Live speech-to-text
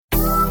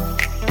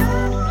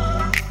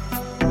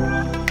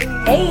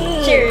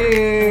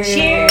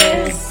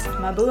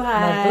Mabuhay!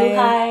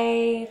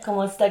 Mabuhay!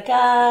 Kumusta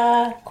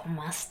ka?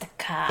 Kumusta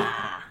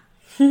ka?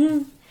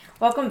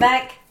 Welcome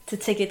back to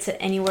Ticket to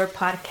Anywhere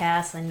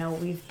podcast. I know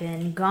we've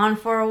been gone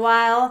for a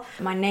while.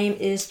 My name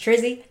is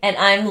Trizzy. And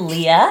I'm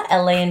Leah,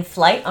 LA in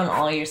Flight on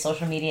all your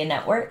social media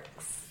networks.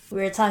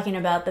 We're talking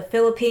about the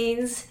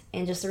Philippines.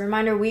 And just a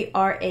reminder, we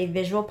are a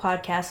visual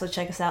podcast, so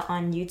check us out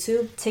on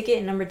YouTube,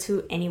 Ticket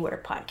 2 Anywhere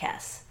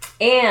podcast.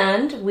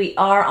 And we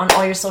are on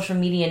all your social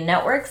media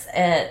networks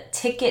at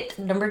Ticket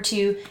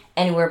 2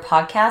 Anywhere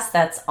podcast.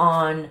 That's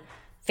on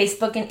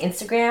Facebook and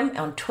Instagram.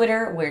 On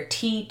Twitter, we're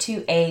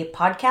T2A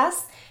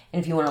podcast.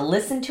 And if you want to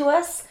listen to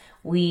us,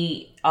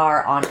 we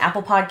are on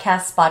Apple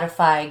Podcasts,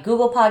 Spotify,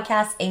 Google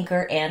Podcasts,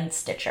 Anchor, and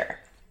Stitcher.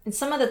 And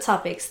some of the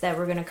topics that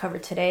we're going to cover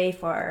today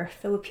for our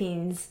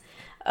Philippines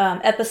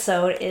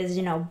episode is,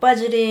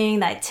 budgeting,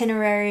 the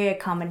itinerary,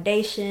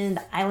 accommodation,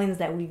 the islands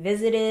that we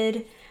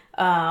visited,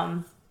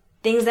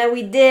 things that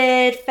we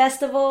did,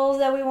 festivals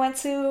that we went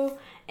to,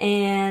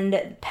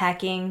 and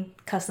packing,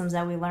 customs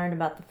that we learned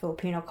about the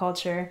Filipino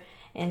culture,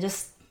 and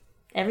just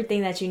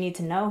everything that you need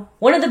to know.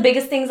 One of the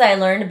biggest things I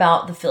learned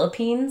about the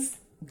Philippines,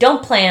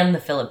 don't plan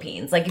the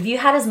Philippines. Like, if you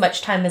had as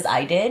much time as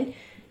I did,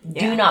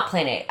 do not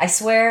plan it. I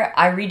swear,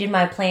 I redid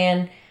my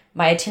plan,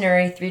 my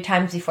itinerary 3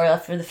 times before I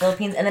left for the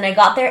Philippines, and then I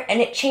got there,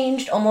 and it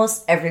changed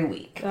almost every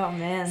week. Oh,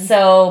 man.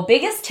 So,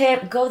 biggest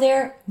tip, go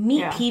there,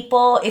 meet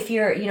people. If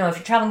you're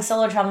traveling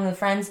solo, traveling with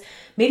friends,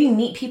 maybe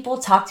meet people,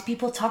 talk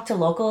to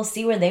locals,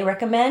 see where they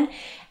recommend,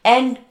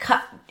 and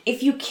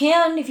if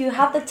you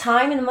have the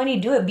time and the money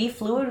to do it, be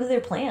fluid with your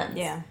plans.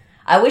 Yeah.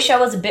 I wish I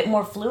was a bit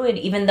more fluid,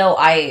 even though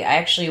I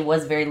actually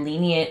was very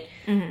lenient,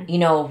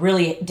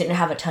 really didn't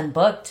have a ton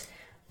booked.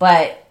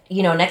 But,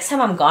 next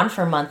time I'm gone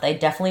for a month, I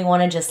definitely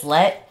want to just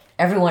let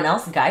everyone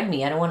else guide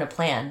me. I don't want to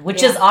plan,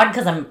 which is odd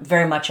because I'm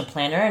very much a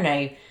planner and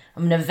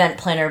I'm an event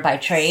planner by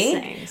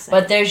trade. Same.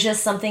 But there's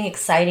just something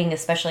exciting,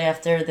 especially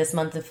after this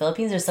month of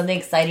Philippines. There's something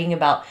exciting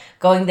about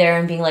going there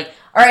and being like,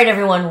 all right,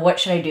 everyone, what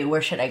should I do?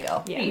 Where should I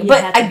go? Yeah,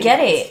 but I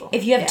get it.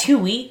 If you have 2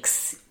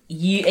 weeks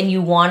and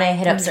you want to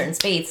hit up certain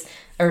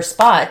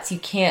spots, you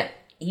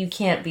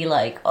can't be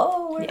like,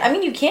 I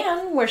mean, you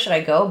can. Where should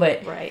I go?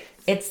 But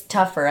it's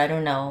tougher. I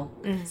don't know.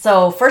 Mm-hmm.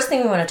 So first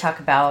thing we want to talk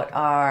about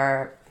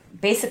are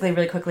basically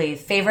really quickly,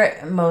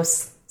 favorite,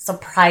 most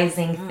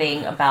surprising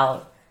thing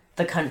about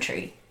the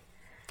country.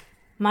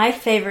 My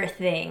favorite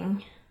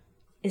thing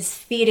is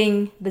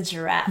feeding the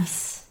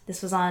giraffes.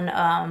 This was on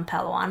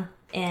Palawan,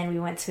 and we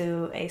went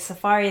to a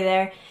safari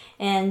there,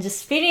 and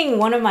just feeding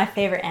one of my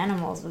favorite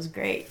animals was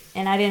great.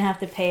 And I didn't have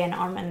to pay an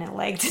arm and a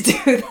leg to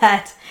do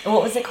that.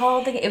 What was it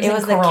called? It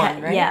was the Coron,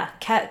 cat, right? Yeah,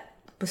 cat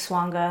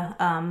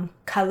Buswanga,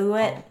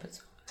 Kaluet.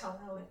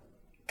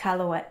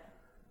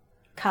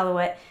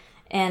 Kaluet.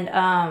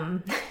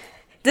 And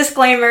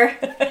disclaimer,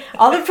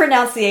 all the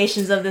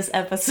pronunciations of this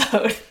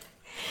episode,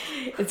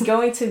 it's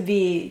going to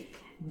be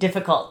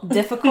difficult,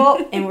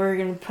 and we're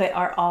going to put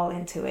our all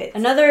into it.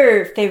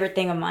 Another favorite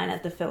thing of mine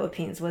at the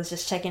Philippines was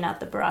just checking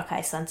out the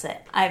Boracay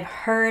sunset. I've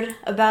heard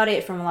about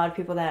it from a lot of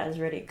people that has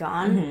already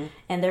gone,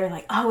 and they're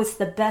like, oh, it's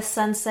the best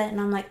sunset,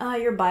 and I'm like, oh,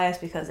 you're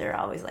biased because they're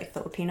always like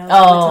Filipinos who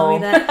tell me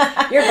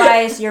that.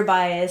 You're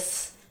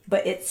biased.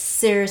 But it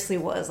seriously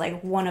was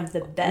like one of the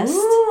best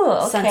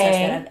sunsets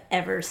that I've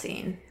ever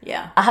seen.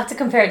 Yeah. I'll have to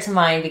compare it to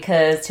mine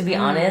because, to be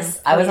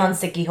honest, I was on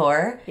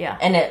Siquijor. Yeah.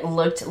 And it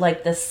looked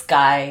like the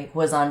sky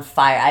was on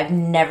fire. I've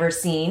never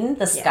seen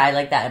the sky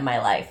like that in my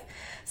life.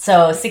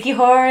 So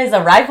Siquijor is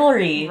a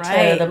rivalry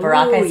to the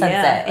Boracay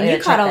sunset. And you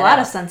caught a lot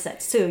of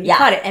sunsets too. You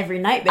caught it every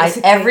night,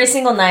 basically. Every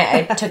single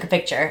night I took a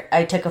picture.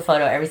 I took a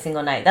photo every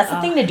single night. That's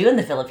the thing to do in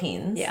the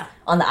Philippines. Yeah.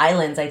 On the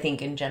islands, I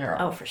think, in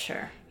general. Oh, for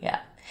sure.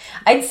 Yeah.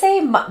 I'd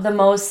say the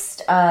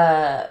most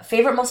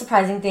favorite, most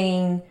surprising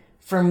thing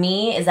for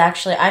me is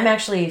I'm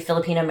actually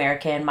Filipino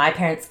American. My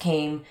parents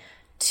came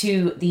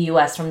to the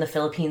U.S. from the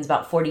Philippines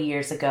about 40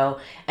 years ago.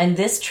 And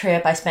this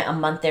trip, I spent a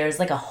month there. It was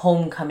like a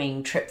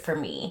homecoming trip for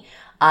me.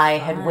 I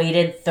had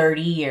waited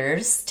 30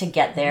 years to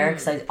get there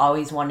because I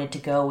always wanted to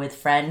go with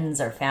friends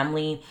or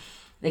family.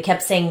 They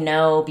kept saying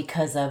no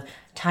because of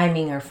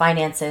timing or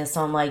finances.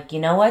 So I'm like, you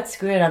know what?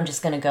 Screw it. I'm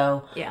just going to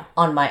go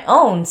on my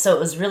own. So it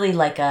was really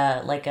like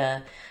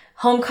a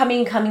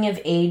homecoming, coming of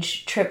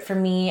age trip for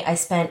me. I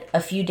spent a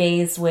few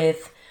days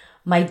with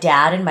my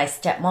dad and my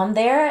stepmom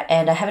there,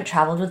 and I haven't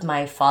traveled with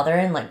my father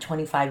in like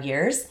 25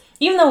 years.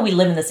 Even though we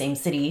live in the same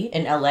city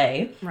in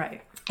LA.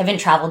 Right. I haven't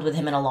traveled with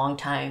him in a long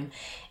time.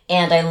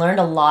 And I learned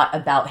a lot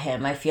about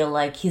him. I feel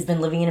like he's been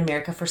living in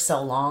America for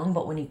so long,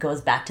 but when he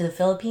goes back to the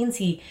Philippines,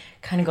 he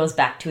kind of goes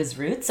back to his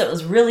roots. So it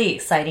was really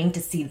exciting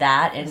to see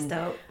that. And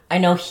that's dope. I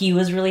know he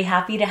was really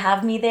happy to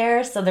have me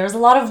there. So there was a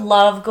lot of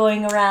love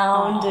going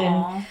around.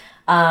 Aww.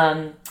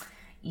 And,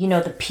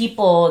 the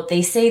people,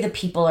 they say the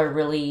people are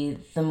really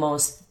the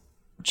most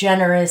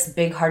generous,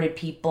 big-hearted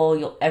people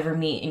you'll ever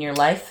meet in your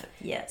life.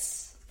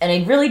 Yes. And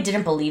I really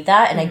didn't believe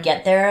that. And I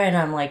get there and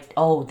I'm like,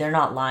 oh, they're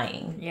not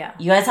lying. Yeah.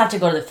 You guys have to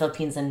go to the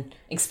Philippines and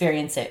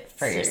experience it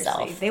for Seriously.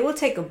 yourself. They will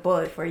take a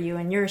bullet for you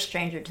and you're a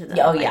stranger to them.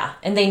 Oh, yeah.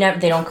 And they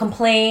don't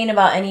complain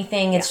about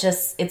anything. It's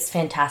just, it's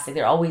fantastic.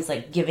 They're always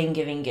like giving.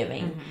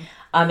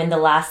 And the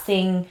last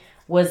thing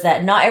was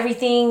that not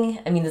everything,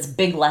 I mean, this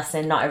big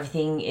lesson, not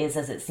everything is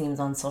as it seems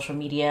on social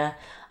media.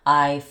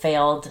 I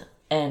failed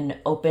an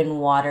open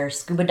water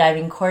scuba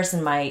diving course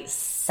in my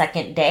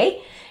second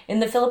day in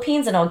the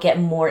Philippines, and I'll get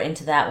more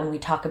into that when we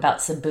talk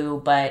about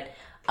Cebu, but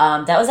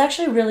that was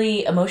actually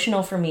really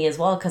emotional for me as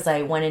well because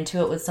I went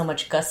into it with so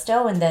much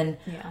gusto, and then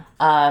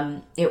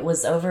it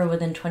was over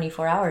within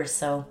 24 hours,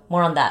 so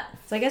more on that.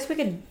 So I guess we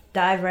could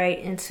dive right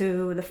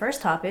into the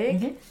first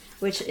topic,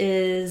 which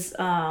is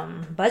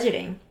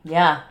budgeting.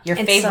 Yeah, your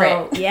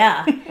favorite. So,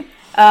 yeah.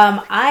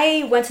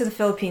 I went to the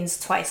Philippines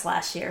twice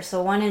last year.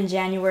 So one in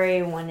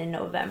January, one in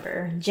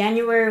November.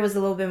 January was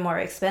a little bit more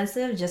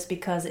expensive just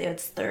because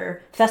it's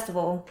their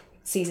festival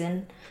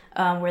season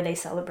where they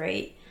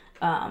celebrate.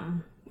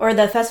 Or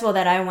the festival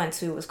that I went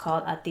to was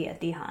called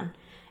Ati-Atihan.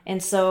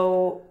 And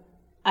so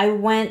I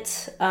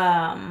went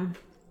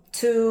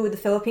to the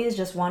Philippines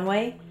just one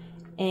way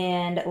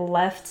and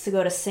left to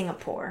go to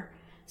Singapore.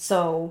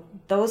 So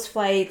those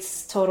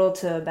flights totaled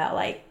to about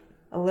like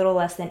a little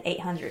less than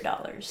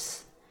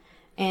 $800.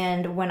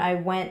 And when I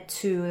went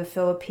to the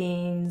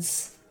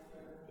Philippines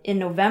in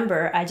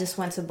November, I just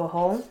went to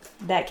Bohol.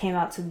 That came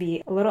out to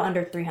be a little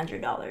under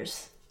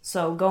 $300.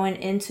 So going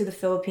into the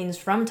Philippines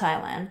from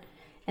Thailand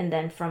and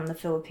then from the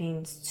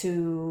Philippines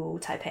to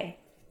Taipei.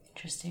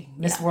 Interesting.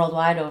 Miss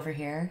Worldwide over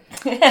here.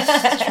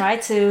 Try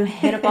to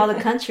hit up all the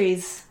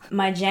countries.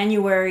 My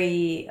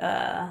January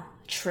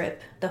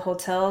trip, the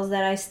hotels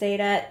that I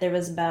stayed at, there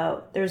was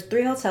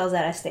 3 hotels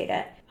that I stayed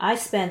at. I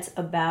spent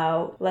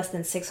about less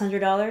than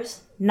 $600,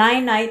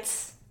 9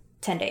 nights,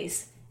 10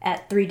 days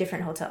at 3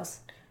 different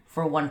hotels.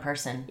 For one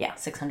person? Yeah.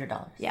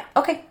 $600? Yeah.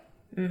 Okay.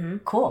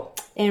 Cool.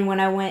 And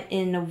when I went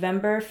in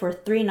November for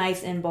 3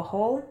 nights in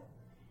Bohol,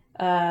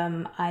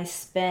 I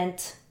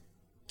spent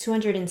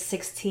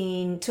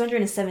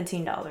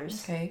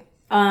 $217. Okay.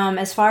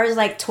 As far as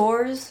like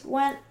tours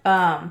went,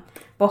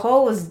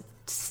 Bohol was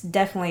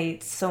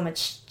definitely so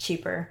much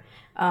cheaper.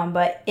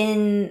 But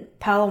in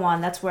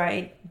Palawan, that's where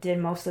I did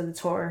most of the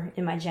tour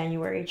in my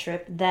January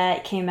trip.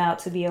 That came out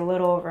to be a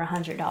little over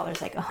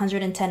 $100, like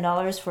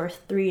 $110 for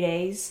 3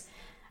 days,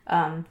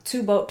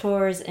 2 boat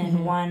tours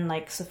and 1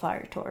 like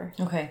safari tour.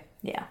 Okay.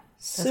 Yeah.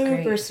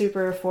 Super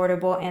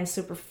affordable and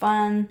super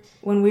fun.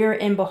 When we were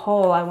in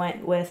Bohol, I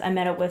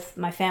met up with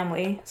my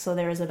family. So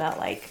there was about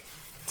like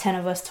 10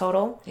 of us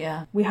total.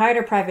 Yeah. We hired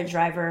a private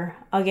driver.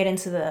 I'll get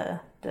into the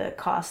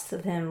costs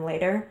of him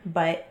later,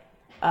 but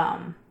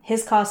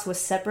his cost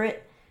was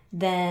separate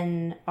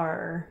than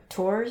our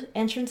tour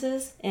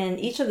entrances. And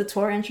each of the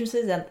tour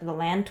entrances at the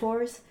land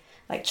tours,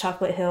 like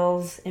Chocolate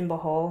Hills in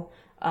Bohol,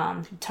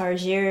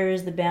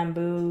 Targiers, the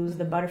bamboos,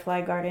 the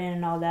butterfly garden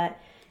and all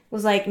that,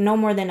 was like no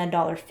more than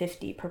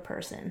 $1.50 per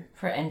person.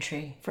 For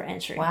entry.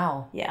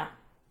 Wow. Yeah.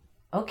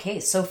 Okay,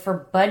 so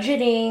for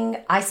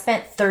budgeting, I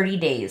spent 30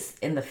 days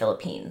in the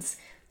Philippines.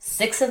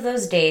 6 of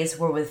those days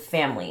were with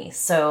family.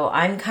 So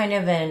I'm kind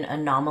of an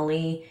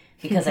anomaly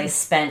because I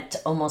spent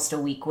almost a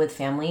week with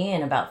family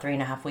and about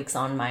 3.5 weeks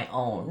on my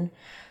own.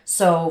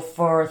 So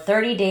for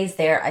 30 days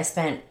there, I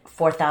spent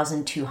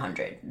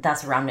 $4,200.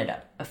 That's rounded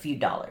up a few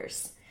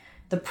dollars.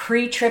 The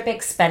pre-trip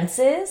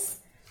expenses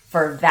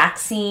for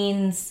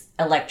vaccines,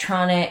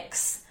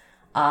 electronics,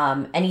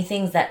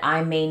 anything that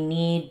I may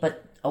need,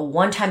 but a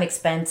one-time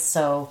expense.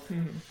 So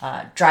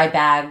dry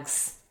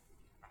bags,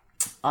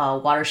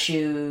 water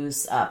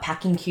shoes,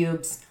 packing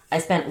cubes. I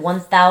spent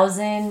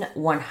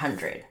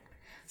 $1,100.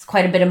 It's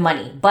quite a bit of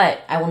money,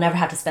 but I will never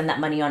have to spend that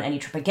money on any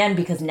trip again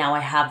because now I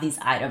have these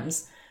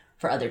items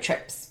for other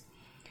trips.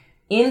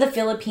 In the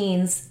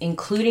Philippines,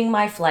 including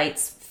my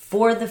flights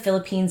for the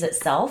Philippines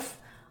itself,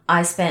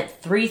 I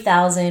spent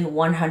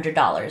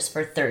 $3,100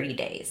 for 30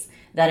 days.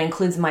 That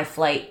includes my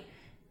flight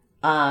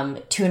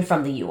to and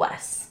from the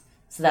U.S.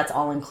 So that's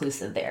all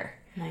inclusive there.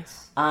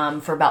 Nice.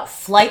 For about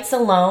flights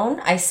alone,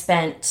 I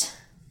spent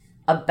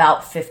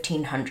about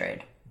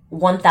 $1,500.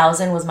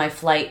 $1,000 was my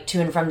flight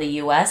to and from the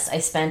U.S. I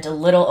spent a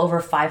little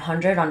over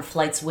 $500 on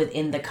flights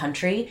within the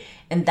country.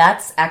 And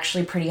that's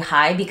actually pretty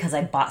high because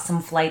I bought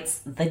some flights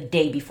the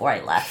day before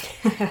I left.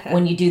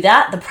 When you do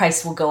that, the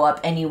price will go up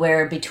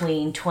anywhere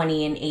between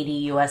 $20 and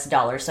 $80 US.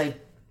 So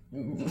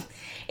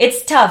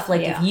it's tough.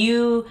 Like if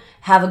you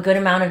have a good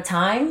amount of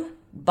time,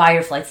 buy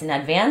your flights in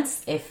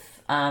advance.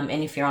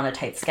 And if you're on a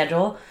tight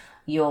schedule,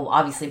 you'll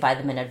obviously buy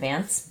them in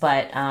advance.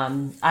 But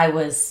I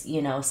was,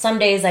 some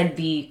days I'd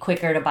be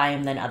quicker to buy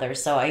them than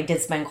others. So I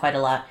did spend quite a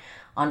lot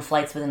on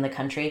flights within the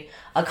country.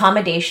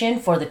 Accommodation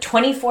for the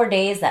 24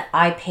 days that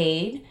I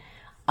paid,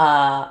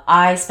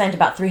 I spent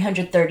about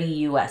 $330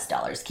 US.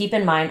 Keep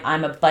in mind,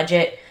 I'm a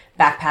budget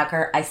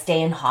backpacker. I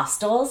stay in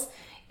hostels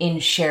in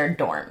shared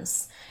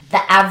dorms.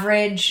 The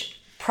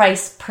average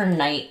price per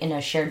night in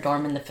a shared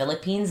dorm in the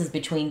Philippines is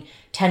between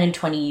 $10 and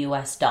 $20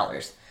 US.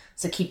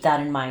 So keep that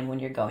in mind when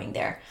you're going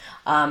there.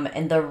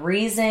 And the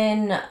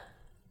reason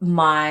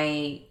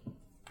my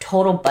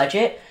total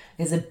budget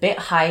is a bit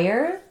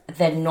higher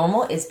than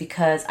normal is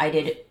because I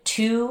did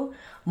 2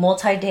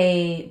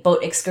 multi-day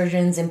boat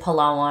excursions in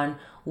Palawan,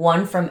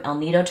 one from El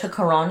Nido to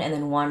Coron and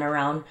then one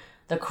around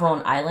the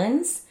Coron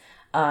Islands.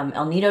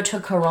 El Nido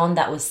to Coron,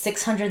 that was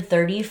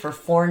 $630 for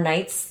 4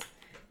 nights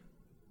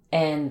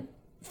and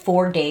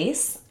 4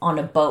 days on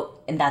a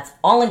boat, and that's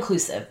all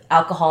inclusive: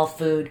 alcohol,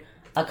 food,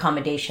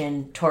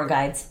 accommodation, tour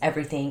guides,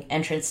 everything,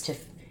 entrance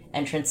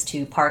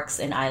to parks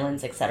and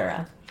islands,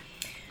 etc.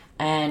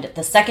 And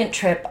the second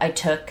trip I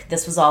took,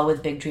 this was all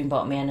with Big Dream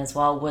Boatman as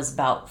well, was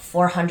about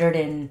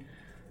 $425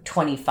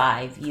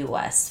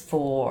 US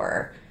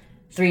for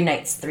 3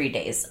 nights, 3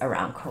 days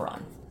around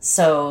Coron.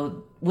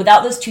 So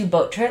without those 2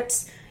 boat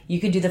trips,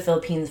 you could do the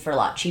Philippines for a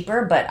lot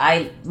cheaper, but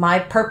my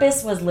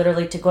purpose was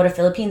literally to go to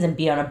Philippines and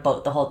be on a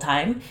boat the whole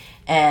time,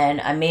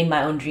 and I made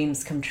my own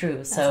dreams come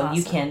true. So awesome.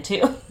 You can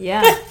too.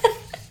 Yeah.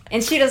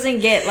 And she doesn't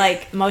get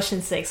like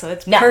motion sick, so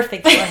it's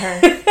perfect for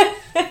her.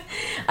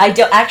 I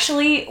don't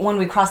actually, when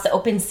we crossed the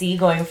open sea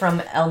going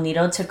from El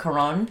Nido to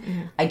Coron,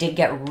 I did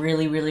get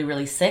really, really,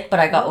 really sick, but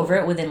I got over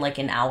it within like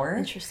an hour.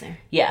 Interesting.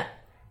 Yeah.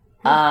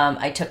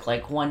 I took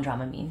like 1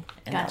 Dramamine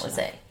and that was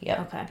it. Yep.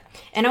 Okay.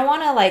 And I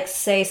want to like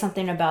say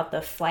something about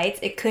the flights.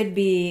 It could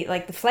be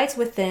like the flights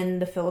within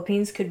the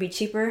Philippines could be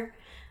cheaper.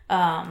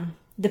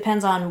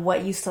 Depends on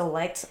what you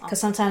select, because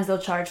sometimes they'll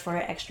charge for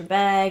an extra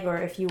bag, or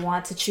if you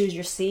want to choose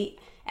your seat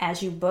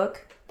as you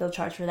book, they'll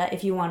charge for that.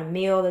 If you want a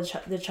meal,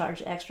 they'll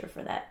charge extra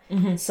for that.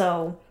 Mm-hmm.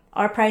 So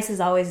our prices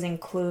always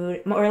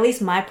include, or at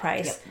least my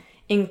price,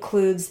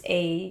 includes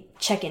a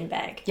check-in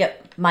bag.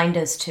 Yep, mine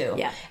does too.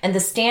 Yeah. And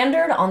the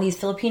standard on these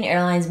Philippine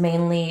airlines,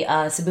 mainly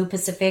Cebu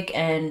Pacific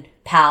and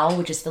PAL,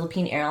 which is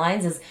Philippine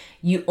Airlines, is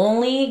you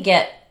only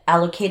get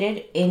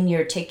allocated in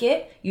your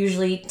ticket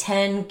usually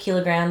 10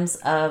 kilograms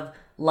of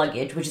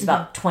luggage, which is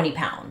about 20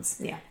 pounds.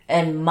 Yeah.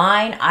 And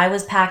mine, I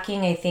was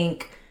packing, I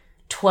think,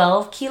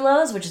 12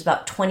 kilos, which is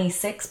about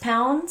 26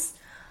 pounds.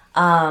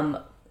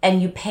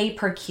 And you pay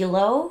per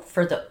kilo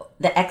for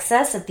the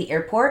excess at the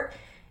airport.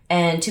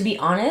 And to be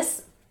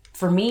honest,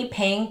 for me,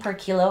 paying per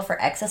kilo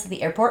for excess at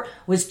the airport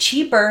was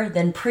cheaper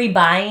than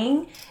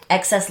pre-buying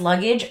excess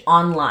luggage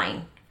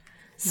online.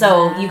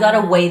 So you got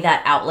to weigh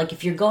that out. Like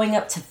if you're going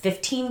up to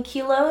 15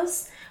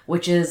 kilos,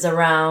 which is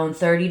around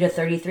 30 to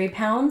 33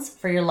 pounds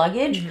for your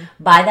luggage,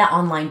 buy that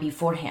online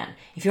beforehand.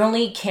 If you're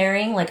only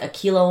carrying like a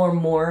kilo or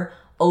more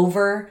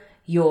over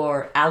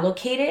your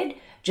allocated,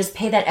 just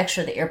pay that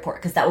extra at the airport,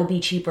 because that will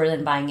be cheaper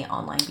than buying it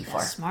online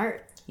before. That's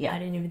smart. Yeah. I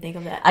didn't even think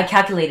of that. I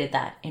calculated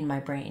that in my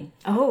brain.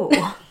 Oh,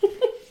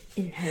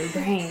 in her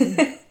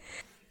brain.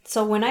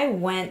 So when I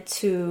went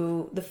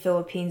to the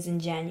Philippines in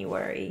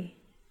January,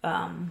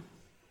 my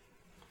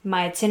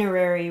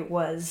itinerary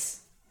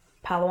was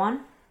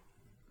Palawan,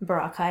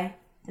 Boracay,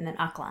 and then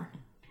Aklan.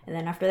 And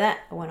then after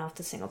that, I went off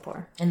to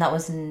Singapore. And that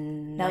was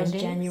 9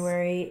 days?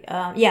 January.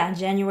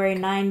 January,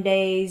 9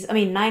 days.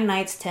 9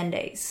 nights, 10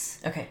 days.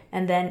 Okay.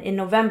 And then in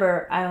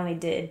November, I only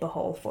did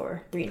Bohol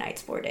for 3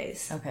 nights, 4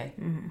 days. Okay.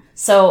 Mm-hmm.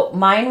 So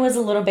mine was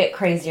a little bit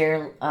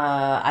crazier.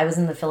 I was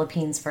in the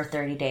Philippines for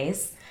 30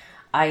 days.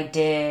 I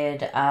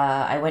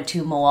went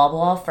to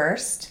Moalboal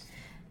first,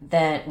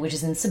 which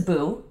is in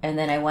Cebu. And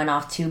then I went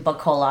off to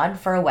Bacolod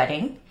for a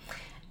wedding.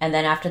 And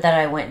then after that,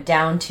 I went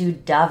down to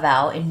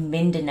Davao in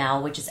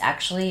Mindanao, which is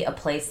actually a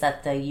place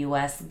that the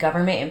U.S.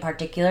 government in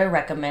particular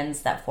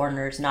recommends that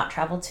foreigners not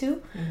travel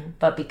to. Mm-hmm.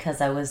 But because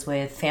I was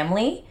with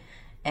family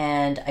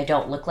and I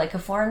don't look like a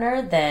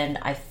foreigner, then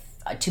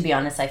to be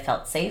honest, I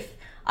felt safe.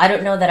 I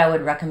don't know that I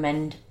would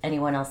recommend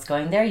anyone else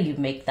going there. You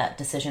make that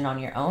decision on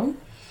your own.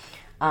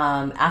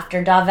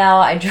 After Davao,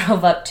 I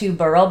drove up to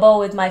Barobo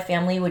with my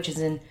family, which is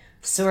in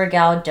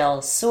Surigao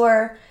del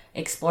Sur.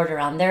 Explored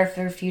around there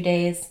for a few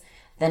days.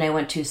 Then I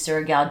went to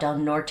Surigao del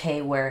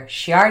Norte, where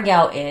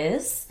Siargao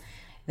is.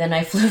 Then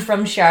I flew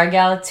from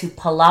Siargao to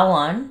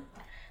Palawan,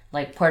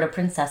 like Puerto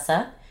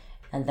Princesa.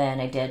 And then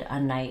I did a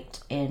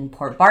night in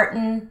Port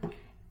Barton.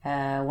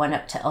 Went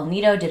up to El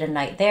Nido, did a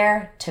night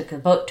there. Took a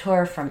boat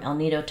tour from El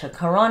Nido to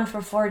Coron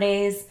for 4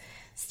 days.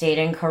 Stayed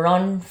in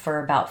Coron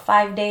for about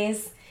 5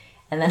 days.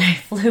 And then I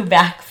flew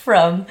back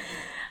from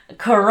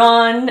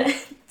Coron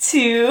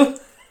to...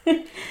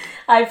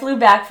 I flew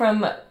back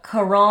from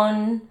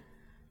Coron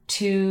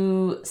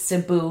to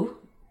Cebu,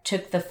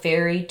 took the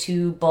ferry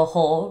to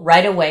Bohol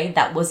right away.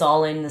 That was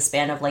all in the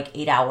span of like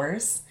 8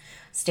 hours.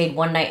 Stayed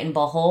 1 night in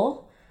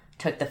Bohol,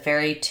 took the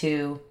ferry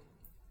to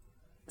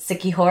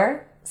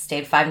Siquijor,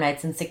 stayed 5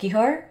 nights in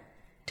Siquijor,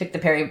 took the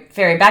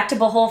ferry back to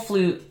Bohol,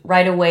 flew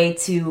right away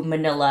to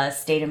Manila,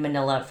 stayed in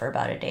Manila for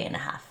about a day and a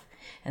half,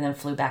 and then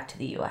flew back to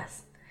the U.S.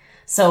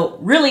 So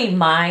really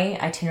my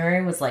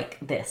itinerary was like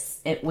this,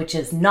 which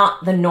is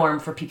not the norm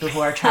for people who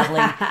are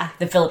traveling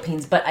the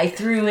Philippines, but I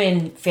threw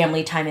in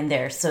family time in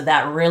there. So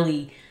that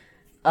really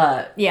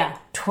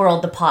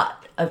twirled the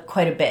pot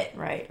quite a bit.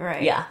 Right.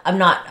 Yeah,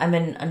 I'm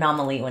an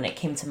anomaly when it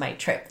came to my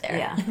trip there.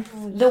 Yeah.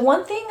 The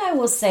one thing I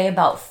will say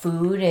about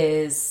food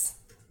is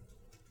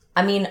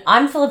I mean,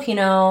 I'm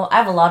Filipino. I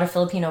have a lot of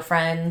Filipino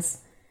friends.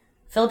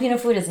 Filipino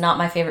food is not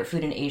my favorite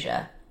food in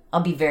Asia.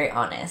 I'll be very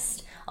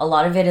honest. A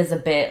lot of it is a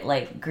bit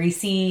like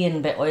greasy and a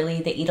bit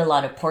oily. They eat a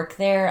lot of pork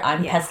there.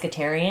 I'm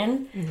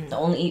pescatarian. They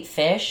only eat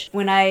fish.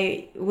 When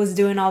I was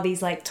doing all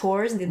these like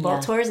tours, the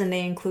boat tours, and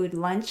they include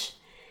lunch,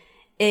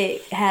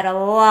 it had a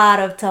lot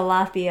of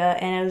tilapia,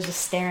 and it was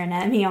just staring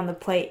at me on the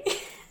plate.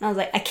 And I was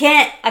like, I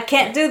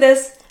can't do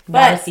this.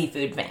 Not a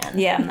seafood fan.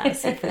 Yeah, I'm not a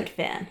seafood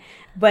fan.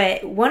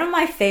 But one of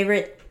my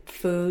favorite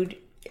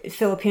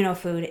Filipino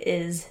food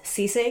is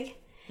sisig.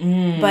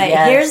 But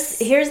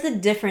here's the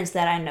difference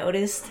that I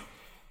noticed.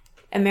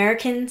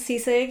 American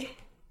sisig,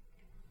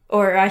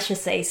 or I should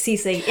say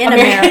sisig in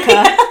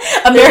America.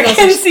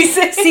 American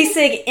sisig.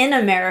 Sisig in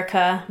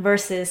America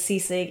versus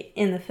sisig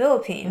in the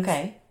Philippines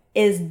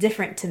is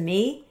different to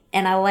me.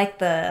 And I like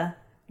the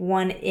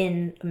one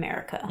in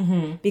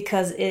America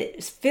because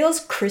it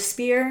feels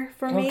crispier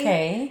for me.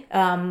 Okay.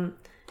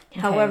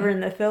 However,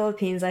 in the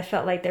Philippines, I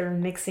felt like they were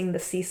mixing the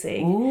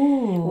sisig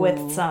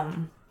with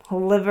some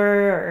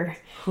liver or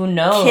who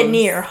knows,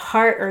 kidney or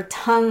heart or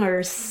tongue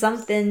or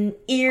something,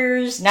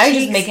 ears. Now cheeks.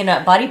 you're just making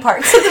up body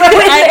parts.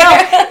 I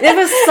know. There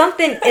was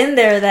something in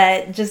there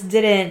that just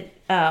didn't.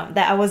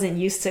 That I wasn't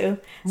used to.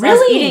 So I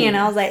was eating and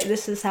I was like,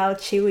 this is how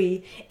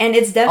chewy. And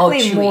it's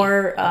definitely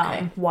more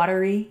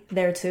watery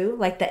there too.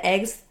 Like the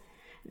eggs.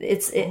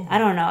 I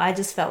don't know. I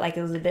just felt like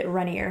it was a bit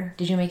runnier.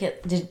 Did you make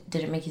it? Did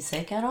it make you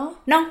sick at all?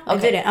 No,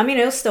 it didn't. I mean,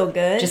 it was still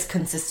good. Just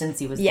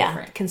consistency was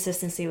different.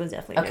 Consistency was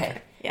definitely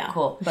different. Yeah,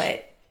 cool.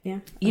 But yeah,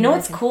 you know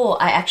what's cool?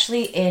 I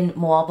actually in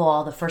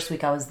Moalboal, the first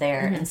week I was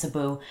there in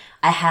Cebu,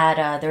 I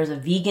had there was a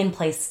vegan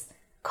place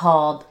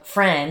called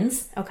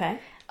Friends. Okay.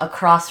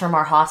 Across from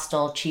our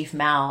hostel, Chief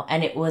Mao,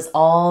 and it was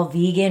all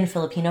vegan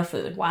Filipino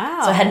food.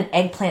 Wow. So I had an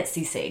eggplant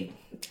sisig.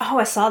 Oh,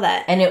 I saw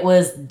that. And it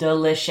was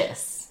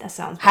delicious. That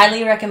sounds good.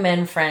 Highly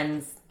recommend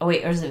Friends. Oh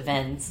wait, or is it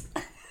Vens?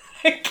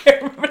 I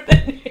can't remember the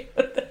name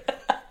of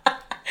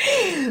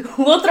it.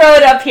 We'll throw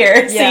it up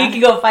here so you can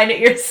go find it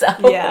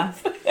yourself. Yeah.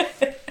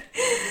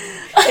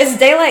 It's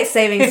daylight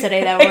savings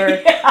today that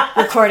we're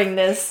recording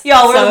this.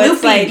 Y'all, we're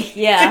loopy. It's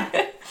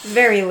like,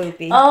 very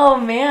loopy. Oh,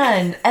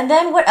 man. And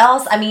then what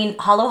else? I mean,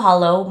 Halo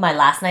Halo, my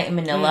last night in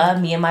Manila,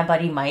 me and my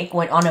buddy Mike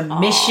went on a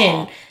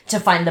mission to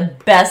find the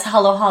best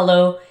Halo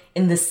Halo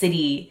in the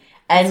city.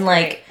 And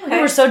we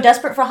were so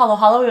desperate for Halo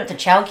Halo, we went to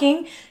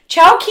Chowking.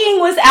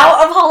 Chowking was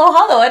out of Halo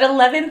Halo at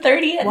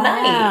 11:30 at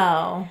night.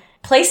 Wow.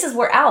 Places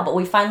were out, but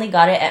we finally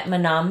got it at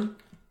Manam.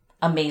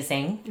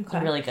 Amazing. Okay.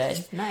 Really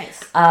good.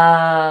 Nice.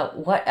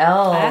 What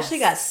else? I actually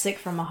got sick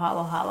from a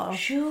Halo Halo.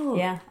 Shoot.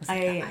 Yeah.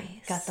 I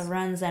got the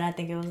runs and I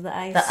think it was the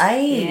ice. The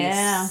ice.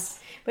 Yeah.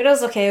 But it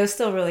was okay. It was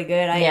still really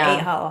good. I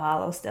ate Halo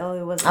Halo still.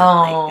 It wasn't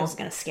like it was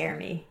going to scare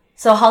me.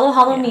 So Halo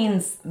Halo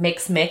means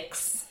mix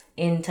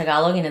in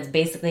Tagalog, and it's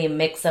basically a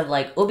mix of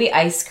like ubi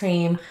ice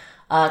cream,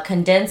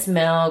 condensed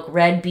milk,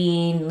 red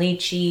bean,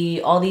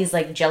 lychee, all these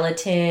like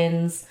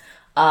gelatins,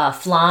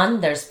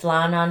 flan. There's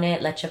flan on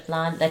it, leche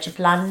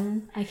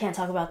flan. I can't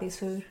talk about these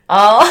food.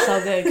 Oh, it's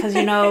so good because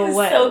you know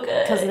what? So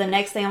good. Because the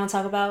next thing I'm gonna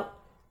talk about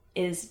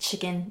is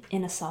chicken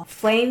in a sauce,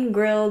 flame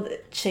grilled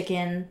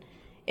chicken.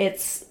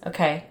 It's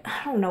okay.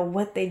 I don't know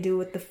what they do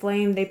with the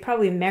flame. They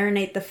probably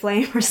marinate the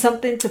flame or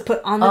something to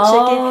put on the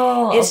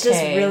chicken. It's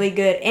just really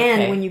good.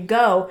 And when you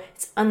go,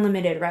 it's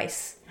unlimited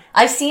rice.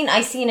 I've seen it.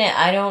 I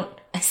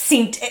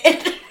synced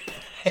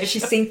it. She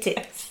synced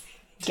it.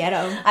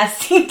 Ghetto. I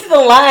synced the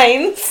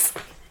lines.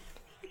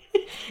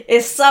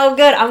 It's so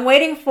good. I'm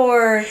waiting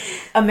for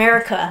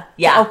America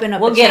to open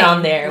up. We'll get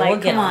on there.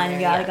 Like, come on, you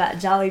got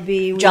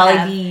Jollibee. We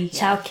have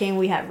Chowking.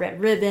 We have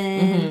Red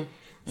Ribbon.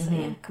 So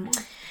yeah, come on.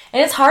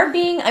 And it's hard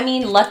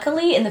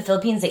luckily in the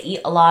Philippines, they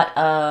eat a lot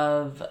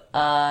of,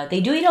 they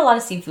do eat a lot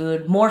of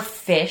seafood, more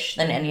fish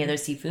than any other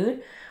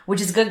seafood, which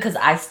is good because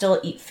I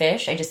still eat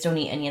fish. I just don't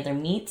eat any other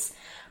meats.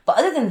 But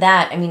other than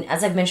that, I mean,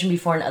 as I've mentioned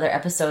before in other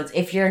episodes,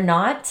 if you don't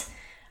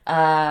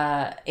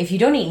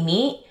eat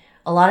meat,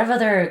 a lot of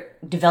other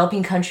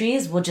developing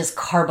countries will just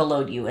carb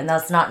load you. And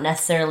that's not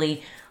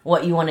necessarily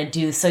what you want to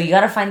do. So you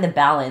got to find the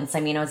balance.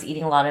 I mean, I was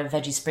eating a lot of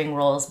veggie spring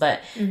rolls,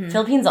 but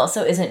Philippines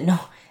also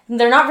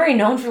they're not very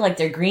known for like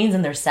their greens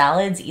and their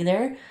salads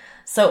either.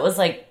 So it was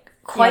like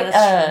quite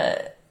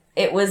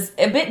it was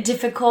a bit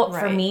difficult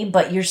for me,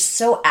 but you're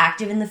so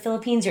active in the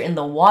Philippines. You're in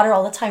the water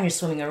all the time. You're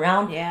swimming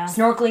around,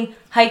 snorkeling,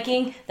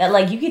 hiking, that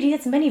like you could eat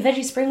as many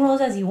veggie spring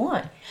rolls as you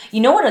want.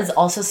 You know what is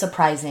also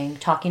surprising,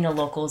 talking to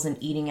locals and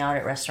eating out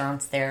at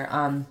restaurants there?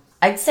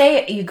 I'd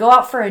say you go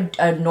out for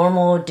a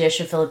normal dish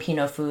of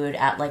Filipino food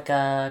at like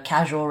a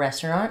casual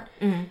restaurant.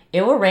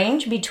 It will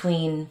range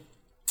between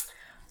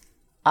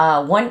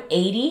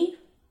 180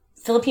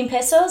 Philippine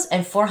pesos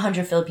and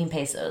 400 Philippine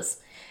pesos.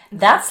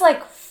 That's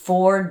like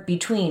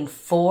between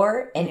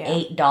 $4 and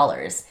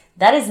 $8.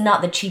 That is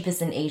not the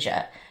cheapest in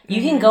Asia.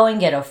 You can go and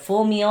get a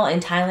full meal in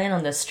Thailand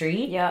on the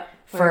street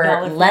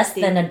for less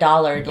than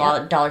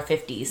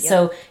 $1.50.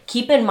 So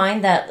keep in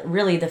mind that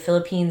really the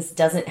Philippines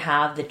doesn't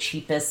have the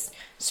cheapest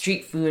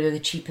street food or the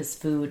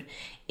cheapest food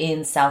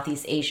in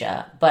Southeast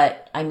Asia.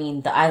 But I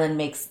mean, the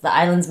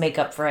islands make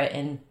up for it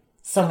in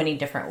so many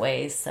different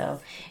ways. So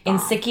in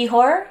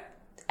Siquijor,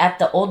 at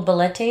the old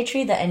Balete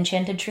tree, the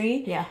enchanted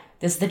tree. Yeah.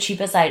 This is the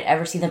cheapest I'd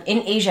ever see them.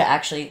 In Asia,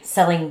 actually,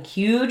 selling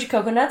huge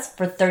coconuts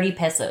for 30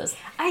 pesos.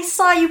 I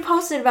saw you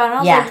posted about it. I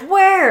was like,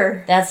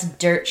 where? That's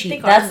dirt cheap. I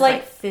think That's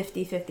like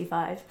 50,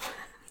 55.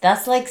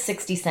 That's like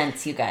 60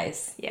 cents, you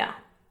guys. Yeah.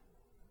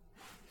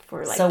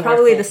 For like So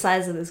probably worth the it.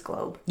 size of this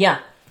globe. Yeah,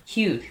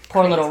 huge.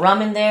 Pour a little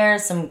rum in there,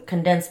 some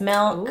condensed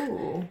milk.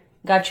 Ooh.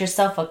 Got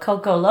yourself a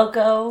Coco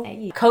Loco.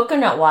 Hey.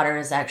 Coconut water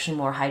is actually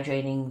more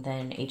hydrating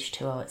than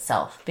H2O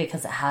itself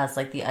because it has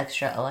like the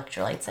extra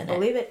electrolytes in it.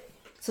 Believe it.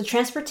 So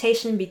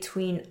transportation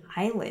between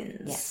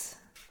islands. Yes.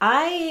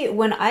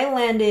 When I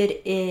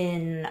landed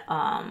in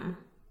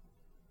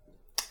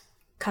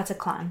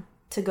Cataclan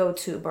to go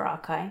to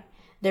Boracay,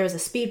 there was a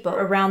speedboat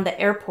around the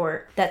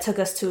airport that took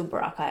us to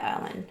Boracay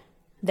Island,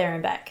 there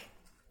and back.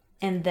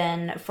 And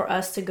then for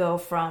us to go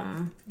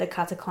from the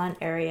Cataclan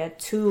area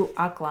to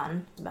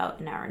Aklan, about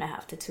an hour and a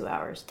half to 2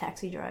 hours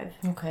taxi drive.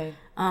 Okay.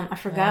 I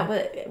forgot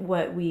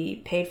what we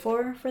paid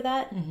for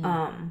that.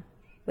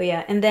 But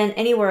yeah, and then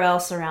anywhere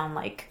else around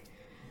like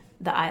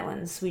the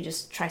islands, we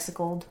just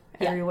tricycled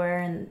everywhere,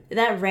 and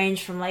that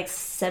ranged from like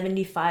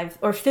 75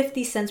 or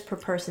 50 cents per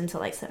person to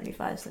like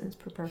 75 cents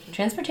per person.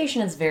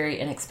 Transportation is very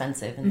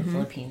inexpensive in the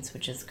Philippines,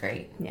 which is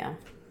great. Yeah.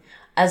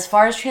 As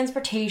far as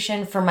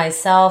transportation for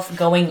myself,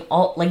 going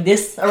all like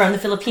this around the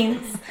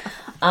Philippines,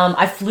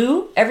 I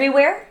flew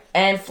everywhere,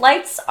 and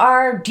flights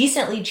are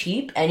decently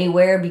cheap,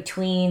 anywhere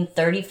between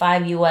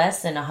 35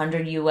 US and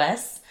 100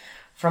 US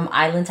from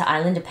island to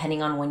island,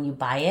 depending on when you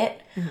buy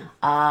it.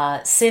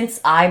 Since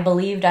I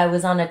believed I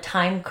was on a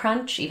time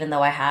crunch, even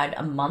though I had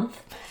a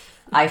month,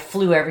 I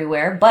flew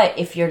everywhere. But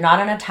if you're not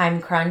on a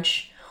time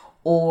crunch,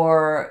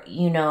 or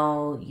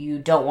you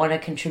don't want to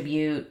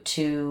contribute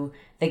to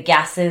the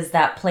gases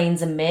that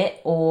planes emit,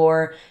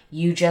 or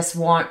you just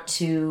want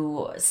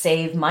to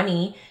save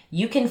money,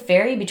 you can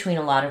ferry between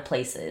a lot of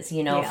places,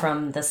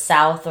 from the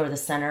south or the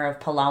center of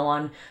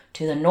Palawan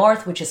to the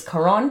north, which is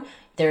Coron.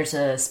 There's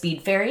a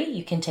speed ferry.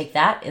 You can take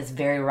that. It's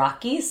very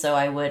rocky, so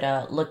I would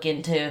look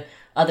into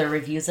other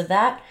reviews of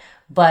that.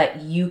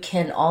 But you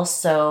can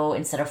also,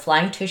 instead of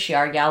flying to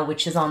Siargao,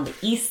 which is on the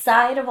east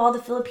side of all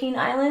the Philippine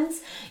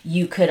islands,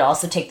 you could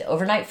also take the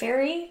overnight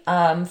ferry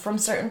from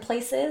certain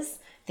places.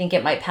 I think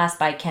it might pass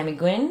by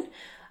Camiguin,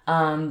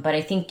 but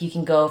I think you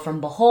can go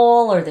from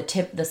Bohol or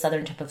the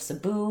southern tip of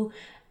Cebu.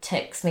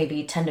 Takes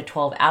maybe 10 to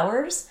 12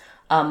 hours.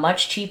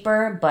 Much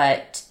cheaper,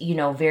 but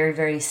very,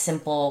 very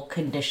simple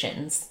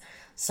conditions.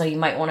 So you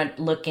might want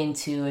to look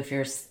into if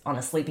you're on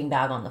a sleeping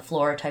bag on the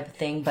floor type of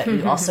thing, but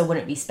you also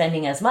wouldn't be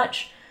spending as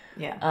much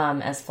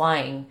as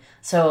flying.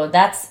 So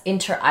that's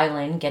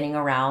inter-island, getting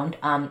around.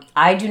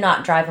 I do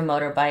not drive a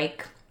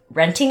motorbike.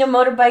 Renting a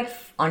motorbike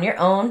on your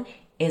own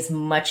is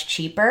much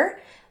cheaper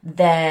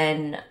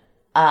than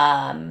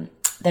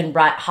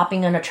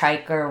hopping on a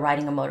trike or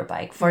riding a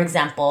motorbike. For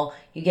example,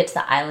 you get to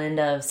the island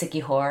of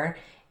Siquijor,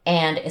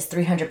 and it's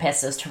 300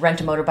 pesos to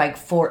rent a motorbike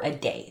for a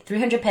day.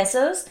 300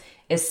 pesos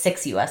is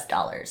 $6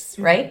 US,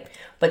 right?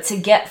 But to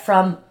get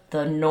from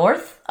the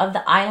north of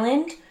the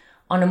island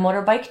on a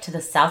motorbike to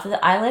the south of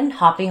the island,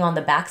 hopping on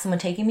the back, someone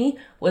taking me,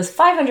 was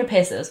 500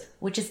 pesos,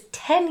 which is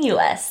 10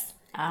 US.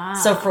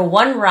 So for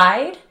one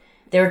ride,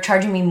 they were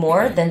charging me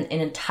more than an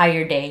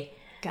entire day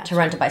to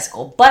rent a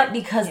bicycle. But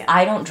because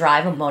I don't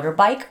drive a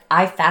motorbike,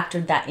 I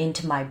factored that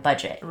into my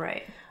budget.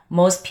 Right.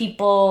 Most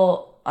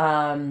people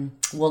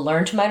will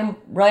learn to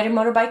ride a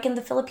motorbike in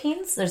the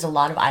Philippines. There's a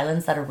lot of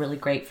islands that are really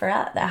great for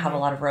that have a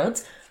lot of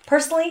roads.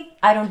 Personally,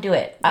 I don't do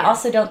it. I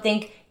also don't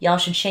think y'all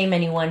should shame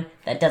anyone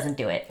that doesn't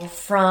do it.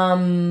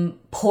 From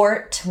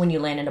port, when you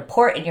land in a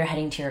port and you're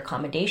heading to your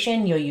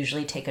accommodation, you'll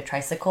usually take a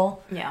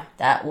tricycle. Yeah.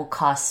 That will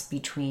cost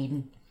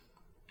between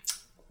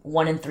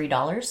 $1 and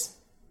 $3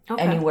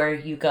 anywhere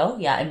you go.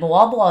 Yeah, and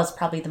Boal is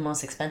probably the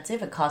most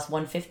expensive. It costs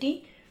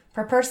 $150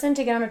 per person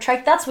to get on a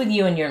trike. That's with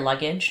you and your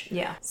luggage.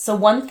 Yeah. So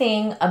one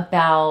thing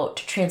about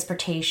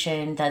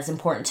transportation that's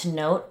important to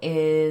note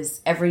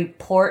is every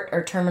port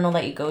or terminal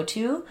that you go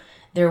to,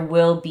 there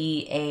will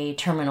be a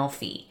terminal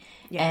fee.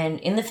 Yeah. And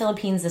in the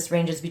Philippines, this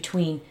ranges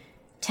between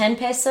 10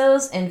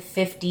 pesos and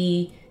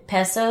 50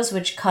 pesos,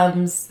 which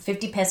comes,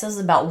 50 pesos is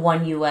about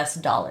 $1 US.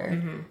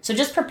 So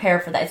just prepare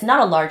for that. It's not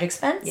a large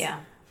expense. Yeah.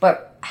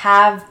 But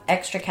have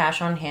extra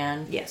cash on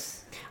hand.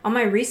 Yes. On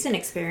my recent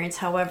experience,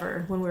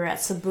 however, when we were at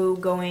Cebu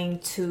going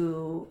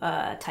to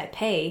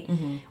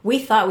Taipei, we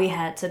thought we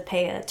had to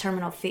pay a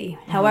terminal fee.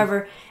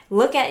 However,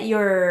 look at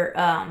your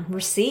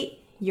receipt,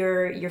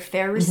 your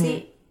fare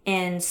receipt,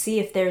 and see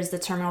if there's the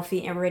terminal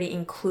fee already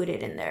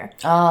included in there.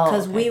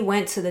 Because we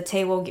went to the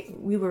table,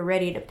 we were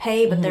ready to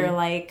pay, but they're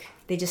like,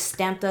 they just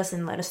stamped us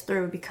and let us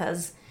through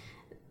because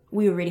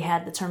we already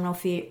had the terminal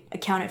fee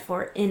accounted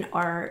for in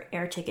our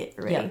air ticket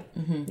already.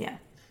 Yeah.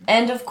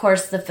 And of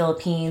course, the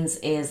Philippines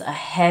is a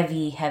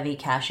heavy, heavy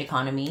cash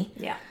economy.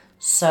 Yeah.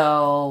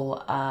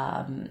 So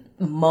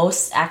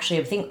most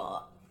ATMs,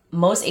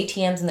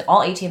 all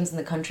ATMs in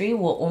the country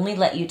will only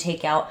let you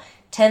take out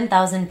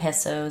 10,000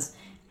 pesos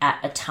at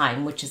a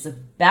time, which is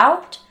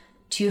about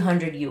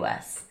 200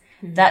 US.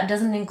 That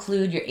doesn't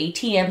include your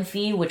ATM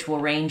fee, which will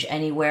range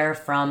anywhere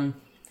from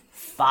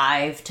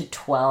 5 to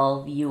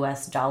 12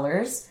 US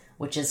dollars,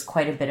 which is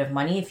quite a bit of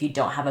money if you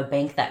don't have a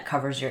bank that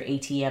covers your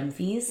ATM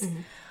fees.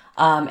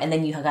 And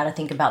then you got to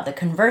think about the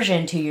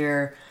conversion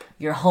to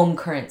your home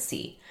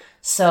currency.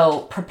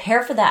 So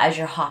prepare for that as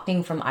you're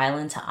hopping from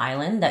island to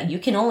island, that you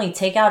can only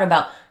take out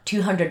about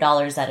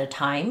 $200 at a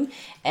time.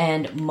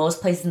 And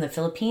most places in the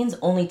Philippines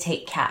only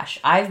take cash.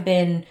 I've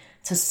been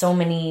to so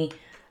many,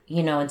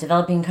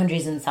 developing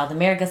countries in South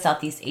America,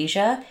 Southeast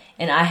Asia,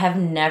 and I have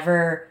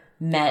never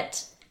been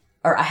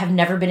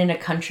in a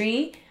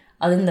country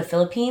other than the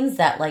Philippines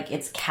that like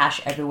it's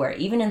cash everywhere.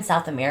 Even in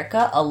South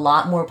America, a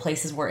lot more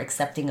places were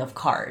accepting of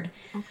card.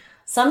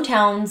 Some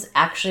towns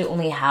actually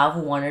only have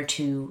 1 or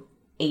 2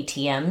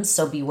 ATMs,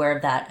 so beware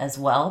of that as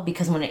well,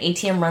 because when an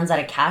ATM runs out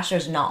of cash,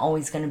 there's not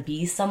always going to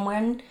be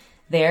someone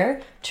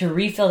there to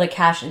refill the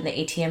cash in the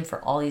ATM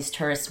for all these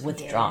tourists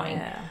withdrawing.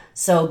 Yeah.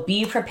 So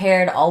be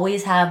prepared.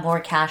 Always have more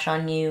cash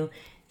on you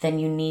than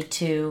you need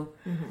to.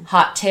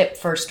 Hot tip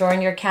for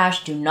storing your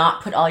cash: do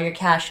not put all your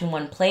cash in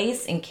one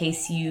place in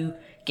case you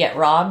get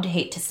robbed.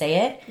 Hate to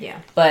say it. Yeah.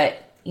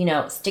 But,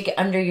 stick it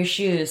under your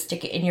shoes,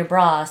 stick it in your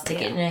bra, stick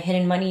it in a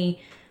hidden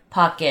money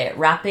pocket,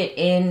 wrap it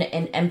in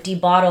an empty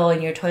bottle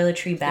in your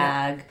toiletry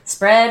bag. Yeah.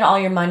 Spread all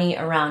your money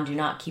around. Do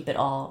not keep it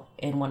all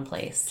in one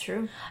place.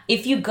 True.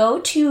 If you go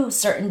to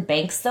certain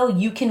banks, though,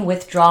 you can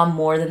withdraw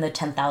more than the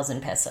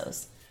 10,000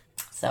 pesos.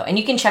 So, and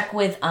you can check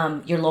with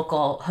your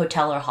local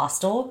hotel or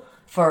hostel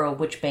for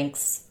which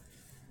banks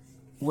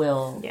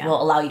will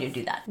allow you to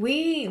do that.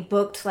 We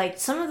booked, like,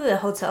 some of the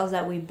hotels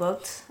that we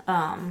booked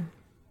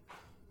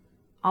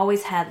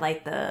always had,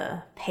 like,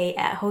 the pay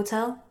at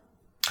hotel.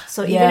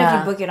 So even if you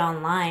book it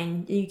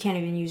online, you can't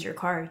even use your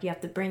card. You have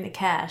to bring the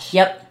cash.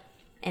 Yep.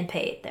 And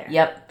pay it there.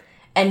 Yep.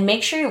 And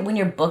make sure when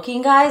you're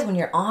booking, guys, when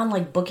you're on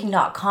like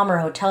booking.com or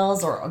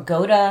hotels or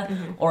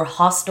Agoda or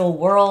Hostel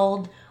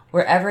World,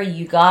 wherever,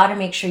 you got to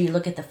make sure you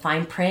look at the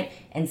fine print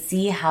and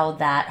see how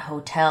that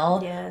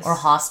hotel or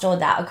hostel,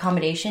 that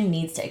accommodation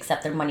needs to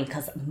accept their money,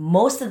 because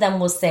most of them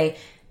will say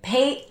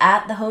pay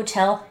at the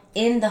hotel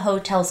in the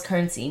hotel's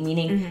currency,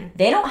 meaning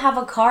they don't have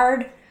a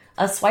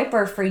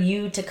swiper for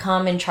you to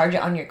come and charge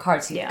it on your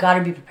card. So you've got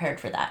to be prepared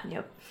for that.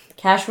 Yep.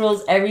 Cash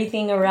rules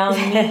everything around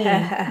me.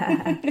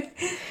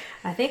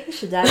 I think we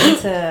should dive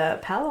into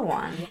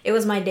Palawan. It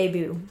was my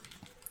debut.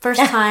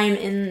 First time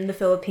in the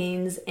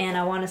Philippines, and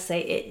I want to say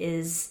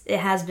it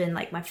has been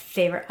like my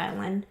favorite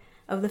island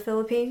of the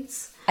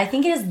Philippines. I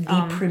think it is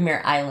the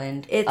premier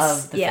island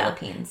of the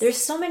Philippines. There's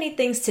so many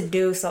things to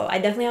do, so I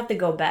definitely have to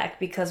go back,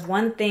 because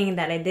one thing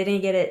that I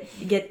didn't get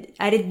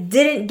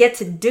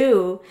to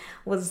do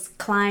was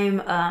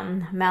climb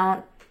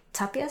Mount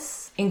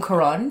Tapias in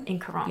Coron.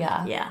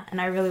 Yeah,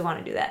 and I really want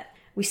to do that.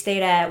 We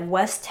stayed at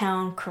West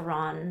Town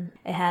Coron.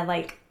 It had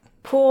like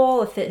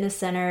pool, a fitness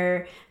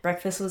center,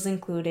 breakfast was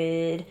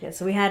included. Yeah,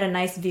 so we had a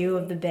nice view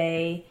of the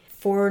bay.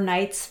 4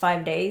 nights,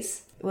 5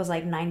 days. It was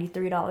like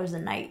 $93 a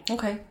night.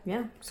 Okay.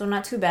 Yeah, so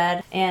not too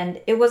bad. And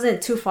it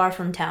wasn't too far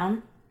from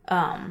town,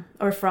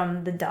 or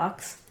from the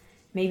docks.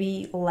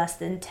 Maybe less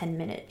than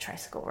 10-minute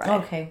tricycle ride.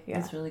 Okay, yeah.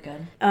 That's really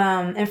good.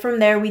 And from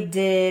there,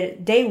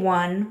 day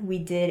 1, we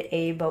did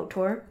a boat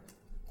tour.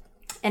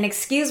 And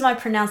excuse my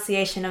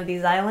pronunciation of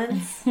these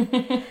islands.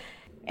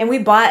 And we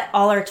bought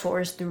all our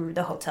tours through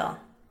the hotel.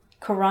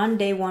 Coron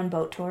day 1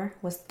 boat tour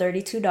was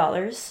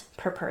 $32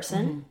 per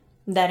person.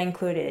 That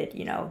included,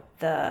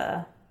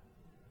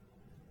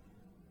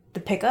 the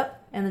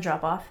pickup and the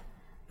drop-off,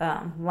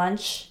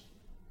 lunch,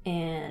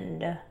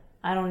 and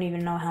I don't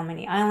even know how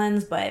many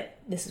islands, but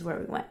this is where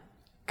we went.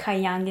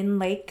 Kayangan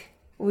Lake.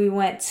 We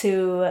went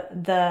to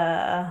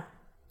the...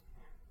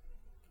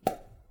 Did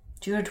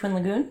you go to Twin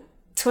Lagoon?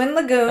 Twin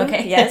Lagoon,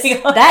 okay. Yes.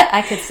 That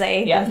I could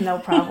say with no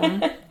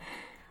problem.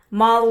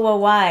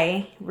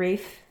 Malwawai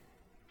Reef.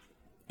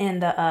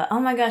 And oh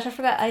my gosh, I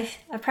forgot. I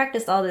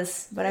practiced all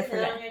this, but I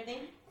forgot. On your thing?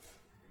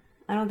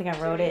 I don't think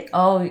I wrote it.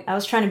 Oh. I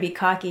was trying to be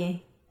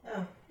cocky.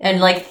 Oh. And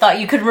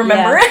thought you could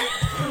remember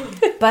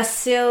it?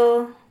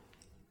 Basilyayay.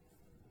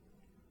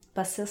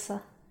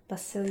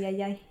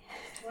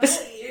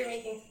 What? You're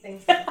making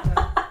things up.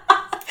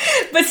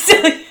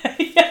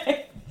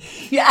 Basilyayay.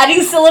 You're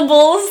adding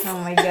syllables. Oh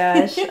my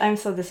gosh. I'm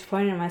so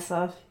disappointed in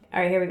myself.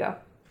 All right, here we go.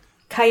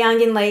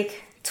 Kayangan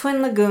Lake,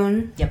 Twin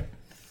Lagoon. Yep.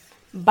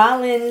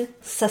 Balin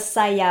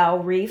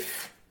Sasayao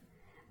Reef,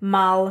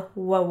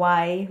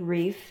 Malwawai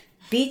Reef,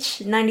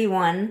 Beach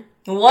 91.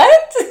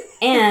 What?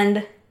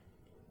 And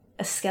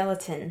a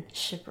skeleton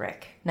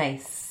shipwreck.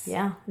 Nice.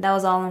 Yeah, that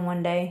was all in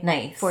one day.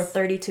 Nice. For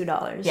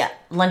 $32. Yeah,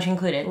 lunch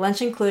included.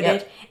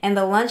 Yep. And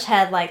the lunch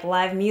had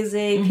live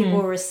music,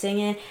 people were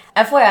singing.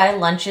 FYI,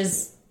 lunch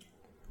is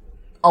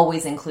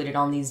always included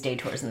on these day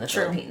tours in the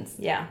Philippines.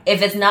 Yeah.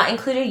 If it's not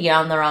included, you're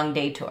on the wrong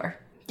day tour.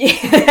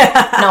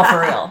 No,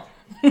 for real.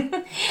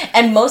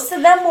 And most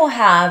of them will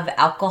have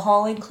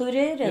alcohol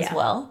included as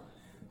well.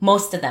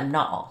 Most of them,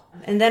 not all.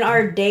 And then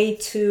our day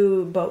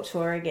 2 boat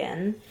tour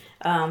again.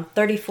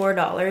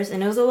 $34,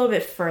 and it was a little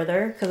bit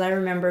further because I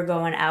remember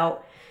going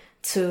out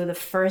to the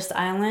first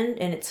island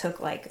and it took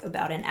like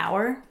about an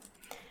hour.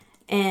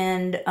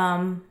 And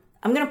I'm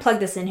gonna plug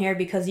this in here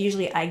because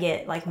usually I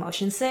get like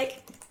motion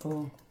sick.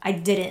 Ooh. I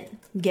didn't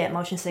get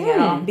motion sick at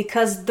all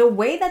because the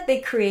way that they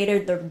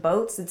created their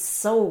boats, it's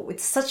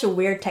such a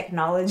weird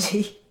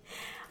technology.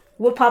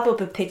 We'll pop up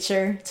a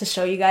picture to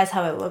show you guys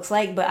how it looks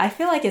like, but I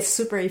feel like it's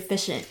super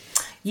efficient.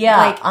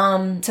 Yeah,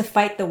 like, to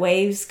fight the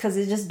waves because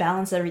it just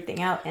balances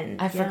everything out. And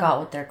I forgot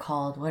what they're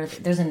called.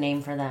 There's a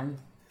name for them.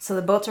 So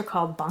the boats are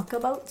called banca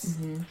boats.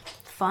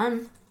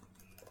 Fun,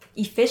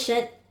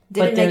 efficient.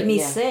 Didn't make me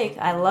sick.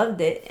 I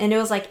loved it, and it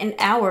was like an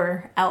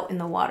hour out in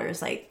the water.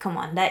 It's like, come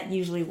on, that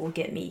usually will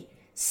get me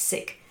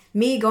sick.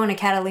 Me going to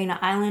Catalina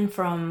Island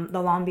from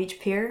the Long Beach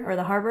Pier or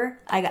the harbor,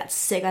 I got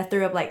sick. I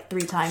threw up like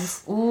 3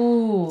 times.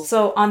 Ooh.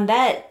 So on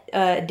that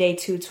day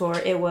 2 tour,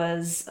 it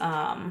was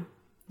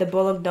the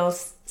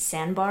Bologdos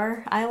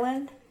Sandbar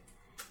Island.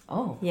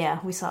 Oh. Yeah,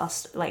 we saw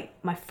like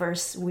my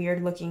first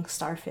weird looking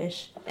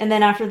starfish. And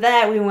then after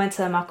that, we went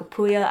to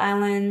Macapuia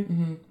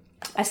Island.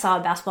 I saw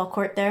a basketball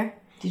court there.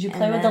 Did you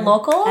play with the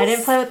locals? I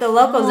didn't play with the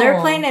locals. They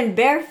were playing in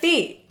bare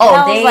feet. Oh, and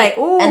I was like,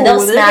 ooh, and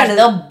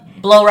they'll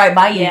blow right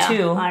by you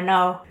too. I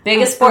know.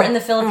 Biggest sport in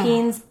the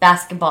Philippines,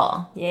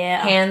 basketball.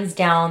 Yeah. Hands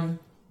down,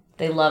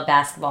 they love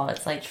basketball.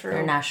 It's like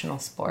their national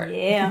sport.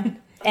 Yeah.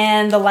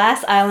 And the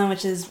last island,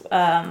 which is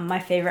my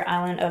favorite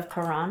island of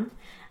Coron,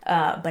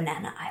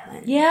 Banana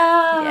Island.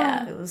 Yeah.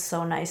 Yeah, it was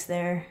so nice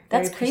there.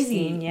 That's Very crazy.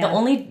 pristine, yeah. The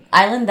only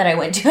island that I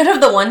went to out of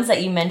the ones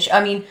that you mentioned,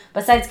 I mean,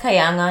 besides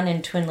Kayangan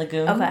and Twin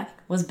Lagoon,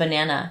 was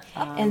Banana.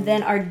 And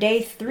then our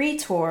day 3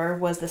 tour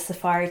was the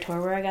safari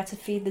tour where I got to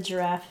feed the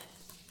giraffe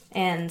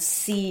and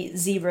see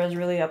zebras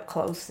really up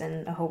close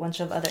and a whole bunch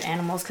of other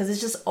animals because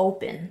it's just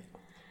open.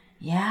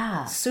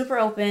 Yeah. Super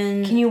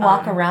open. Can you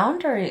walk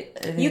around or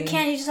you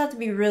can, you just have to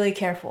be really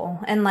careful.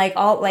 And like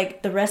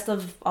the rest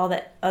of all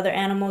the other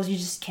animals, you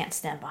just can't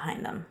stand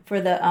behind them. For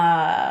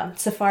the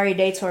safari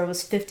day tour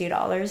was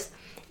 $50.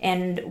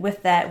 And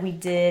with that we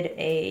did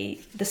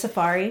the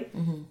safari.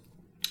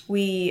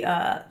 We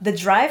the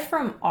drive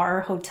from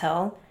our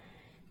hotel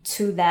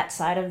to that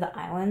side of the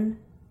island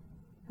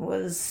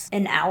was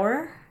an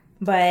hour.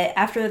 But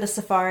after the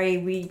safari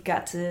we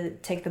got to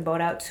take the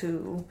boat out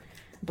to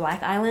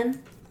Black Island.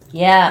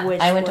 Yeah,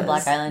 I went to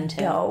Black Island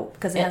too. Dope,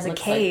 because it has a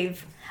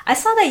cave. I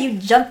saw that you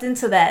jumped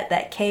into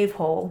that cave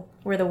hole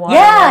where the water was.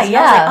 Yeah. I was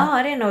like, oh,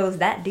 I didn't know it was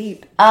that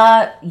deep.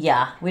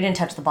 Yeah, we didn't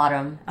touch the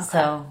bottom,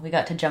 so we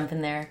got to jump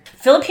in there.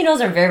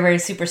 Filipinos are very, very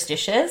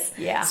superstitious.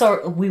 Yeah.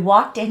 So we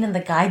walked in and the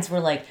guides were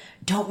like,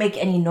 don't make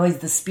any noise.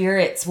 The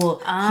spirits will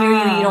hear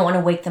you. You don't want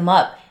to wake them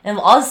up. And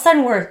all of a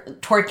sudden we're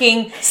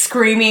twerking,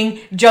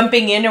 screaming,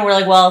 jumping in, and we're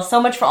like, well, so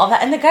much for all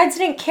that. And the guides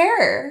didn't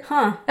care.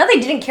 Huh. No,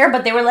 they didn't care,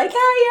 but they were like,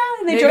 yeah.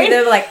 And Maybe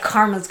they were like,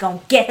 karma's gonna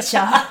get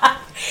ya.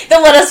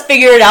 They'll let us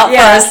figure it out for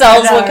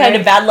ourselves, know, what kind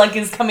of bad luck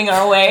is coming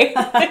our way.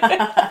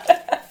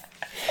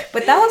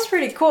 But that was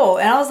pretty cool.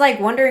 And I was like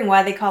wondering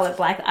why they call it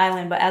Black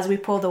Island. But as we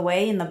pulled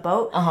away in the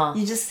boat,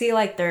 you just see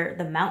like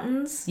the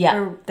mountains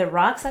or the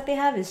rocks that they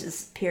have is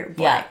just pure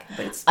black. Yeah.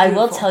 But it's beautiful.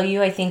 I will tell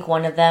you, I think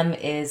one of them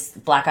is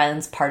Black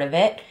Island's part of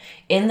it.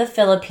 In the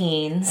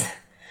Philippines,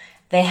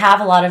 they have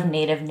a lot of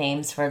native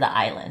names for the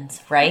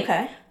islands, right?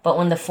 Okay. But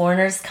when the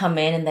foreigners come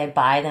in and they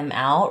buy them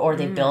out or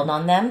they build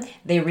on them,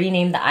 they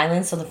rename the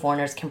islands so the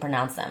foreigners can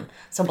pronounce them.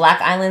 So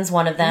Black Island's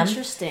one of them.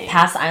 Interesting.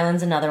 Pass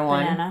Island's another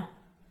one. Banana.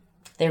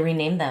 They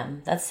renamed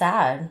them. That's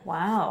sad.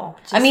 Wow.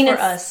 Just I mean,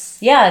 for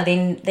us. Yeah,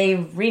 they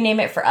rename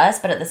it for us,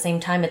 but at the same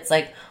time, it's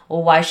like,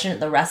 well, why shouldn't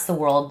the rest of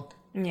the world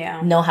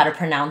know how to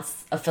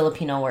pronounce a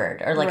Filipino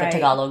word or like a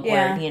Tagalog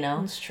word, you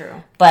know? That's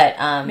true.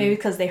 But maybe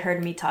because they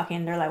heard me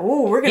talking, they're like,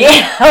 "Ooh, we're gonna."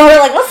 Yeah, we're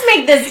like, let's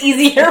make this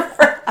easier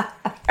for us.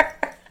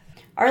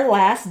 Our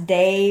last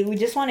day, we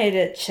just wanted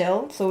to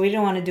chill, so we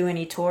didn't want to do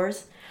any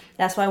tours.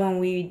 That's why when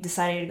we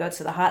decided to go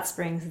to the hot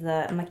springs,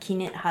 the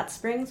Makinik hot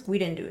springs, we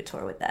didn't do a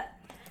tour with that.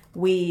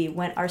 We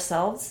went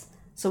ourselves.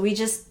 So we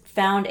just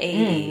found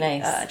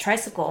a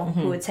tricycle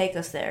who would take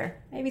us there.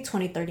 Maybe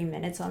 20-30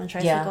 minutes on a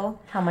tricycle.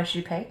 Yeah. How much did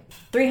you pay?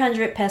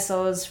 300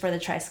 pesos for the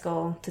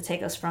tricycle to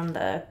take us from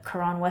the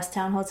Coron West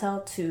Town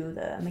Hotel to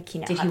the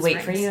Makinik Did hot he wait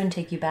springs. for you and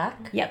take you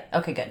back? Yep.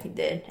 Okay, good. He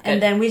did. Good.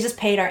 And then we just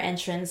paid our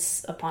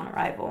entrance upon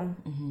arrival,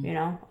 you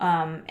know.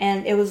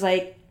 And it was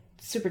like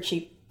super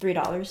cheap,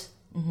 $3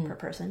 per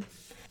person.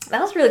 That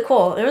was really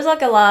cool. There was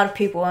like a lot of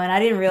people, and I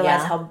didn't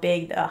realize how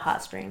big the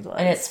hot springs was.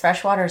 And it's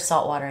freshwater or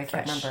saltwater? I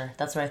can't remember.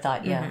 That's what I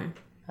thought. Yeah.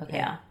 Okay.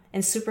 Yeah.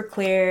 And super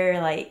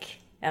clear, like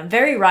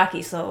very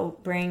rocky. So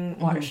bring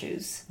water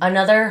shoes.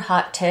 Another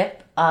hot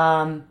tip: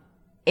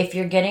 if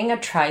you're getting a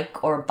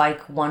trike or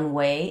bike one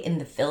way in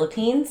the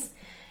Philippines,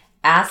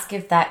 ask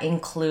if that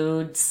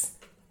includes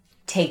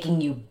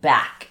taking you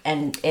back,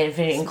 and if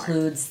it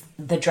includes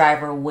the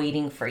driver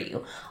waiting for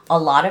you. A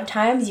lot of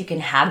times you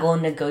can haggle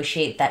and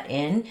negotiate that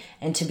in,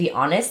 and to be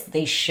honest,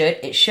 it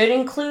should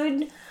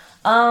include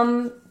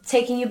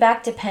taking you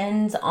back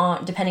depending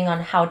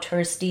on how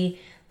touristy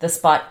the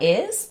spot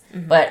is.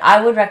 But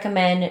I would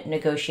recommend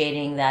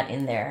negotiating that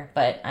in there.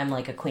 But I'm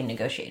like a queen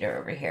negotiator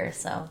over here,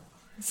 so.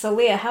 So,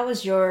 Leah, how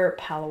was your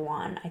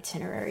Palawan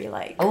itinerary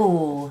like?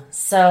 Oh,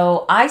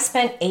 so I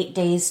spent 8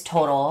 days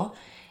total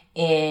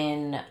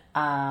in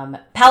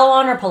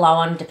Palawan or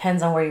Palawan,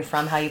 depends on where you're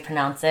from, how you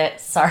pronounce it.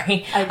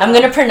 Sorry. I'm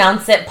going to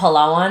pronounce it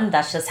Palawan.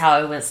 That's just how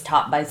I was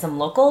taught by some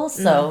locals.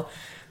 So,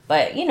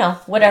 but you know,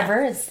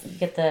 whatever, you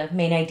get the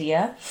main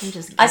idea.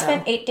 I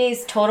spent 8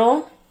 days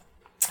total.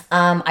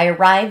 I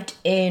arrived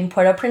in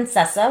Puerto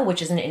Princesa,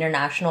 which is an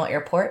international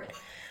airport.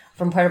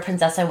 From Puerto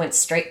Princesa, I went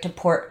straight to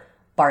Port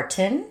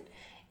Barton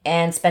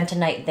and spent a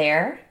night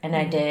there. And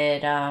I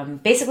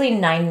did basically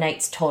 9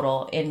 nights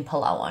total in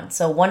Palawan.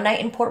 So 1 night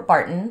in Port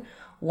Barton,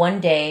 1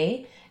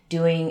 day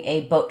doing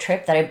a boat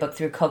trip that I booked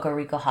through Coco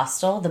Rico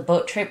Hostel. The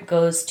boat trip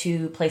goes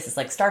to places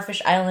like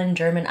Starfish Island,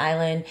 German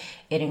Island.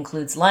 It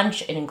includes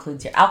lunch. It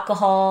includes your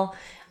alcohol.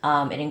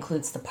 It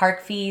includes the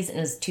park fees, and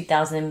it's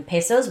 2,000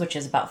 pesos, which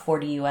is about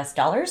 $40 US.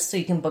 So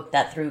you can book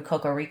that through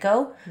Coco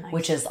Rico,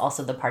 which is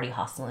also the party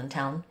hostel in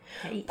town.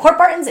 Hey. Port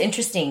Barton's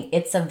interesting.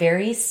 It's a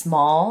very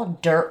small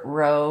dirt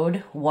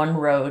road, one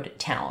road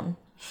town.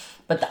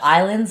 But the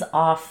islands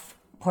off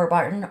Port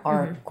Barton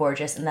are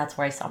gorgeous, and that's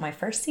where I saw my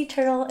first sea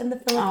turtle in the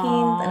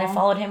Philippines. And I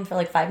followed him for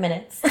like 5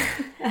 minutes.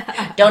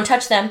 Don't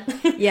touch them.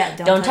 Yeah,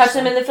 don't touch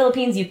them in the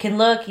Philippines. You can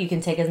look, you can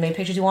take as many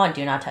pictures you want.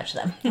 Do not touch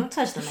them. Don't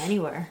touch them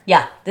anywhere.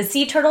 Yeah, the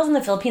sea turtles in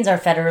the Philippines are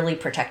federally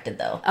protected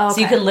though. Oh, okay.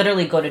 So you could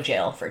literally go to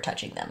jail for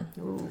touching them.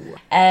 Ooh.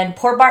 And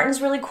Port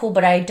Barton's really cool,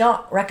 but I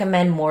don't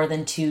recommend more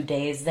than 2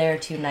 days there,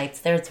 2 nights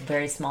there. It's a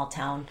very small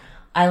town.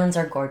 Islands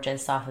are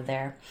gorgeous off of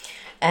there.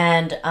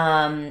 And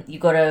you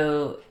go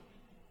to...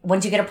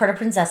 Once you get to Puerto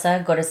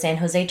Princesa, go to San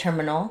Jose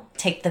Terminal,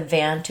 take the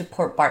van to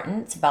Port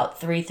Barton. It's about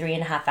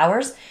 3.5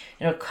 hours.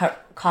 It'll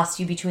cost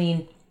you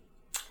between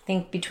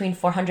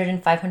 400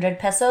 and 500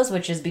 pesos,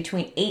 which is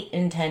between 8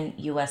 and 10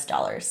 US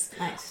dollars.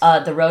 Nice.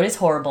 The road is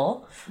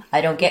horrible.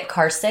 I don't get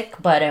car sick,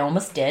 but I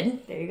almost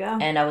did. There you go.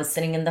 And I was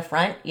sitting in the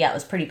front. Yeah, it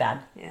was pretty bad.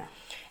 Yeah.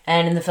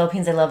 And in the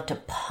Philippines, they love to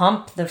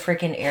pump the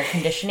freaking air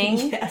conditioning.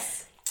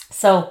 Yes.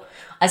 So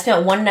I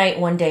spent 1 night,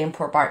 1 day in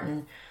Port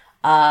Barton.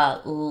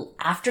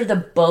 After the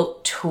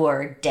boat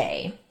tour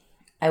day,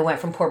 I went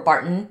from Port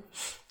Barton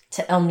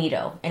to El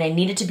Nido, and I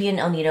needed to be in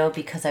El Nido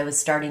because I was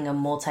starting a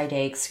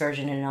multi-day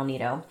excursion in El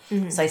Nido.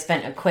 So I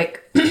spent a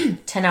quick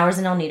 10 hours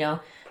in El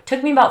Nido.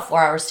 Took me about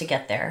 4 hours to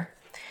get there.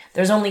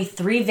 There's only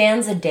 3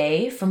 vans a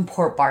day from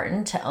Port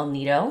Barton to El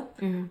Nido.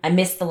 I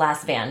missed the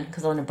last van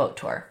because I was on a boat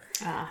tour.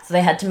 So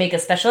they had to make a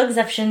special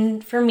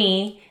exception for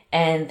me,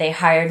 and they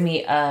hired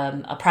me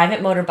a private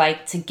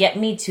motorbike to get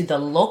me to the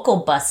local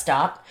bus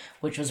stop,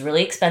 which was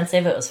really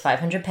expensive. It was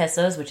 500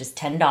 pesos, which is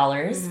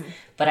 $10.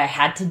 But I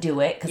had to do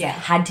it because I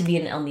had to be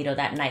in El Nido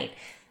that night.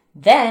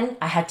 Then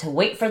I had to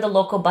wait for the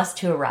local bus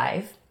to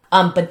arrive.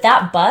 But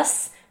that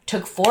bus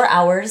took 4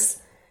 hours.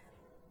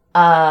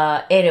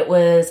 It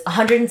was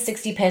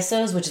 160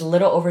 pesos, which is a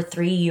little over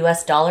 $3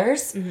 US.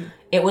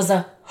 It was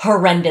a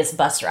horrendous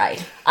bus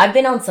ride. I've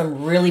been on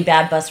some really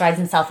bad bus rides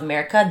in South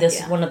America.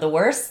 This is one of the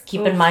worst.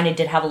 Keep in mind, I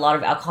did have a lot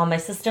of alcohol in my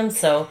system,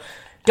 so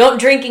don't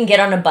drink and get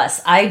on a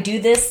bus. I do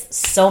this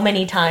so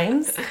many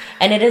times,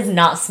 and it is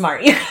not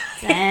smart.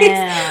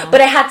 Damn.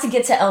 But I had to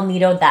get to El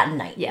Nido that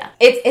night. Yeah.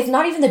 It's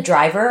not even the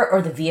driver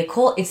or the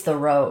vehicle, it's the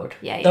road.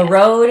 Yeah, the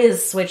road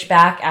is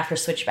switchback after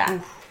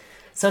switchback.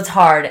 So it's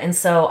hard. And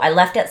so I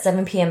left at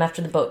 7 p.m.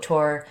 after the boat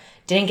tour.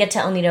 Didn't get to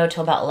El Nido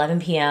till about 11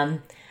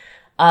 p.m.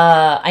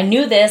 I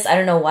knew this. I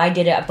don't know why I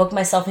did it. I booked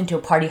myself into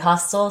a party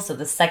hostel. So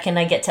the second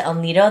I get to El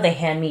Nido, they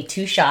hand me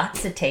 2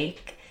 shots to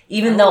take,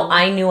 even though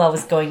I knew I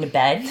was going to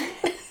bed.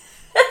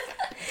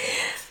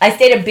 I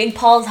stayed at Big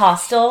Paul's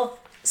hostel.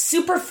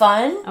 Super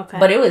fun,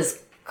 but it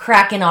was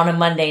cracking on a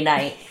Monday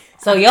night.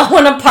 So y'all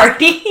want to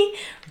party?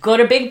 Go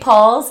to Big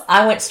Paul's.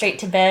 I went straight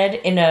to bed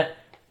in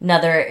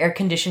another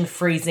air-conditioned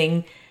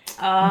freezing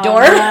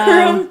dorm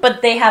room,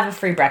 but they have a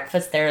free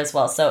breakfast there as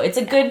well. So it's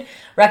a good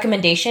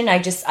recommendation. I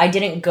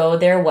didn't go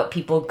there what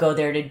people go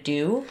there to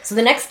do. So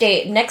the next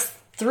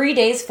 3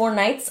 days, 4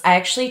 nights, I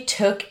actually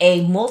took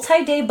a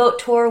multi-day boat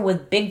tour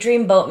with Big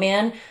Dream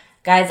Boatman.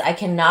 Guys, I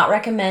cannot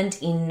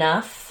recommend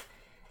enough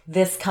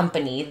this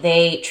company.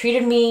 They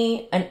treated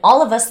me and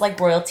all of us like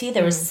royalty.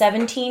 There was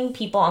 17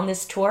 people on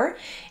this tour.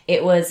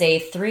 It was a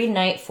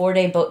 3-night,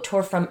 4-day boat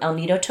tour from El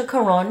Nido to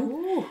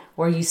Coron,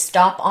 where you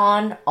stop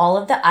on all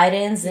of the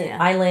islands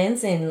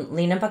in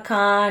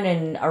Linabacan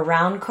and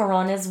around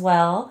Coron as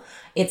well.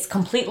 It's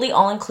completely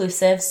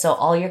all-inclusive, so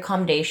all your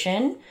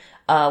accommodation,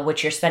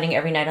 which you're spending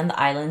every night on the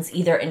islands,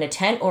 either in a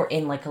tent or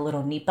in like a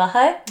little nipa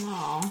hut.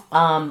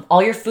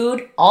 All your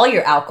food, all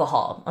your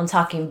alcohol. I'm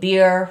talking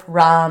beer,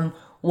 rum,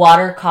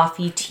 water,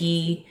 coffee,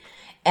 tea,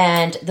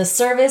 and the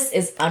service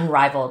is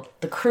unrivaled.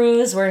 The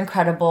crews were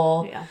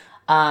incredible.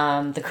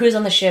 The crews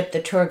on the ship,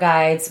 the tour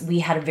guides, we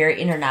had a very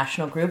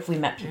international group. We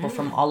met people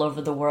from all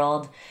over the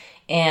world.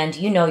 And,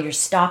 you're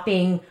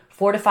stopping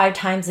 4 to 5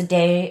 times a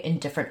day in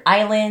different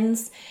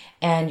islands.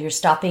 and you're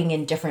stopping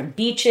in different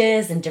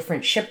beaches and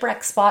different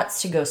shipwreck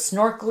spots to go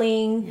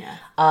snorkeling,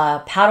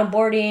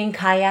 paddleboarding,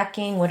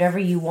 kayaking, whatever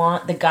you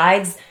want. The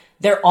guides,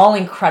 they're all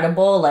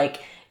incredible.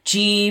 Like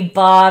G,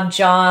 Bob,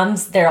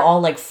 Joms, they're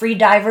all like free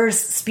divers,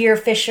 spear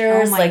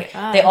fishers. Oh my like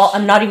gosh. they all,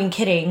 I'm not even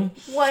kidding.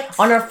 What?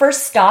 On our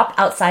first stop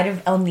outside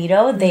of El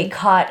Nido, they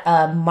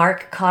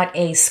Mark caught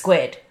a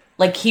squid.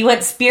 Like he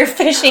went spear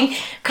fishing,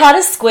 caught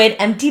a squid,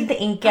 emptied the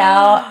ink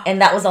out,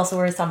 and that was also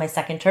where I saw my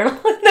second turtle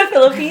in the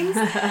Philippines.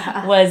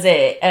 Was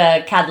it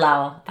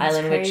Cadlao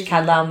Island, crazy. which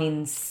Cadlao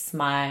means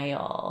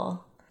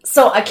smile.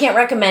 So I can't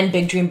recommend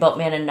Big Dream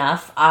Boatman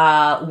enough.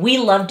 We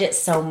loved it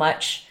so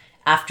much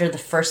after the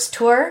first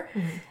tour,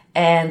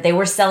 and they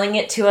were selling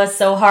it to us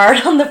so hard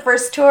on the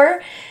first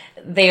tour.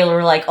 They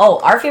were like, oh,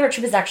 our favorite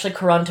trip is actually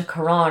Coron to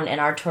Coron, and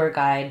our tour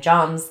guide,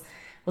 Joms,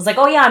 was like,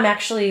 oh yeah, I'm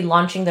actually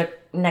launching the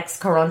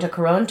next Coron to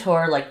Coron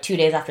tour like 2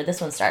 days after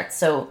this one starts.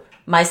 So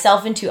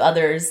myself and 2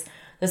 others,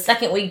 the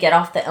second we get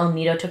off the El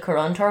Nido to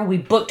Coron tour, we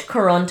booked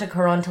Coron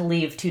to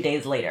leave 2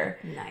 days later.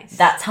 Nice.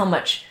 That's how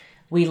much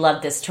we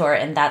love this tour,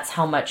 and that's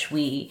how much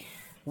we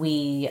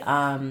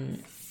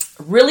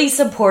really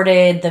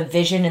supported the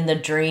vision and the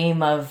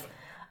dream of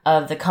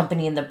the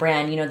company and the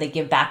brand. You know, they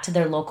give back to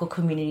their local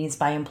communities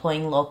by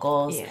employing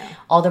locals. Yeah.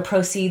 All the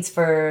proceeds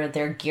for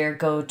their gear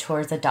go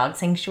towards a dog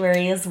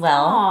sanctuary as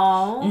well.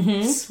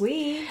 Aw,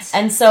 sweet.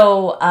 And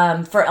so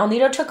for El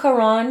Nido to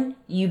Coron,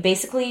 you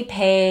basically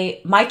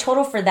pay, my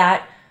total for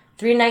that,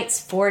 3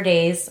 nights, 4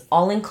 days,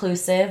 all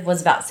inclusive,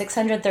 was about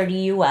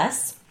 $630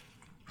 US.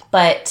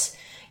 But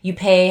you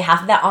pay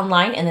half of that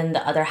online, and then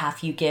the other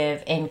half you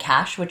give in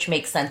cash, which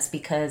makes sense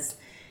because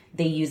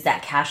they use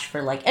that cash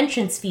for like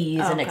entrance fees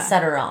and Okay.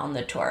 etc. on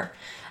the tour.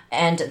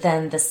 And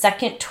then the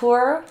second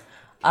tour,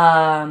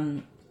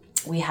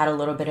 we had a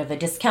little bit of a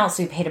discount,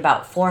 so we paid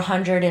about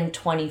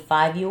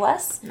 $425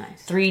 US.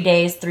 Nice. 3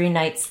 days, 3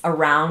 nights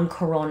around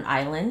Coron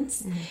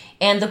Islands.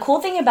 And the cool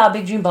thing about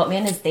Big Dream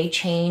Boatman is they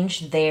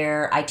change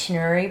their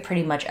itinerary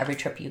pretty much every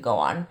trip you go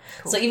on.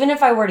 So even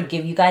if I were to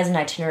give you guys an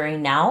itinerary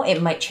now,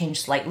 it might change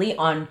slightly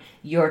on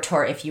your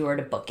tour if you were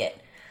to book it.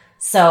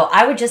 So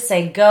I would just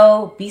say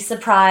go, be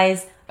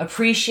surprised,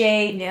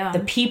 appreciate the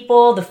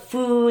people, the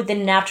food, the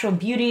natural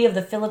beauty of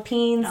the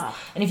Philippines. Oh.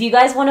 And if you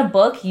guys want to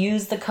book,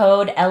 use the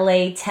code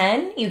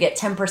LA10. You get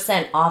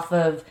 10% off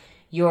of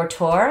your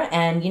tour,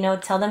 and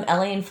tell them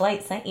LA in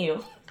Flight sent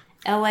you.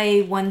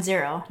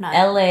 LA10, not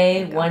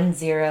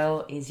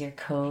LA10 is your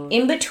code.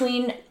 In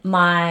between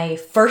my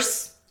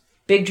first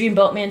Big Dream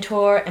Boatman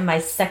tour and my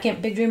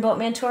second Big Dream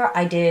Boatman tour,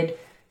 I did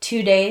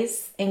 2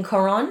 days in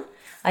Coron.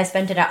 I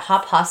spent it at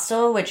Hop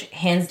Hostel, which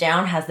hands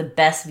down has the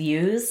best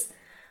views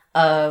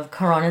of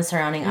Coron and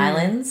surrounding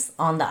islands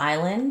on the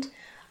island.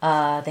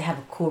 They have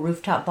a cool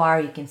rooftop bar.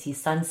 You can see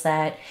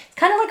sunset. It's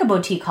kind of like a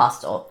boutique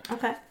hostel.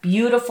 Okay.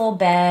 Beautiful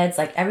beds.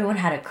 Like everyone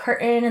had a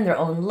curtain and their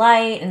own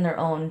light and their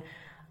own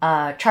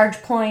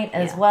charge point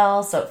as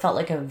well. So it felt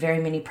like a very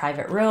mini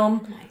private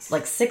room. Nice.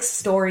 Like 6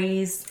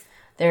 stories.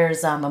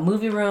 There's a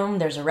movie room.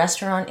 There's a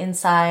restaurant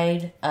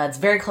inside. It's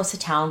very close to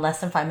town. Less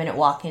than 5-minute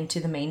walk into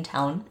the main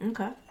town.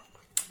 Okay.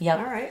 Yep.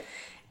 All right.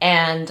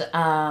 And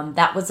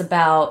that was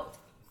about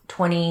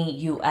 $20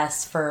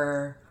 US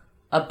for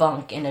a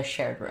bunk in a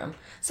shared room.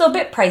 So a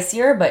bit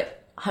pricier,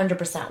 but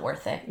 100%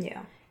 worth it.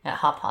 Yeah. At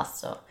Hop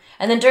Hostel.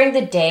 And then during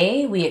the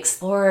day, we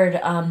explored...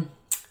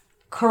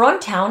 Coron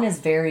town is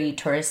very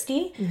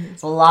touristy.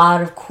 There's a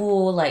lot of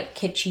cool, like,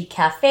 kitschy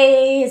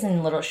cafes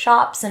and little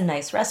shops and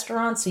nice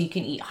restaurants. So you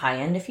can eat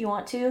high-end if you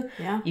want to.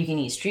 Yeah. You can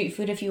eat street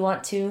food if you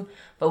want to.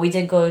 But we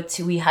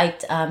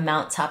hiked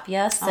Mount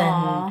Tapias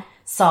and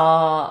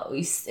saw,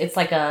 it's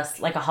like a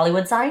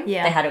Hollywood sign.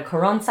 Yeah. They had a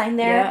Coron sign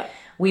there. Yeah.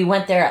 We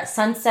went there at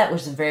sunset,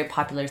 which is a very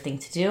popular thing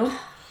to do.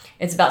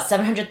 It's about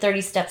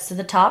 730 steps to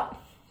the top.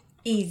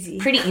 Easy.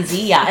 Pretty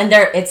easy, yeah. And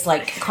it's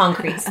like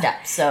concrete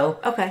steps,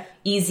 so Okay.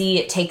 easy.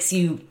 It takes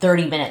you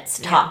 30 minutes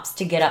tops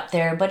to get up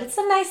there, but it's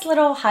a nice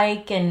little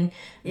hike, and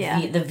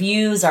the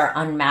views are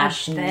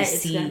unmatched, and you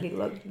It's gonna be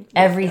see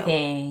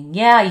everything.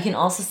 Yeah, you can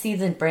also see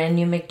the brand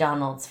new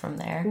McDonald's from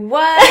there,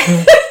 What?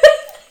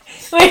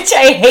 which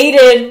I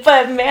hated,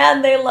 but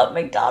man, they love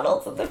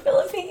McDonald's in the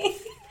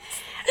Philippines.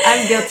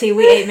 I'm guilty.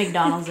 We ate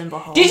McDonald's in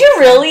Bohol. Did you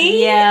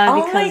really? Yeah,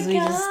 Oh because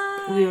my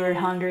we were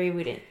hungry.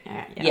 We didn't.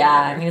 Yeah, I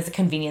whatever. mean, it's a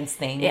convenience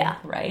thing. Yeah,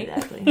 right.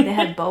 Exactly. They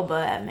had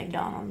boba at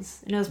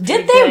McDonald's, and it was pretty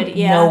Did they? good.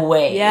 Yeah. No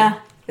way. Yeah,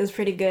 it was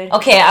pretty good.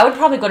 Okay, I would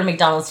probably go to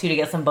McDonald's too to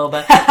get some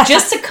boba,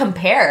 just to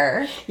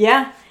compare.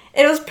 Yeah,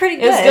 it was pretty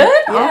good. It was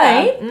good? Yeah.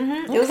 Alright.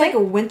 Mm-hmm. It was like a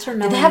winter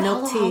melon Did they have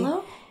milk halo tea.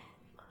 halo?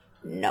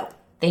 No.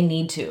 They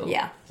need to.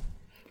 Yeah.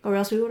 Or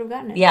else we would have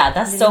gotten it. Yeah,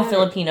 that's They so didn't have it.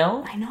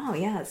 Filipino. I know.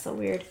 Yeah, it's so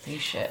weird. You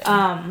should. But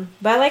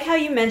I like how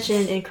you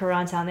mentioned in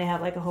Coron Town they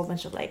have like a whole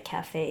bunch of like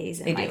cafes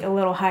and They like do. a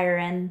little higher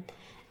end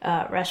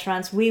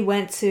restaurants. We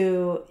went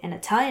to an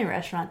Italian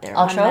restaurant there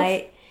Altrove? one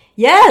night.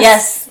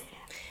 Yes.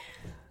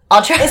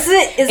 I'll try. Is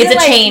it It's a like-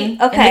 chain in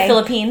the okay.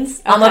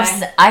 Philippines. Okay.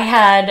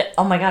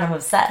 Oh my god, I'm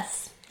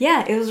obsessed.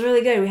 Yeah, it was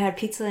really good. We had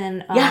pizza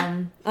and Yeah.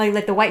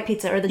 like the white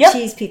pizza or the Yep.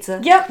 cheese pizza.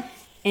 Yep.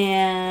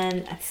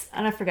 and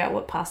I forgot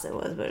what pasta it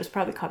was, but it was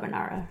probably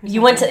carbonara.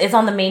 You went to, it's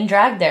on the main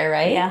drag there,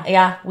 right? Yeah.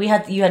 Yeah,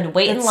 you had to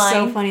wait in line.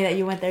 It's so funny that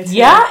you went there too.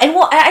 Yeah, and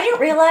well, I didn't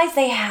realize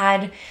they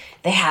had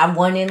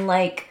one in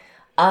like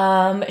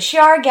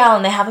Siargao,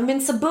 and they have them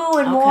in Cebu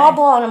and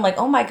Moalboal, and I'm like,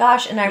 oh my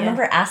gosh. And I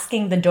remember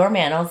asking the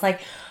doorman, I was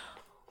like,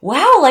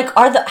 wow, like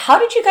how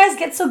did you guys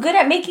get so good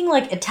at making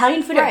like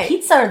Italian food at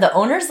pizza? Are the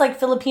owners like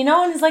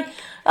Filipino? And he's like,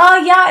 oh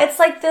yeah, it's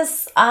like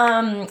this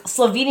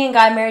Slovenian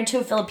guy married to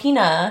a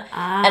Filipina.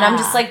 And I'm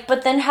just like,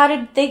 but then how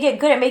did they get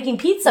good at making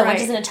pizza,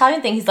 which is an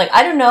Italian thing? He's like,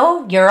 I don't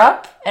know,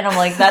 Europe. And I'm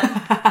like, that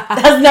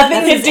has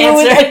nothing to do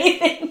with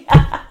anything.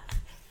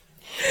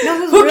 No,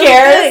 it was Who really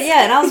cares? Good.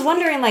 Yeah, and I was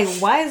wondering, like,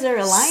 why is there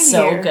a line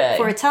here good.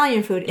 for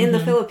Italian food in the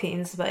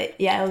Philippines? But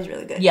yeah, it was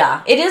really good.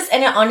 Yeah, it is.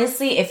 And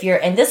honestly,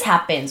 and this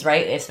happens,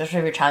 right? Especially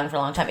if you're traveling for a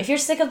long time. If you're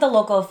sick of the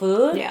local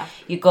food,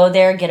 you go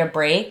there, get a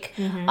break.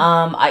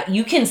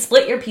 You can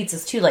split your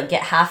pizzas too, like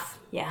get half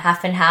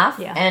and half.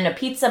 Yeah. And a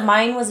pizza,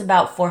 mine was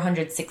about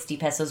 460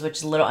 pesos, which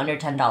is a little under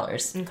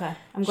 $10. Okay.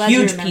 I'm glad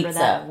Huge you remember pizza,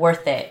 that.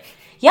 worth it.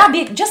 Yeah,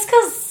 just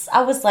because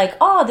I was like,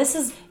 oh, this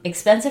is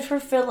expensive for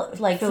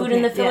food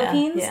in the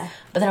Philippines. Yeah.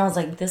 But then I was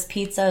like, this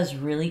pizza is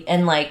really...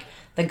 And like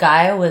the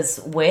guy I was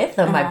with,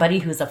 my buddy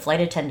who's a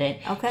flight attendant,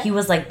 he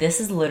was like, this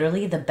is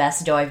literally the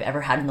best dough I've ever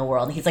had in the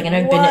world. He's like, and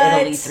I've been to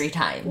Italy 3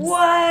 times.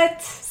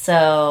 What?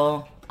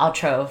 So,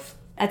 Altrove.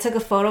 I took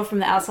a photo from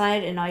the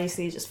outside, and all you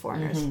see is just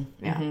foreigners.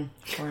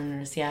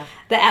 Foreigners, yeah.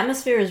 The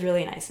atmosphere is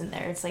really nice in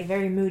there. It's like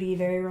very moody,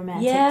 very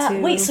romantic,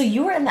 too. Wait, so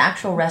you were in the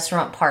actual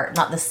restaurant part,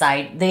 not the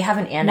side. They have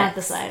an annex. Not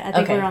the side. I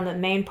think we were on the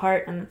main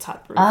part on the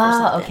top roof or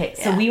something. Okay.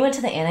 So we went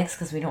to the annex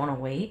because we don't want to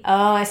wait.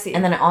 Oh, I see.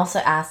 And then I also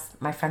asked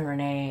my friend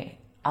Renee,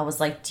 I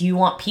was like, do you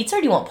want pizza or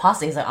do you want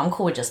pasta? He's like, I'm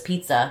cool with just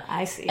pizza.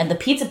 I see. And the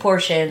pizza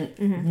portion,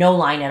 no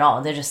line at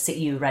all. They just sit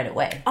you right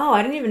away. Oh,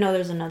 I didn't even know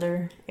there's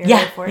another area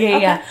for it.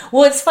 Yeah.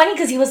 Well, it's funny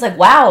because he was like,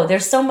 wow,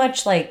 there's so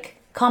much like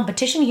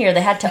competition here. They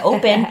had to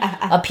open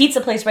a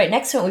pizza place right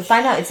next to it. We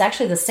find out it's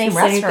actually the same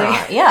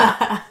restaurant.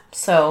 Yeah.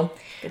 So,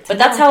 but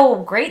that's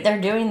how great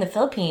they're doing in the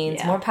Philippines.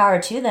 Yeah. More power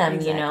to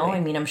them, you know? I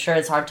mean, I'm sure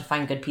it's hard to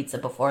find good pizza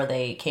before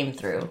they came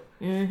through.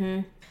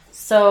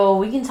 So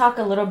we can talk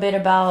a little bit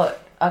about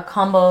a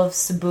combo of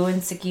Cebu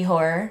and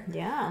Siquijor.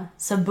 Yeah.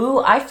 Cebu,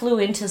 I flew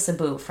into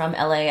Cebu from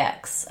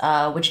LAX,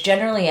 which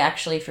generally,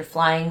 actually, if you're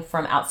flying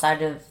from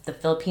outside of the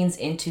Philippines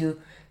into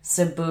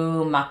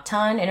Cebu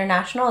Mactan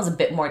International, is a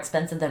bit more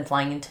expensive than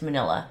flying into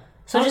Manila.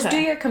 So just do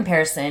your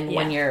comparison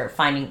when you're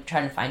trying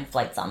to find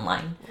flights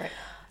online. Right.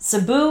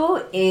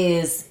 Cebu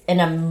is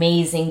an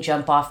amazing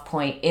jump-off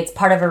point. It's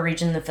part of a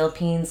region in the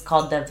Philippines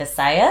called the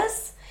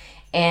Visayas,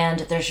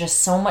 and there's just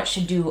so much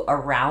to do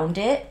around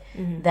it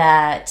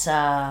that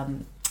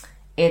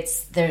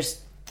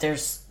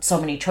there's so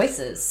many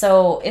choices.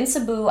 So in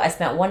Cebu, I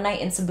spent one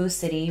night in Cebu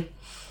City.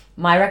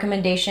 My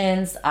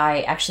recommendations,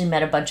 I actually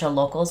met a bunch of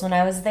locals when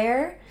I was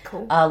there.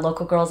 Cool.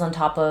 Local girls on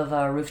top of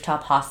a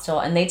rooftop hostel,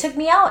 and they took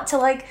me out to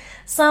like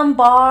some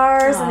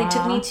bars. Aww. And they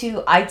took me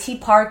to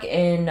IT Park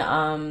in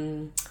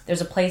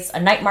there's a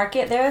night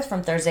market there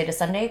from Thursday to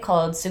Sunday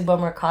called Sugbo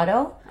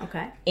Mercado.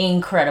 Okay.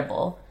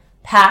 Incredible.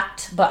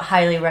 Packed, but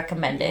highly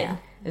recommended. Yeah.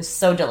 It was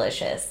so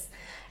delicious.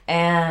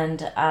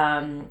 And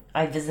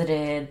I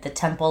visited the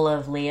Temple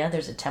of Leah.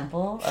 There's a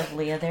Temple of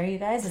Leah there, you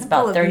guys. It's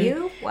about 30.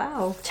 You?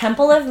 Wow.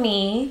 Temple of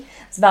Me.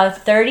 It's about a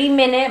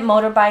 30-minute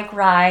motorbike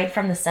ride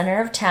from the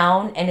center of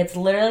town, and it's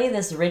literally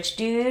this rich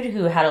dude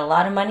who had a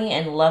lot of money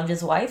and loved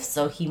his wife,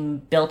 so he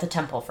built a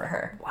temple for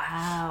her.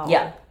 Wow.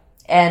 Yeah.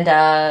 And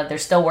they're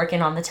still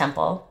working on the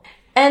temple.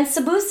 And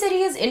Cebu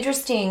City is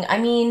interesting. I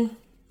mean,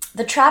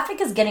 the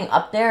traffic is getting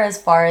up there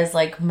as far as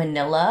like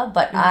Manila,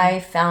 but I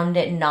found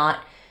it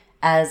not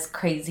as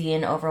crazy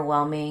and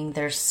overwhelming.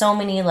 There's so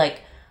many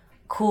like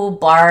cool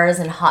bars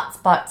and hot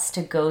spots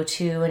to go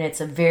to, and it's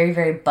a very,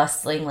 very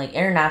bustling like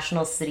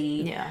international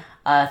city.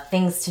 Yeah.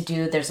 Things to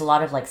do. There's a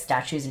lot of like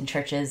statues and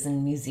churches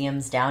and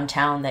museums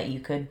downtown that you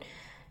could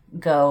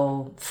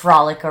go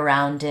frolic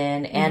around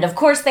in. And of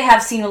course they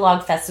have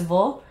Sinulog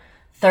Festival,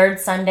 third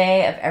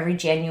Sunday of every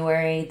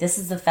January. This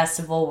is the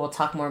festival. We'll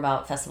talk more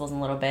about festivals in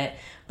a little bit,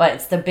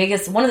 but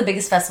it's one of the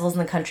biggest festivals in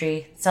the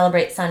country.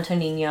 Celebrate Santo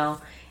Niño.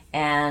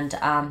 And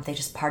they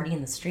just party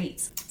in the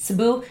streets.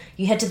 Cebu,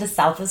 you head to the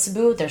south of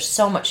Cebu, there's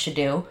so much to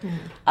do.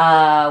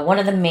 One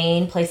of the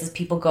main places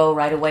people go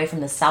right away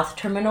from the South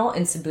Terminal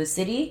in Cebu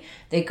City,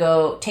 they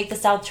take the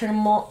South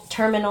Terminal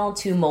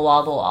to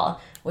Moalboal,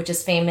 which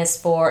is famous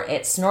for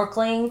its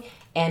snorkeling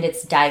and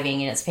its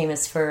diving, and it's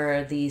famous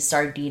for the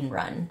Sardine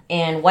Run.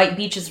 And White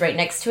Beach is right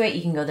next to it.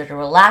 You can go there to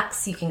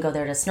relax, you can go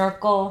there to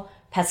snorkel.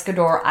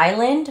 Pescador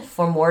Island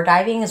for more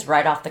diving is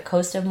right off the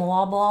coast of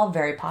Moalboal,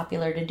 very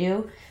popular to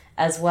do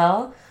as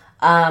well.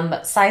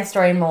 Side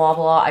story in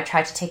Moalboal, I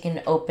tried to take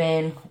an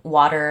open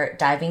water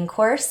diving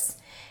course,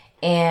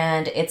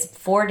 and it's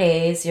 4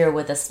 days. You're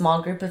with a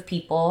small group of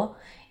people,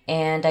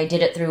 and I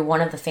did it through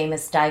one of the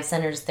famous dive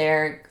centers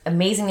there.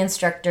 Amazing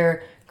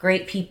instructor,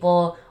 great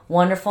people,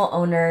 wonderful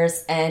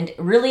owners, and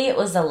really it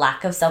was a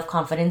lack of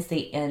self-confidence at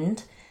the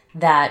end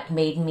that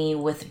made me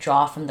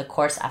withdraw from the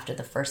course after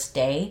the first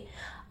day.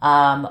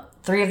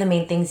 Three of the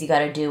main things you got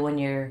to do when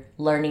you're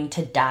learning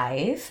to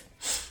dive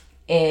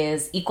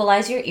is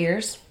equalize your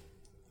ears,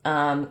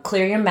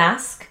 clear your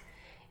mask,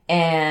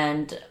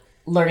 and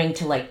learning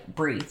to like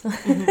breathe.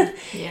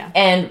 Yeah.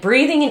 And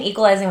breathing and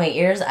equalizing my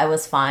ears, I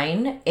was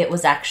fine. It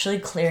was actually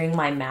clearing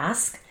my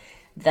mask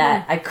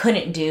that I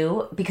couldn't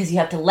do, because you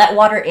have to let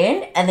water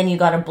in and then you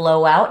got to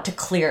blow out to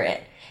clear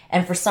it.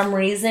 And for some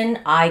reason,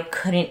 I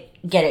couldn't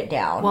get it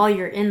down. While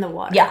you're in the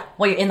water. Yeah,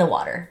 while you're in the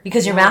water.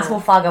 Because your mask will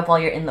fog up while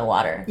you're in the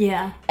water.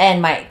 Yeah.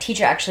 And my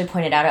teacher actually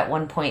pointed out at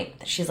one point,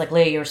 she's like,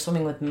 Leah, you were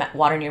swimming with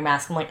water in your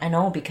mask. I'm like, I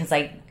know, because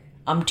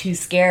I'm too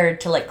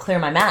scared to like clear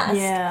my mask.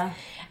 Yeah.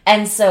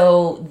 And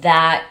so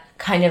that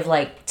kind of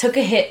like took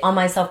a hit on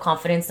my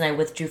self-confidence, and I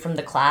withdrew from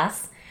the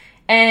class.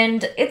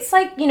 And it's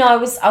like, you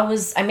know,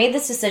 I made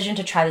this decision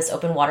to try this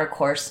open water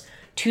course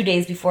 2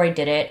 days before I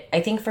did it.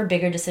 I think for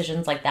bigger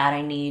decisions like that,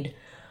 I need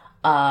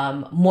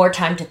more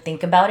time to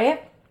think about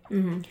it.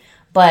 Mm-hmm.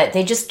 But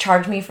they just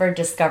charged me for a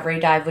discovery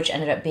dive, which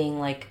ended up being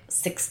like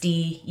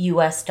 $60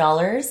 US.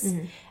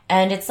 Mm-hmm.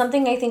 And it's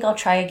something I think I'll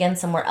try again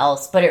somewhere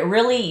else. But it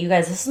really, you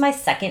guys, this is my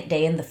second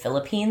day in the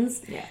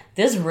Philippines. Yeah.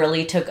 This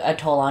really took a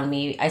toll on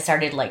me. I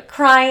started like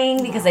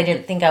crying because I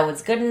didn't think I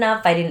was good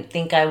enough. I didn't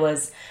think I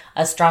was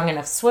a strong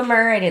enough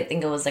swimmer. I didn't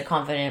think I was a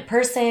confident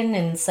person.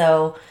 And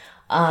so,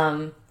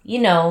 you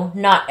know,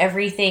 not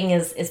everything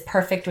is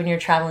perfect when you're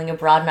traveling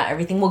abroad. Not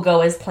everything will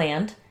go as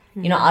planned.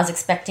 Mm-hmm. You know, I was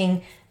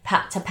expecting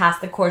to pass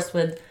the course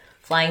with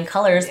flying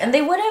colors. Yeah. And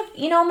they would have,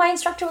 you know, my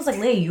instructor was like,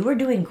 Leah, you were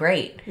doing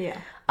great. Yeah.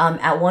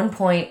 At one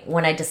point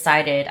when I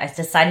decided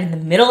in the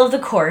middle of the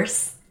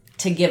course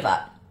to give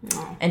up.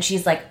 Oh. And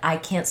she's like, I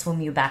can't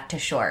swim you back to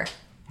shore.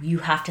 You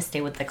have to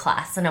stay with the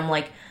class. And I'm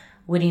like,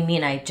 what do you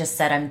mean? I just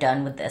said I'm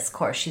done with this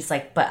course. She's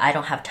like, but I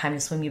don't have time to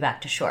swim you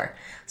back to shore.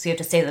 So you have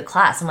to stay with the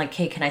class. I'm like,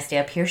 hey, can I stay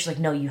up here? She's like,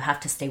 no, you have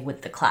to stay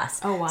with the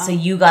class. Oh, wow. So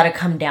you got to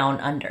come down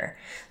under.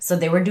 So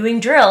they were doing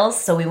drills.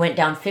 So we went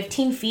down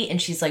 15 feet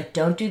and she's like,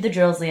 don't do the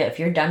drills, Leah. If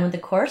you're done with the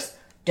course,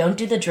 don't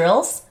do the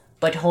drills,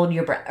 but hold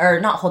your breath,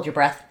 or not hold your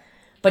breath,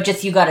 but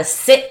just you got to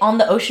sit on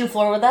the ocean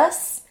floor with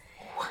us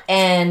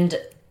and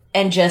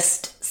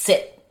just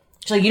sit.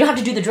 She's like, you don't have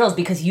to do the drills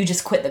because you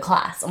just quit the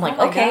class. I'm like,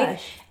 okay.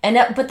 Gosh.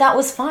 And but that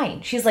was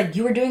fine. She's like,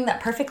 you were doing that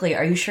perfectly.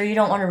 Are you sure you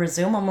don't want to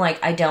resume? I'm like,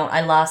 I don't.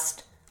 I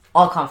lost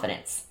all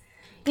confidence.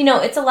 You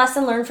know, it's a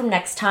lesson learned from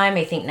next time.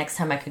 I think next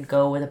time I could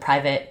go with a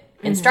private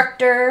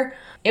instructor.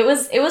 It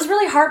was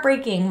really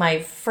heartbreaking my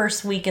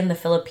first week in the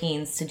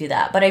Philippines to do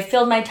that. But I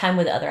filled my time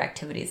with other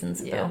activities in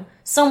Cebu. Yeah.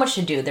 So much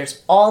to do.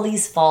 There's all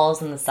these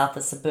falls in the south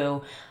of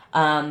Cebu.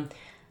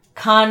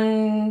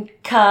 Kankalonag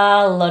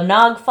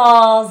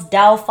Falls,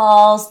 Dao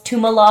Falls,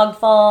 Tumalog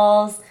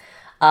Falls,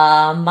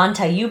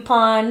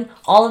 Mantayupan,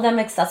 all of them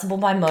accessible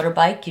by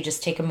motorbike. You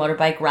just take a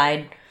motorbike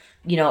ride,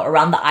 you know,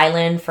 around the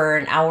island for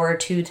an hour or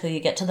two till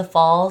you get to the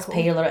falls,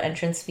 Pay your little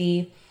entrance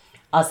fee.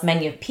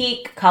 Osmeña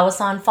Peak,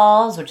 Kawasan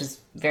Falls, which is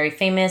very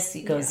famous.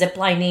 You go zip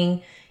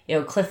lining, you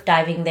know, cliff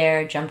diving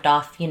there, jumped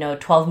off,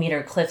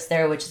 12-meter cliffs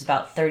there, which is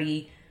about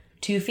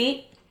 32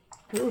 feet.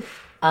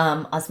 Oof.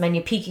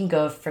 Osmeña Peak can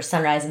go for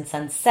sunrise and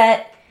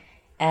sunset.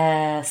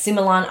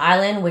 Similan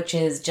Island, which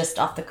is just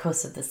off the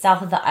coast of the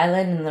south of the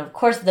island. And then, of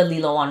course, the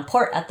Liloan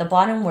Port at the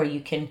bottom where you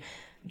can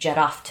jet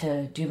off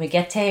to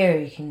Dumaguete or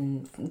you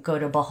can go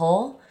to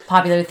Bohol.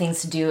 Popular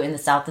things to do in the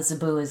south of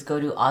Cebu is go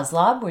to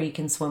Oslob where you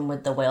can swim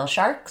with the whale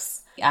sharks.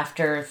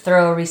 After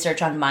thorough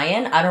research on my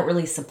end, I don't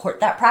really support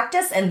that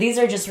practice. And these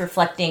are just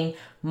reflecting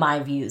my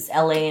views,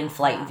 LA and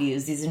flight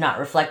views. These do not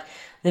reflect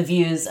the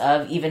views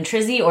of even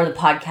Trizzy or the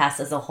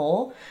podcast as a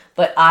whole.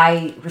 But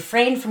I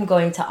refrained from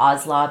going to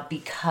Oslob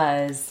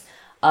because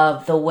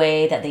of the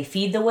way that they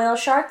feed the whale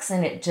sharks,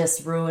 and it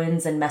just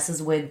ruins and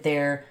messes with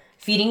their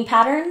feeding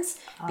patterns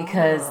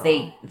because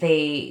the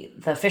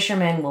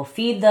fishermen will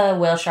feed the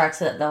whale sharks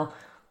so that they'll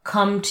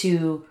come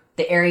to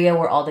the area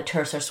where all the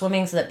tourists are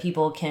swimming so that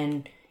people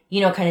can,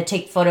 kind of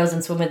take photos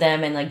and swim with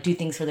them and like do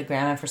things for the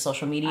gram and for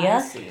social media.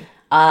 I see.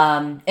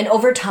 And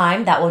over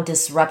time, that will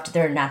disrupt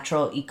their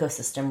natural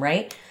ecosystem,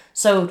 right?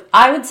 So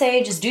I would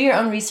say just do your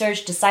own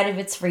research, decide if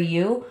it's for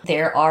you.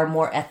 There are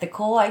more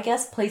ethical, I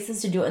guess,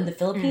 places to do it in the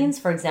Philippines.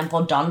 For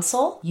example,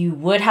 Donsol. You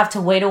would have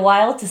to wait a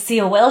while to see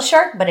a whale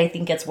shark, but I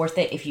think it's worth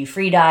it if you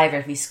free dive or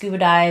if you scuba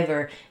dive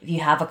or if you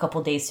have a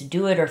couple days to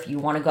do it or if you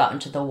want to go out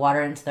into the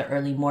water into the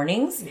early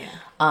mornings.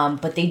 Yeah.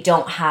 But they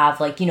don't have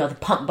the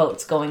pump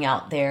boats going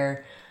out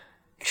there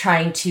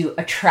trying to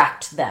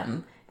attract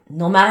them.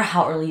 No matter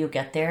how early you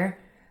get there,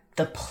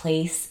 the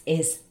place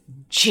is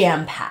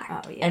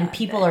jam-packed. And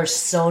people are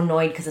so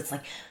annoyed because it's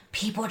like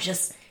people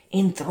just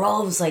in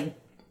droves like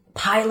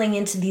piling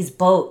into these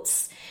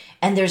boats.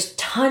 And there's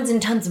tons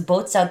and tons of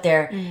boats out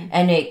there.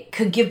 And it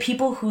could give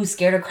people who's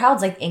scared of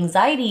crowds like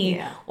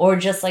anxiety or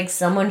just like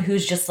someone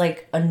who's just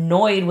like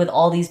annoyed with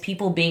all these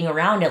people being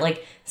around at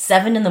like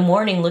 7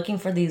 a.m. looking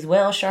for these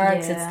whale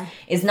sharks.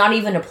 It's not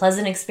even a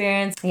pleasant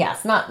experience. Yeah,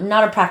 it's not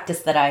a practice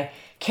that I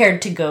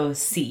cared to go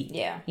see.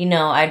 Yeah. You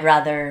know, I'd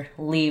rather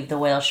leave the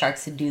whale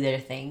sharks to do their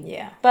thing.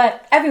 Yeah.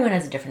 But everyone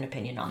has a different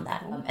opinion on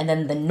that. And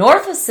then the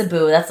north of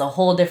Cebu, that's a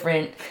whole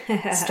different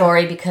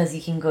story because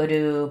you can go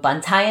to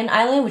Bantayan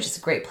Island, which is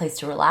a great place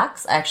to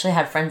relax. I actually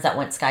had friends that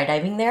went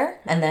skydiving there.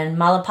 And then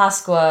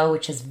Malapascua,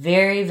 which is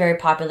very, very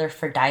popular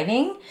for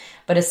diving,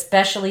 but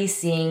especially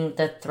seeing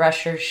the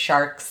thresher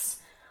sharks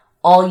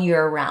all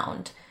year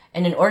round.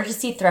 And in order to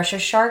see thresher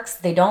sharks,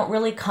 they don't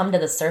really come to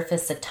the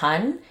surface a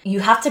ton. You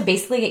have to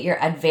basically get your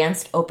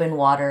advanced open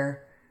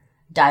water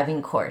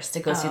diving course to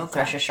go see the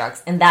thresher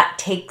sharks. And that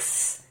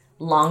takes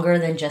longer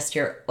than just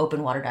your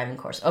open water diving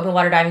course. Open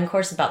water diving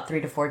course is about 3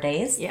 to 4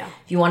 days. Yeah.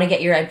 If you want to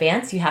get your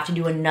advanced, you have to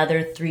do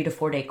another 3 to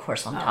 4 day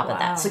course on top of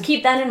that. So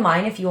keep that in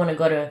mind if you want to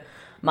go to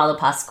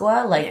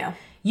Malapascua.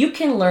 You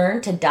can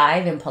learn to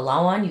dive in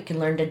Palawan. You can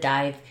learn to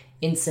dive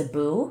in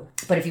Cebu.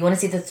 But if you want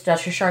to see the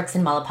thresher sharks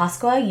in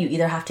Malapascua, you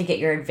either have to get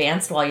your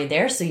advanced while you're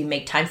there so you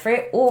make time for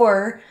it,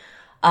 or,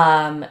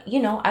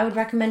 I would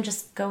recommend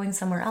just going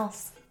somewhere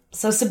else.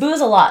 So Cebu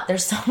is a lot.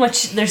 There's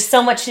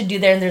so much to do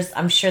there, and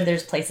I'm sure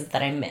there's places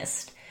that I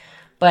missed.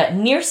 But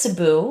near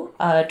Cebu,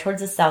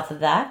 towards the south of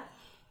that,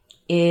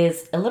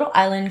 is a little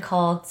island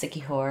called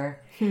Siquijor.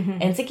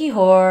 And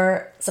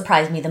Siquijor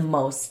surprised me the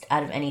most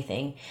out of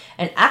anything.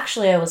 And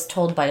actually, I was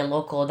told by a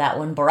local that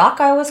when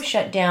Boracay was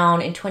shut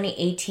down in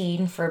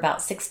 2018 for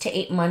about 6 to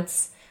 8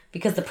 months,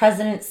 because the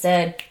president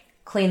said,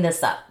 clean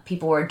this up.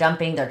 People were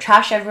dumping their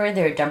trash everywhere.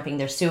 They were dumping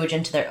their sewage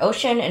into their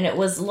ocean. And it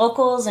was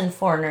locals and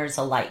foreigners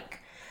alike.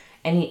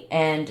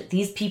 And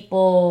these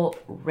people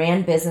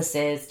ran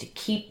businesses to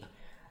keep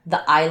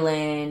the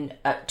island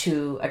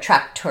to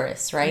attract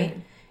tourists, right?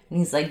 And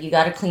he's like, you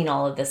got to clean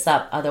all of this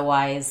up.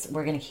 Otherwise,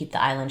 we're going to keep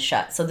the island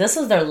shut. So this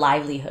was their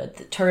livelihood.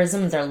 The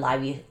tourism is their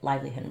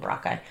livelihood in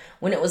Boracay.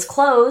 When it was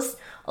closed,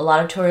 a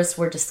lot of tourists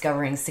were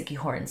discovering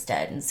Siquijor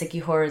instead. And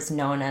Siquijor is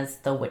known as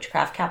the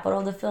witchcraft capital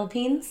of the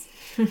Philippines.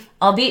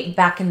 Albeit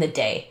back in the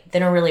day. They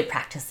don't really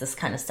practice this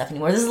kind of stuff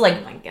anymore. This is like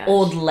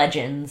old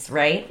legends,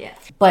 right? Yeah.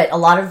 But a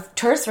lot of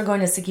tourists were going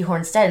to Siquijor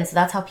instead. And so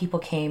that's how people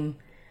came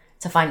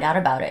to find out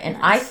about it. And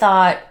I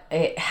thought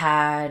it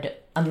had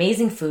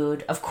amazing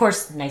food. Of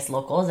course, nice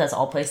locals, as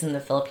all places in the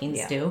Philippines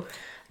do.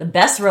 The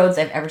best roads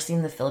I've ever seen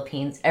in the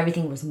Philippines.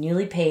 Everything was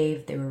newly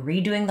paved. They were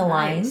redoing the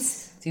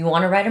lines. So you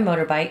want to ride a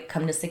motorbike,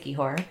 come to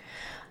Siquijor.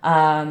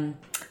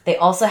 They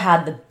also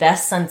had the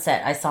best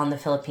sunset I saw in the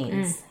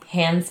Philippines,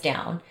 hands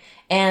down.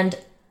 And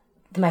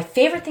my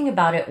favorite thing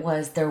about it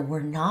was there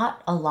were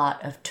not a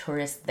lot of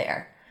tourists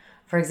there.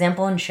 For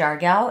example, in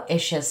Siargao,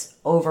 it's just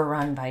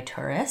overrun by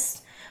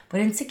tourists.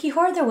 But in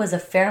Siquijor, there was a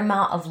fair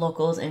amount of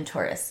locals and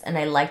tourists, and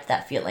I liked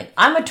that feeling.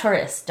 I'm a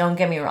tourist, don't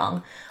get me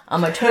wrong.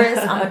 I'm a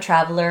tourist, I'm a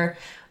traveler,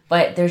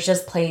 but there's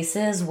just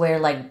places where,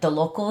 like, the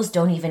locals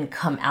don't even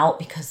come out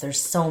because there's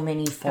so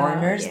many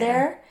foreigners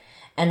there.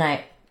 And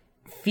I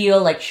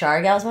feel like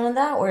Siargao is one of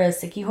that,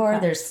 whereas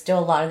Siquijor, there's still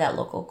a lot of that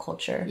local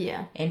culture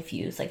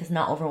infused. Like, it's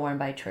not overrun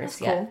by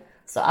tourists yet. Cool.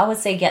 So I would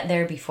say get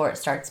there before it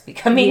starts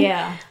becoming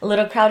a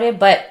little crowded.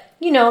 But,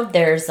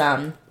 there's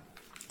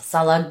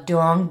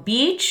Salagduong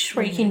Beach,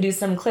 where you can do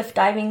some cliff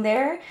diving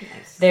there.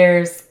 Nice.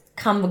 There's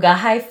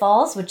Cambugahay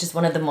Falls, which is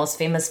one of the most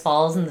famous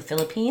falls in the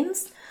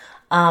Philippines.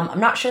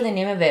 I'm not sure the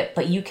name of it,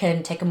 but you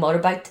can take a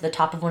motorbike to the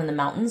top of one of the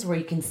mountains where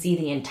you can see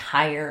the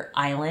entire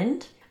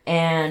island.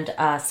 And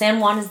San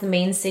Juan is the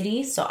main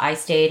city, so I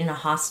stayed in a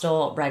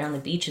hostel right on the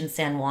beach in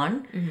San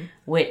Juan,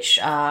 which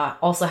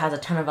also has a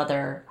ton of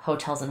other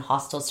hotels and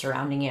hostels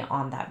surrounding it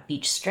on that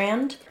beach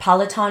strand.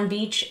 Palaton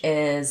Beach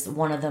is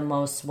one of the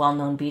most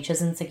well-known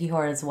beaches in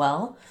Siquijor as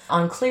well.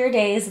 On clear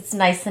days, it's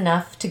nice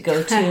enough to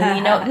go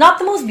to, not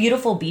the most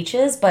beautiful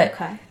beaches, but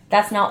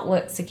that's not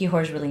what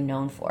Siquijor is really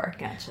known for.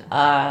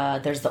 Gotcha.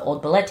 There's the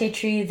old bolete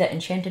tree, the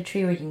enchanted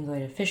tree, where you can go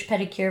to fish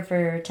pedicure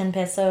for 10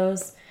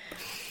 pesos.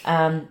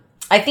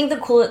 I think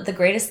the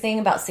greatest thing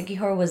about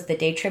Siquijor was the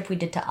day trip we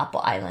did to Apo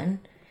Island.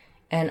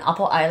 And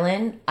Apo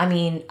Island,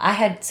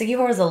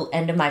 Siquijor was the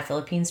end of my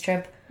Philippines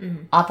trip.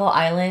 Apo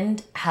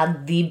Island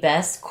had the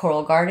best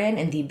coral garden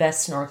and the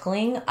best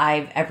snorkeling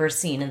I've ever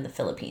seen in the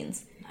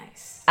Philippines.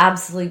 Nice.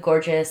 Absolutely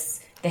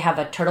gorgeous. They have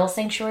a turtle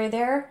sanctuary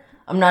there.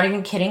 I'm not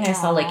even kidding. I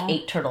saw like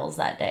 8 turtles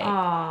that day.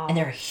 Aww. And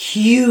they're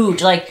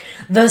huge. Like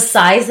the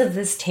size of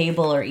this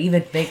table or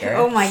even bigger.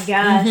 Oh my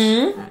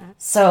gosh.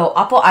 So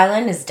Apo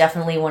Island is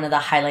definitely one of the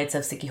highlights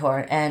of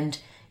Siquijor. And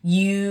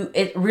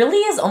it really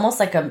is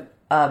almost like a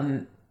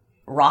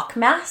rock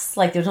mass.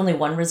 Like there's only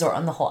one resort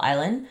on the whole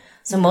island.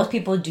 So most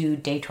people do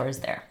day tours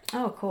there.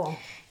 Oh, cool.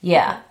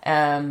 Yeah.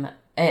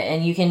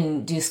 And you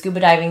can do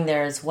scuba diving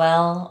there as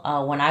well.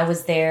 When I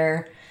was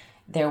there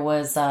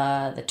was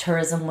the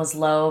tourism was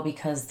low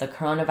because the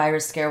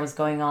coronavirus scare was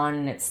going on,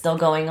 and it's still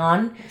going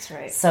on. That's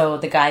right. So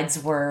the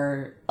guides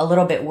were a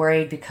little bit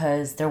worried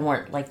because there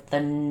weren't like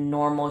the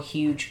normal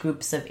huge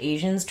groups of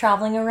Asians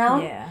traveling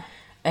around. Yeah.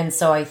 And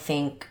so I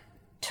think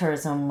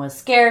tourism was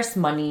scarce,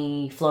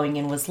 money flowing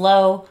in was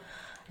low,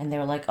 and they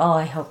were like, oh,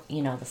 I hope,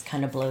 this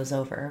kind of blows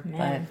over.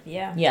 Man, but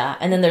yeah.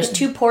 And then there's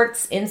 2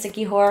 ports in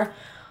Siquijor,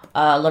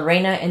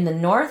 Lorena in the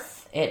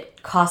north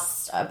It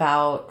costs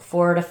about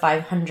 400 to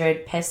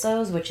 500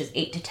 pesos, which is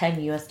 8 to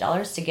 10 US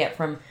dollars to get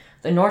from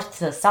the north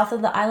to the south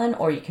of the island,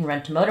 or you can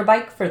rent a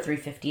motorbike for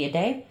 $350 a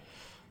day.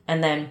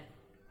 And then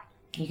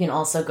you can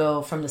also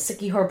go from the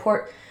Siquijor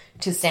port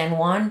to San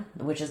Juan,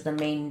 which is the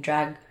main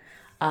drag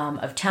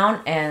of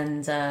town.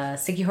 And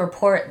Siquijor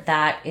port,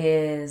 that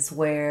is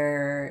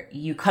where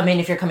you come in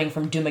if you're coming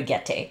from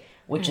Dumaguete,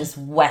 which is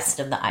west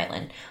of the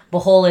island.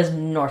 Bohol is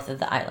north of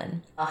the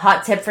island. A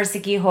hot tip for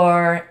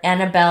Siquijor,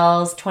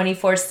 Annabelle's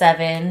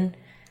 24/7.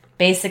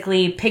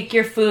 Basically, pick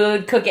your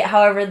food, cook it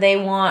however they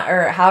want,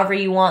 or however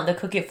you want, they'll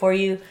cook it for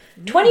you.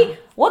 Siquijor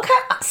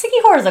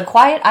is a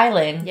quiet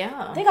island.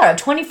 Yeah. They got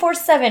a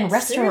 24/7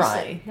 restaurant.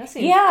 Seriously, that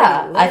seems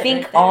Yeah. pretty lit I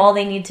think right there. all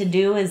they need to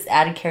do is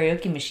add a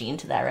karaoke machine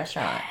to that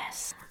restaurant.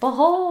 Yes.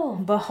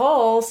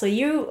 Bohol. So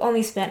you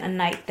only spent a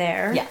night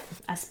there. Yeah.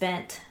 I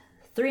spent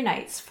 3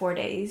 nights, 4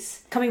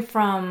 days, coming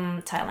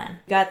from Thailand.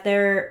 Got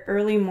there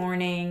early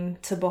morning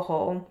to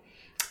Bohol,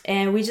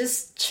 and we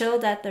just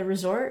chilled at the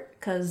resort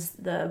because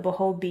the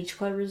Bohol Beach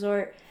Club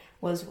Resort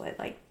was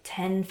like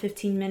 10,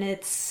 15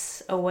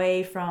 minutes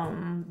away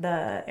from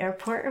the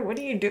airport. What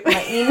are you doing?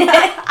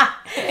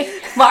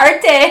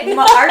 Marte.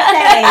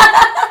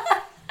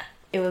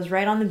 It was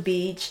right on the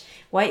beach,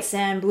 white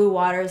sand, blue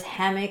waters,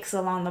 hammocks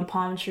along the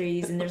palm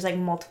trees, and there's like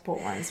multiple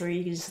ones where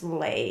you can just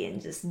lay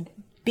and just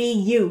be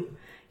you,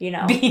 you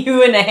know. Be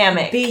you in a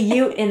hammock. Be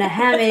you in a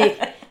hammock.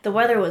 The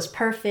weather was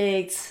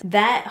perfect.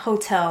 That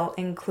hotel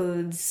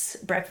includes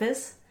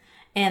breakfast,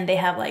 and they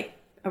have like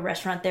a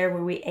restaurant there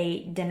where we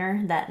ate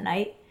dinner that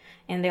night,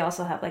 and they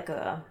also have like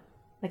an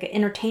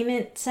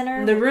entertainment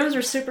center. The rooms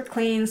were super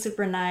clean,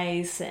 super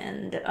nice,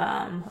 and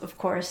of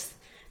course,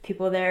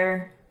 people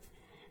there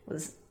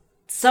was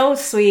so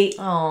sweet.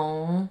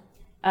 Oh.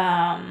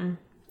 And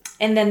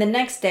then the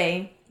next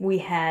day we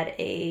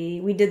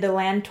did the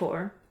land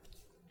tour,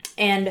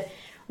 and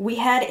we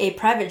had a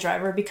private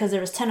driver because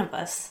there was 10 of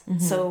us,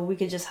 so we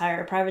could just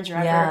hire a private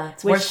driver. Yeah,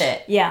 it's worth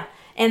it. Yeah,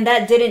 and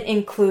that didn't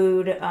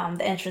include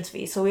the entrance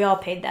fee, so we all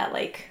paid that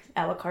like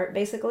a la carte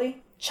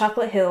basically.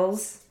 Chocolate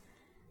Hills,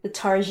 the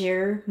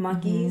Targier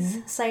monkeys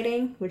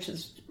sighting, which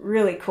is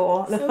really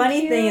cool. The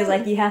funny thing is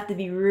like you have to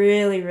be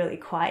really, really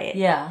quiet.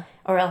 Yeah.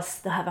 Or else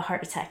they'll have a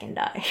heart attack and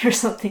die or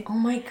something. Oh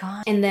my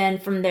god. And then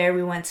from there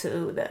we went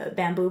to the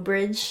Bamboo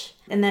Bridge.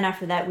 And then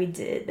after that we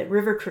did the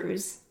river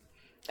cruise.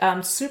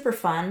 Super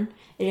fun.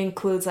 It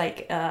includes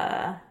like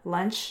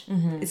lunch.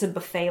 It's a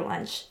buffet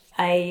lunch.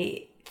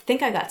 I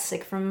think I got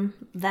sick from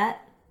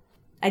that.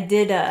 I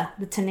did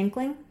the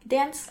Tininkling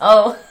dance.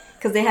 Oh.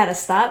 Because they had to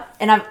stop.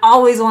 And I've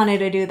always wanted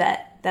to do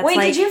that. That's Wait,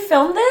 did you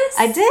film this?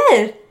 I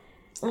did.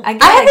 I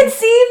haven't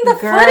seen the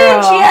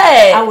footage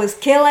yet. I was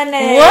killing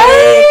it.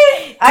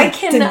 What? I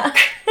cannot.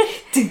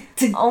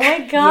 Oh my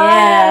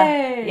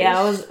god.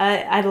 Yeah.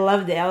 I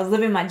loved it. I was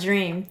living my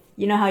dream.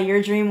 You know how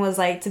your dream was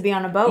like to be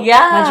on a boat?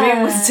 Yeah. My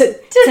dream was to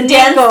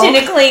dance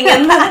tinikling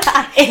in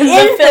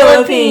the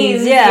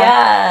Philippines.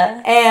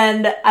 Yeah.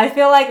 And I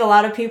feel like a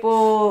lot of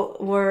people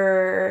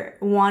were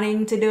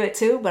wanting to do it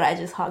too, but I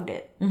just hogged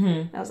it.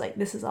 I was like,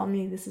 this is all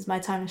me. This is my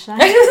time to shine.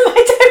 This is my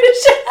time to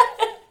shine.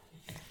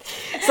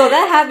 So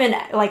that happened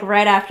like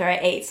right after I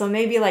ate. So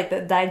maybe like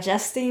the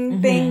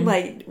digesting thing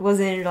like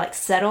wasn't like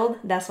settled.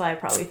 That's why I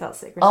probably felt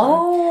sick or something.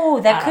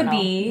 Oh, that I could don't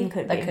know. be. It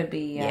could That be. could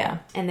be, yeah.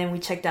 And then we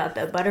checked out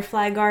the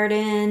butterfly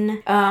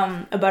garden.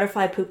 A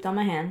butterfly pooped on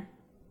my hand.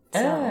 So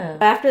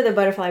after the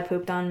butterfly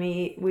pooped on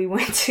me, we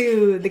went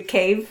to the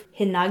cave,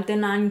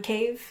 Hinagdanan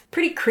Cave.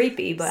 Pretty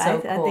creepy, but I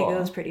think it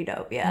was pretty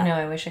dope. Yeah. I know.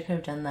 I wish I could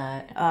have done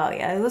that. Oh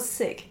yeah, it was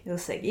sick. It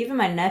was sick. Even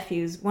my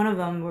nephews, one of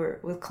them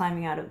was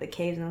climbing out of the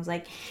caves and was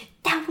like,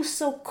 "That was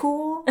so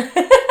cool."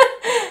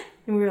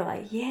 And we were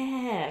like,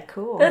 "Yeah,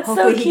 cool." That's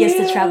Hopefully so he gets to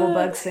cute. travel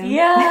bug soon.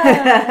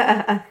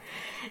 Yeah.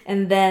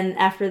 And then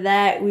after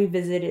that, we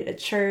visited a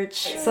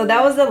church. So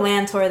that was the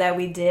land tour that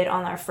we did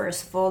on our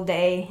first full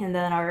day, and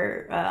then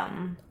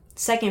our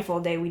second full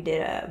day we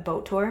did a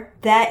boat tour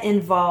that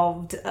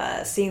involved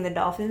seeing the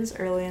dolphins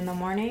early in the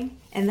morning,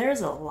 and there's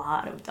a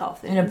lot of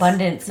dolphins, An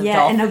abundance of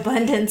dolphins. dolphins. An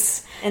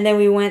abundance. And then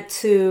we went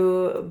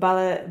to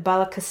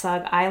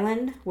Balakasag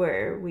Island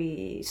where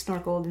we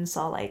snorkeled and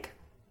saw like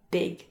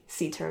big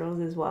sea turtles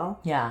as well.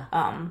 Yeah.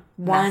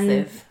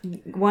 Massive.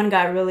 One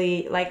got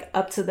really like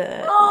up to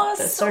the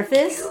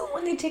surface. So cute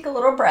when they take a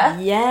little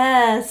breath.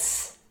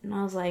 Yes. And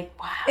I was like,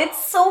 wow.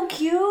 It's so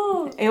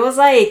cute. It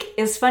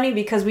was funny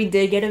because we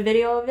did get a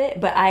video of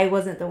it, but I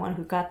wasn't the one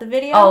who got the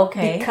video. Oh,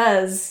 okay.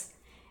 Because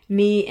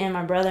me and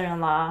my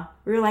brother-in-law,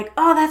 we were like,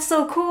 oh, that's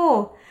so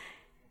cool.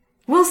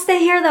 We'll stay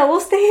here though. We'll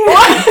stay here.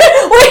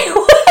 Wait,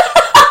 what?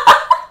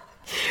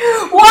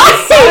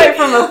 Why? Saw it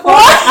from afar.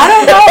 I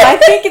don't know. I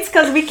think it's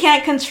because we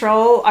can't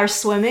control our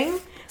swimming.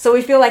 So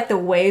we feel like the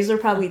waves will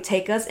probably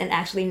take us and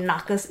actually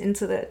knock us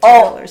into the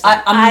turtle or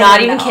something. I'm not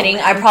don't even know, kidding.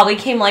 man. I probably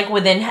came like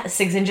within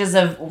 6 inches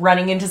of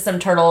running into some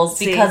turtles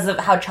because of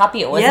how choppy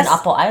it was in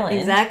Apple Island.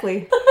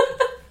 Exactly.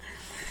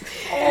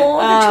 Oh,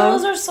 the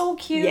turtles are so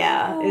cute.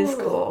 Yeah, it's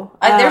cool.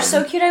 They're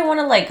so cute. I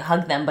want to like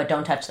hug them, but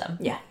don't touch them.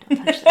 Yeah,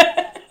 don't touch them.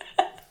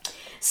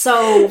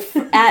 So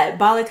at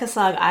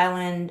Balikasag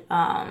Island,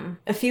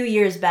 a few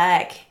years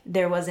back,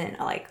 there wasn't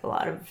like a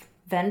lot of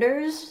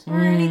vendors or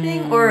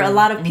anything, or a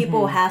lot of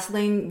people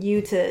hassling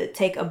you to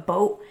take a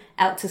boat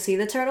out to see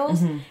the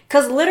turtles.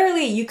 Because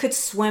literally you could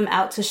swim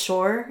out to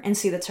shore and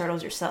see the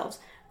turtles yourselves.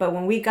 But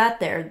when we got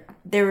there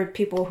were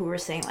people who were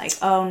saying like,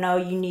 oh no,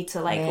 you need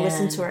to like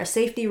listen to our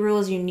safety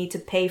rules. You need to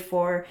pay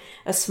for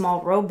a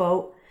small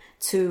rowboat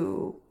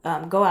to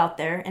go out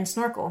there and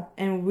snorkel.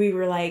 And we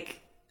were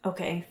like,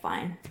 okay,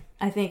 fine.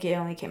 I think it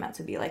only came out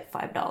to be like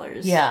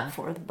 $5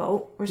 for the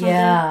boat or something.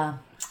 Yeah.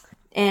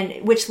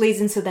 And which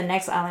leads into the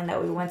next island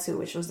that we went to,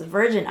 which was the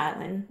Virgin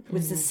Island,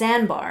 which is the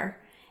sandbar.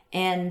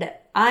 And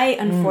I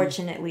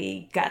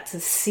unfortunately got to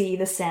see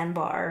the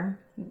sandbar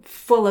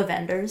full of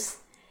vendors.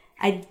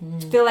 I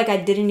feel like I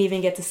didn't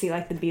even get to see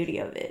like the beauty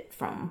of it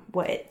from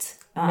what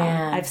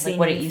I've seen. Like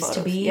what in it used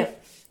photos. to be?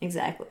 Yep,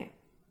 exactly.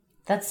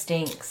 That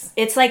stinks.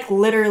 It's like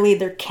literally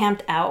they're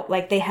camped out.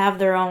 Like they have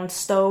their own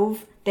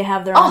stove. They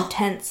have their own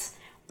tents.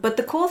 But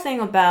the cool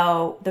thing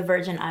about the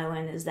Virgin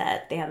Island is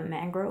that they have a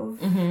mangrove.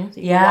 So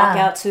you can walk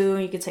out to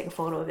and you can take a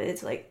photo of it.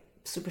 It's like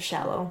super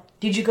shallow.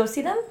 Did you go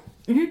see them?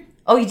 Mm-hmm.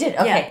 Oh, you did?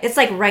 Okay. Yeah, it's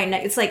like right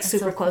next. It's like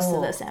super so close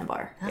cool. to the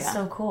sandbar. That's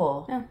so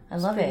cool. Yeah, I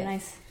love it.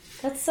 Nice.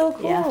 That's so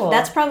cool. Yeah,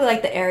 that's probably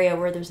like the area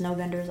where there's no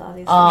vendors,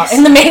 obviously.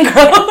 In the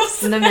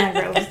mangroves. In the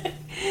mangroves.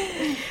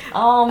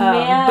 Oh,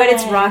 man. But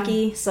it's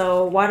rocky,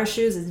 so water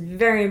shoes is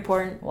very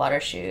important. Water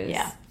shoes.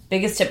 Yeah.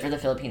 Biggest tip for the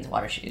Philippines,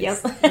 water shoes.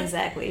 Yep,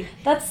 exactly.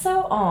 That's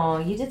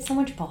so, you did so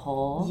much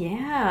Bohol.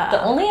 Yeah.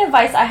 The only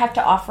advice I have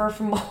to offer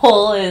from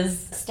Bohol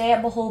is stay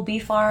at Bohol Bee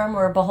Farm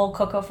or Bohol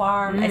Cocoa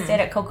Farm. I stayed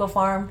at Cocoa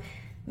Farm.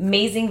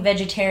 Amazing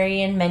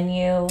vegetarian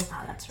menu. Oh,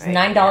 that's right.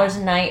 It's $9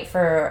 a night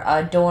for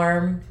a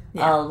dorm.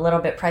 A little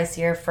bit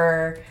pricier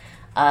for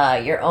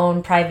your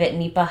own private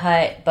nipa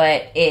hut,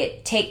 but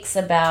it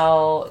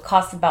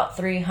costs about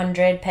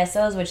 300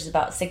 pesos, which is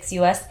about $6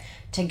 US,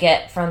 to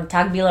get from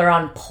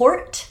Tagbilaran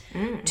Port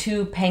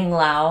to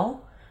Panglao,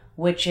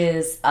 which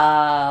is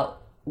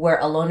where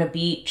Alona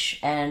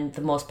Beach and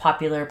the most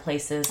popular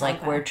places,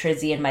 like where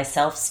Trizzy and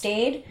myself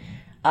stayed.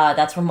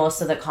 That's where most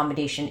of the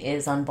accommodation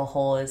is on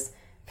Bohol, is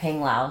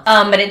Panglao.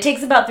 But it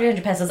takes about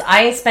 300 pesos.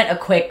 I spent a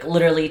quick,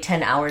 literally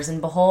 10 hours in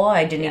Bohol.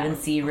 I didn't even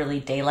see really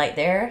daylight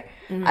there.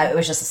 It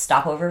was just a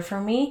stopover for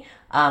me.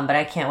 But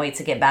I can't wait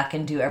to get back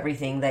and do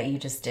everything that you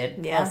just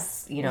did. Yeah.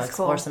 Plus,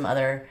 explore some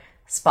other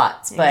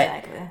spots.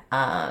 But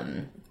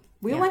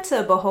we went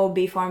to Bohol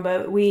Bee Farm,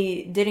 but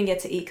we didn't get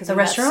to eat because we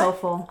restaurant? got so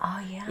full.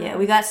 Oh, yeah. Yeah,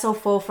 we got so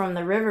full from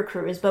the river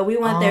cruise, but we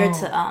went there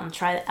to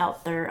try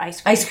out their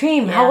ice cream. Ice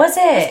cream. Yeah. How was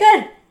it? It's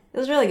good. It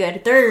was really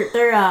good.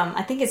 They're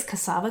I think it's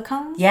cassava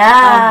cones. Yeah.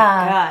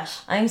 Oh my gosh.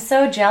 I'm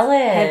so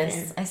jealous.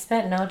 Heaven. I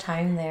spent no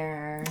time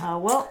there.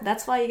 Well,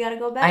 that's why you gotta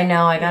go back. I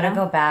know, I gotta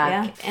go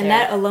back. Yeah. And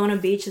that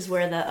Alona Beach is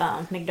where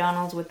the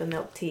McDonald's with the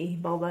milk tea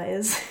boba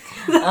is.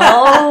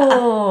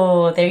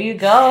 Oh, there you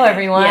go,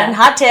 everyone. Yeah.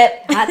 Hot tip.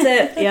 Hot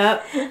tip,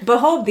 yep.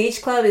 Bohol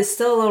Beach Club is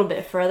still a little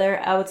bit further.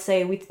 I would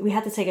say we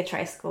had to take a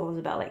tricycle. It was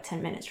about like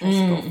 10 minutes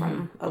tricycle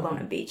from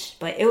Alona Beach.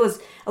 But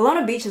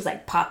Alona Beach is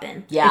like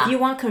popping. Yeah. If you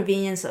want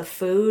convenience of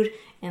food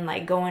and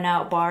like going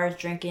out bars,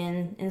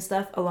 drinking and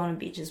stuff, Alona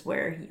Beach is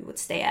where you would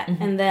stay at.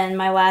 And then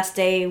my last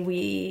day,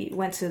 we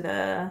went to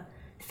the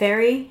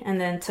ferry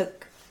and then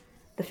took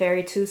the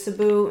ferry to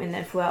Cebu and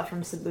then flew out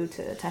from Cebu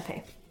to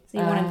Taipei. So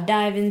you want to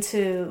dive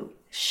into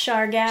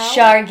Siargao?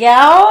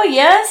 Siargao,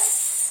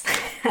 yes.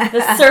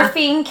 The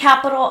surfing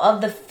capital of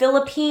the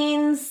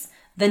Philippines.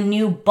 The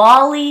new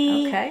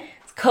Bali. Okay.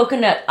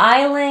 Coconut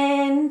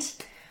Island.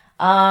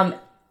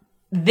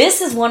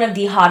 This is one of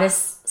the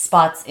hottest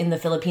spots in the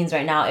Philippines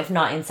right now, if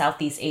not in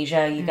Southeast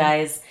Asia, you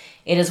guys.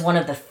 It is one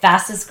of the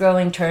fastest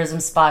growing tourism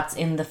spots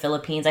in the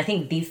Philippines. I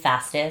think the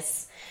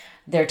fastest.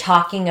 They're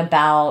talking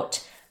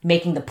about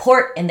making the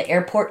port and the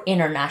airport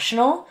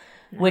international,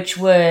 which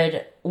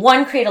would,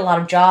 one, create a lot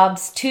of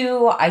jobs.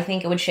 Two, I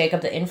think it would shake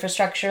up the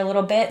infrastructure a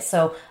little bit.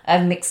 So I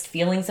have mixed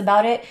feelings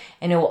about it.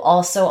 And it will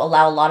also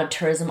allow a lot of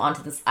tourism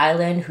onto this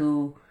island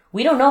who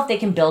we don't know if they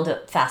can build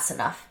it fast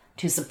enough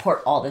to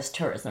support all this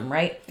tourism,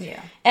 right?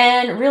 Yeah.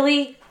 And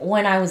really,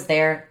 when I was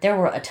there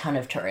were a ton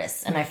of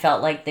tourists. And I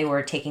felt like they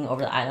were taking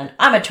over the island.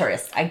 I'm a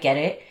tourist. I get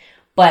it.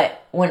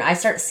 But when I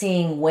start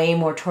seeing way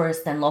more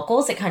tourists than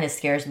locals, it kind of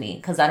scares me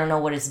because I don't know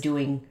what it's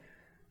doing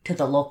to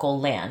the local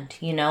land,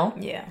 you know?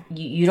 Yeah.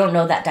 You don't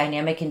know that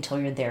dynamic until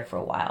you're there for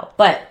a while.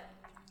 But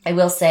I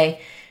will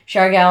say,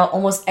 Siargao,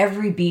 almost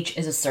every beach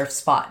is a surf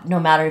spot. No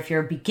matter if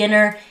you're a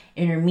beginner,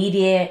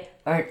 intermediate,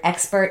 or an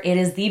expert, it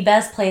is the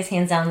best place,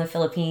 hands down, in the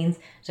Philippines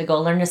to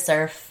go learn to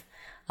surf.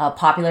 A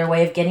popular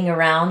way of getting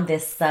around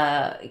this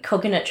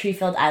coconut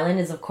tree-filled island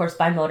is, of course,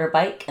 by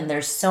motorbike. And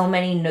there's so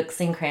many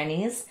nooks and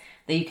crannies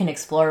that you can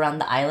explore around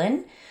the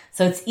island.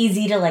 So it's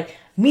easy to like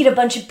meet a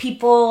bunch of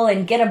people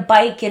and get a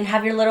bike and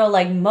have your little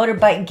like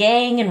motorbike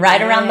gang and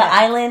ride around the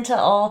island to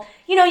all,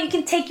 you know, you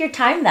can take your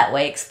time that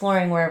way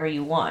exploring wherever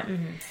you want.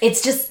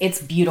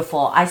 It's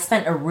beautiful. I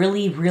spent a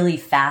really, really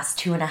fast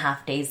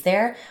 2.5 days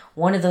there.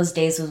 One of those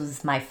days was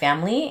with my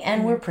family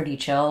and we're pretty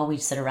chill. We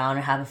sit around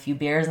and have a few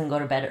beers and go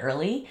to bed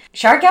early.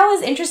 Siargao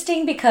is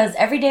interesting because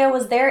every day I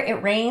was there,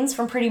 it rains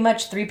from pretty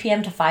much 3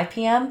 p.m. to 5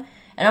 p.m.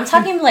 And I'm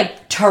talking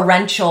like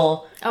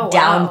torrential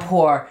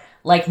downpour.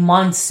 Like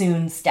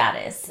monsoon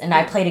status. And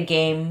I played a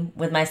game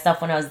with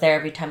myself when I was there.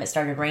 Every time it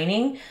started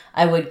raining,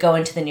 I would go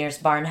into the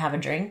nearest bar and have a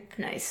drink.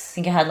 Nice. I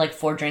think I had like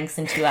 4 drinks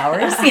in 2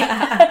 hours.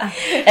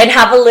 And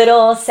have a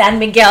little San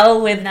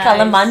Miguel with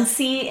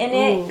calamansi in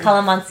it. Ooh.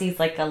 Calamansi is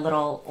like a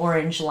little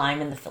orange lime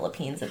in the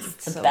Philippines.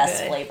 It's the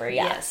best flavor.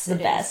 Yeah, yes, it's the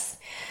best.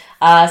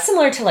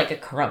 Similar to like a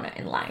Corona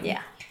in lime.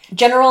 Yeah.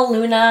 General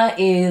Luna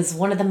is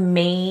one of the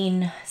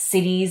main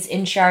cities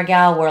in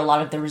Siargao where a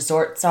lot of the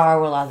resorts are,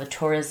 where a lot of the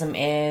tourism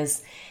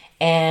is.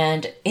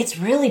 And it's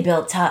really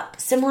built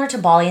up, similar to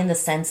Bali in the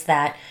sense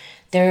that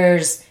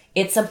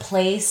it's a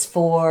place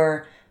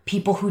for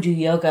people who do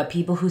yoga,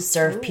 people who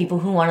surf, people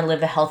who want to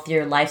live a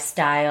healthier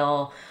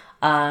lifestyle.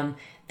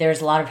 There's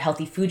a lot of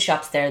healthy food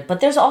shops there, but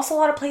there's also a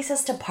lot of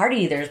places to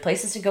party. There's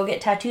places to go get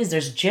tattoos.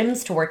 There's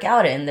gyms to work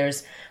out in.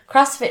 There's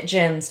CrossFit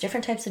gyms,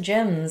 different types of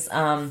gyms.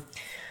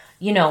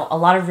 You know, a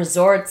lot of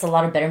resorts, a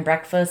lot of bed and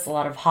breakfast, a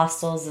lot of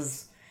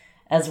hostels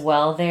as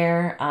well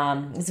there.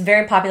 It's a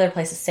very popular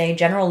place to stay,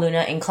 General Luna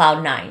and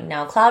Cloud 9.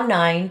 Now, Cloud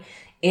 9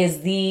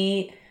 is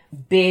the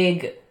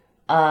big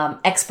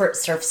expert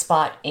surf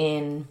spot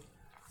in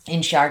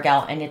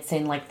Siargao, and it's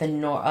in like the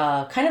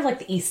kind of like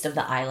the east of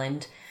the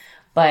island.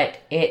 But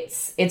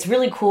it's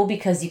really cool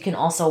because you can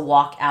also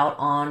walk out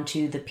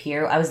onto the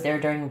pier. I was there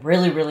during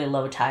really, really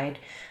low tide.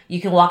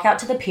 You can walk out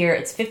to the pier.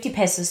 It's 50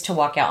 pesos to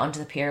walk out onto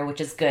the pier, which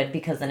is good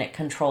because then it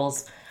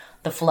controls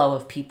the flow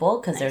of people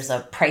because there's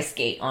a price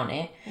gate on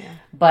it. Yeah.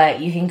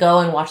 But you can go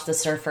and watch the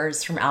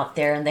surfers from out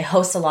there, and they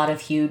host a lot of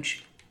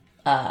huge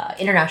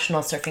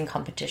international surfing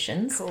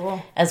competitions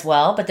as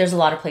well. But there's a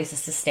lot of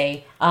places to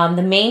stay.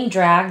 The main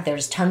drag,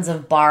 there's tons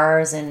of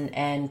bars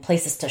and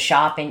places to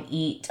shop and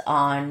eat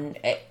on.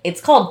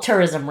 It's called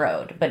Tourism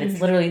Road, but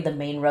it's literally the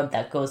main road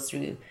that goes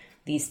through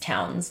these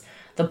towns.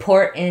 The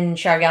port in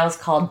Siargao is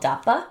called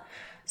Dapa.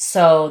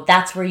 So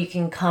that's where you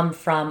can come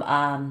from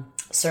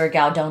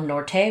Surigao del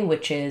Norte,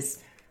 which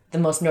is the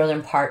most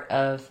northern part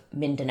of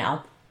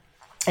Mindanao.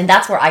 And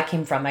that's where I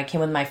came from. I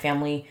came with my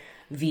family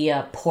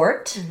via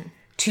port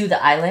to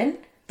the island.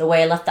 The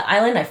way I left the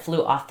island, I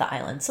flew off the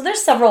island. So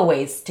there's several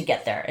ways to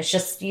get there. It's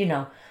just, you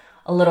know,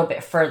 a little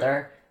bit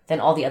further than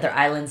all the other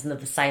islands in the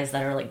Visayas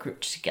that are like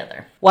grouped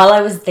together. While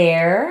I was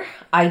there,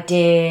 I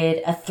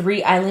did a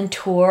 3-island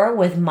tour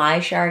with My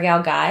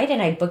Siargao Guide,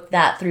 and I booked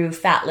that through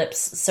Fat Lips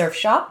Surf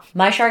Shop.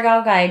 My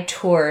Siargao Guide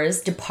tours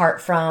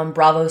depart from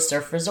Bravo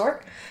Surf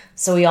Resort,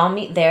 so we all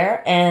meet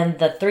there. And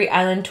the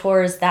 3-island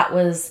tours, that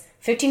was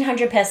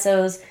 1,500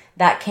 pesos.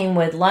 That came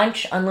with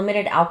lunch,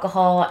 unlimited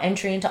alcohol,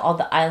 entry into all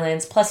the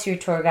islands, plus your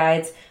tour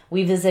guides.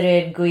 We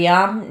visited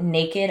Guyam,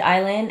 Naked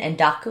Island, and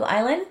Daku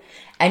Island.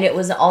 And it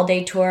was an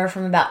all-day tour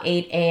from about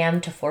 8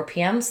 a.m. to 4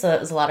 p.m., so it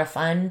was a lot of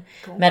fun.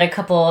 Cool. Met a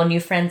couple new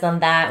friends on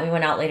that. We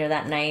went out later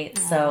that night,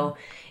 so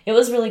it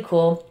was really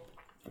cool.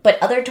 But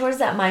other tours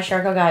that My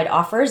Siargao Guide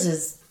offers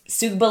is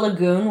Sugba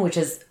Lagoon, which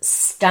is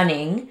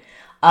stunning.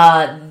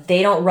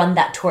 They don't run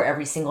that tour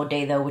every single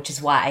day, though, which is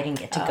why I didn't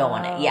get to go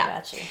on it.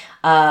 Yeah.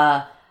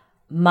 Gotcha.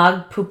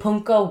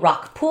 Magpupunko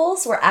rock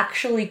pools were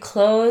actually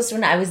closed.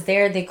 When I was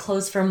there, they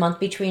closed for a month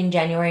between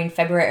January and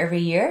February every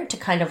year to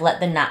kind of let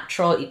the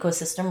natural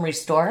ecosystem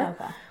restore,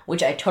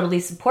 which I totally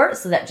support.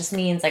 So that just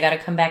means I got to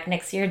come back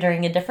next year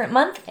during a different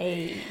month.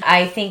 Hey.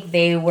 I think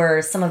they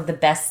were some of the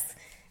best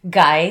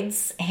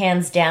guides,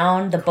 hands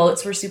down. The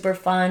boats were super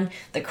fun.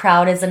 The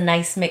crowd is a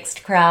nice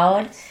mixed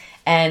crowd.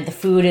 And the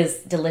food is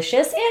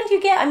delicious. And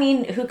you get, I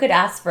mean, who could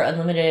ask for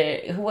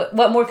unlimited...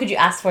 What more could you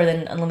ask for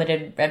than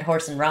unlimited Red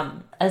Horse and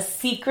rum? A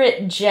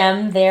secret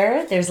gem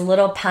there. There's a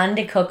little pan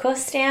de coco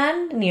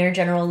stand near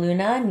General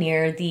Luna,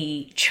 near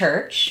the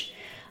church.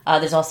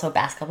 There's also a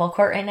basketball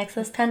court right next to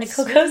this pan de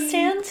coco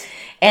stand.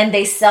 And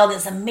they sell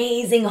this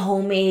amazing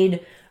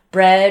homemade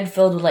bread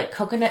filled with, like,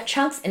 coconut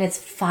chunks. And it's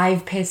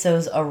 5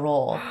 pesos a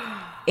roll.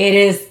 It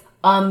is...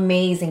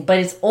 amazing, but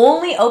it's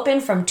only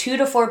open from 2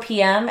 to 4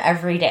 p.m.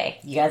 every day.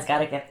 You guys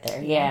gotta get there.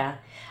 Yeah.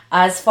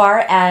 As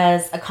far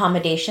as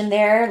accommodation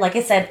there, like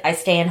I said, I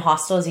stay in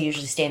hostels. I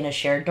usually stay in a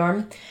shared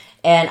dorm.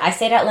 And I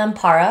stayed at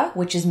Lempara,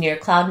 which is near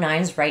Cloud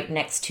 9's, right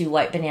next to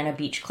White Banana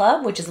Beach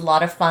Club, which is a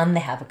lot of fun.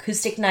 They have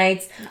acoustic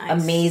nights,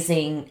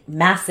 amazing,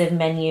 massive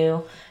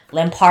menu.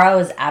 Lempara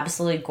was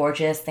absolutely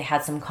gorgeous. They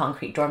had some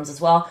concrete dorms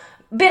as well.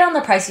 Bit on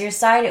the pricier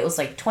side. It was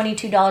like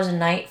 $22 a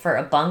night for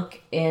a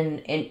bunk in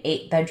an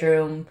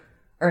 8-bedroom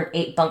or an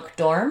 8-bunk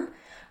dorm.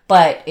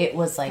 but it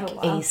was like Oh,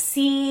 wow.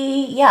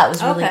 AC. Yeah, it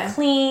was really Okay.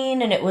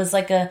 clean, and it was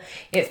like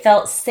it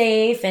felt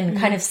safe and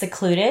kind of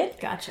secluded.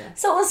 Gotcha.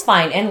 So it was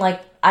fine. And like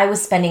I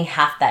was spending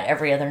half that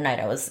every other night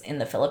I was in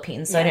the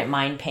Philippines. So I Yeah. didn't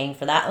mind paying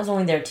for that. I was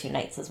only there 2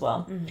 nights as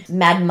well.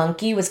 Mad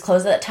Monkey was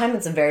closed at that time.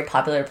 It's a very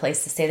popular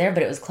place to stay there,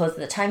 but it was closed at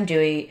the time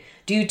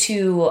due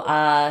to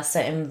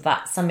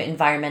some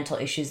environmental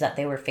issues that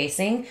they were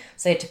facing.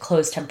 So they had to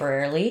close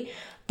temporarily.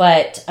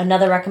 But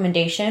another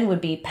recommendation would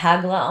be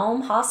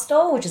Paglaom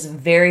Hostel, which is a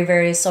very,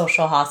 very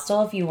social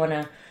hostel if you want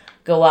to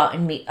go out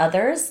and meet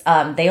others.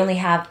 They only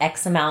have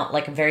X amount,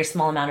 like a very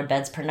small amount of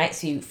beds per night.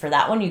 So for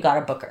that one, you got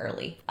to book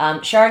early.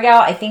 Siargao,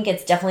 I think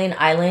it's definitely an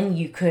island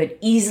you could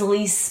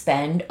easily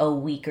spend a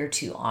week or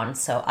 2 on.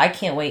 So I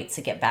can't wait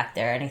to get back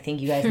there. And I think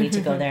you guys need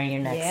to go there in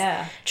your next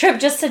Yeah. trip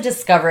just to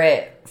discover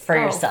it for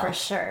Oh, yourself. for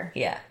sure.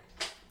 Yeah.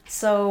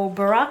 So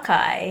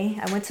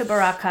Boracay, I went to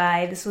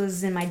Boracay. This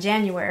was in my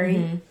January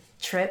Mm-hmm.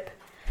 trip.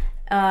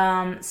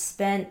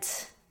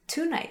 Spent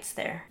 2 nights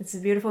there. It's a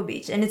beautiful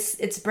beach, and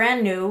it's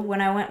brand new.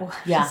 When I went, well,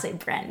 I Yeah. shouldn't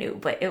say brand new,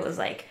 but it was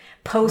like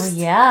post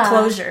yeah.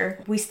 closure.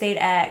 We stayed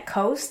at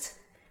Coast,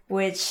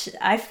 which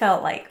I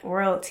felt like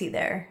royalty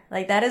there.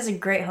 Like that is a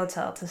great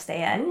hotel to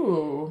stay at.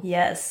 Ooh.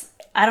 Yes.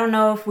 I don't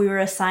know if we were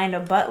assigned a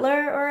butler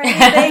or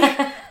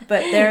anything,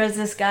 but there was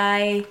this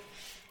guy.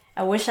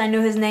 I wish I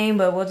knew his name,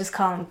 but we'll just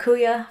call him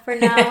Kuya for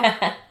now.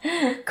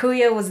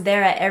 Kuya was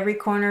there at every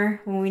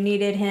corner when we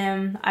needed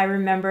him. I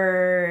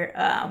remember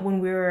when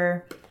we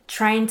were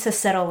trying to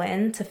settle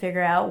in to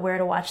figure out where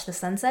to watch the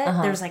sunset.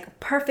 There was like a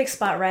perfect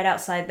spot right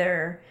outside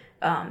their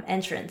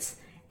entrance.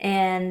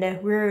 And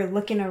we were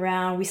looking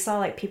around. We saw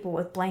like people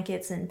with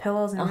blankets and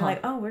pillows, and we're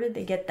like, oh, where did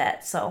they get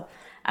that? So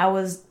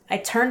I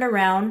turned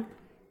around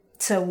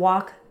to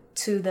walk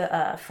to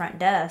the front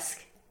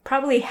desk.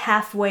 Probably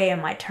halfway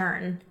in my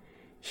turn,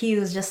 he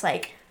was just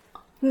like,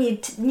 you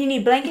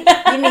need blanket?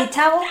 You need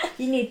towel?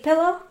 You need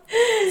pillow?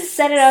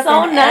 Set it up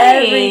So and nice.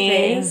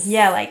 everything.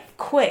 Yeah, like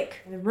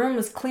quick. The room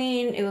was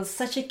clean. It was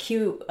such a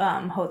cute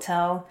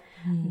hotel.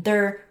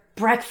 Their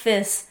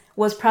breakfast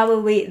was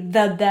probably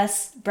the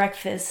best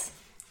breakfast.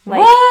 Like,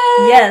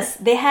 What? yes,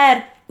 they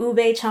had ube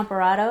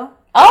champorado.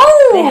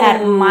 Oh! They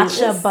had matcha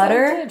that's so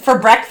butter good. For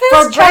breakfast?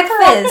 for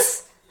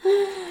breakfast.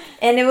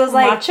 And it was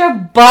like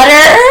Matcha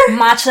butter?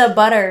 matcha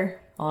butter.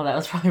 Oh, that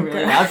was probably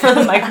really loud for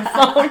the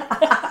microphone.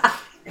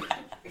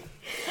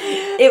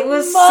 It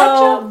was so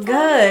Matcha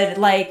good.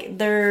 Like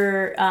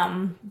their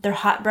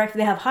hot breakfast.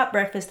 They have hot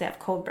breakfast. They have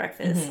cold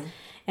breakfast.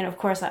 And of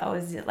course, I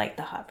always did like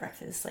the hot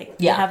breakfast. Like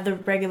Yeah. they have the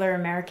regular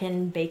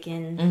American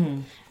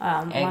bacon, Eggs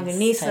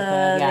longanisa. type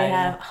of- They yeah.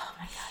 have oh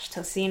my gosh,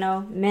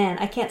 tocino. Man,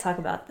 I can't talk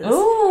about this.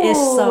 Ooh, It's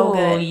so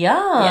good.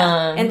 Yum.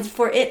 Yeah, and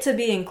for it to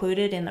be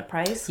included in the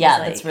price, Yeah,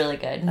 was, that's like, really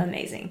good.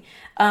 amazing.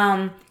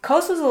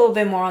 Coast was a little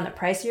bit more on the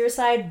pricier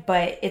side,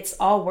 but it's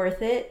all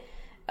worth it.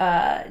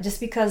 Just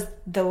because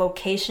the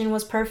location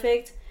was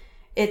perfect.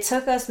 It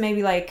took us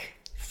maybe like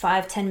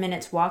 5-10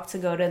 minutes walk to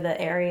go to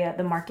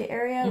the market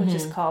area, which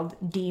is called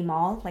D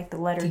Mall, like the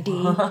letter D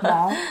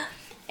Mall.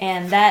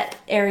 And that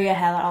area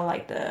had all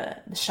like the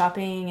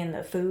shopping and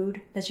the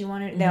food that you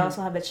wanted. They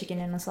also have a chicken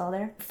inasal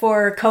there.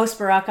 For Coast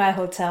Boracay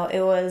Hotel,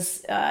 it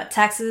was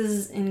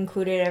taxes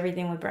included,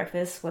 everything with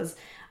breakfast was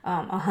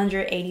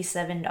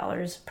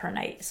 $187 per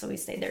night. So we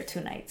stayed there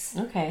 2 nights.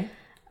 Okay.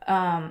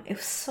 It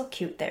was so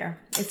cute there.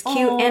 It's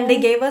cute, and they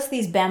gave us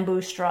these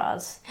bamboo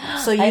straws,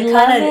 so you I kind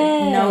love of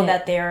it. know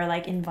that they are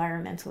like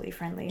environmentally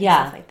friendly and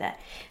Yeah. stuff like that.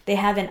 They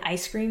have an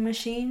ice cream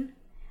machine.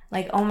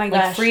 Like, oh my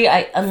Like gosh, free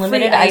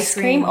unlimited free ice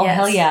cream? Oh, yes.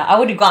 hell yeah. I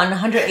would have gotten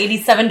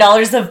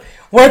 $187 of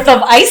worth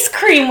of ice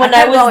cream when I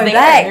kept was going there.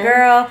 back,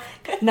 girl.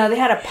 No, they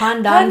had a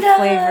pandan Pandan,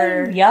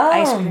 flavor yum.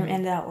 ice cream,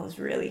 and that was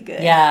really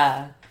good.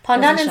 Yeah.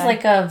 Pandan Was it is shy?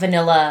 like a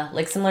vanilla,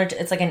 like similar to,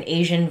 it's like an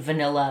Asian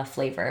vanilla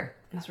flavor.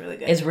 That's really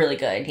good. It's really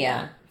good,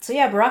 yeah. So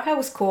yeah, Boracay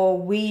was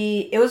cool.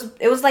 It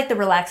was like the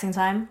relaxing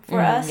time for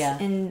us. yeah.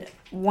 And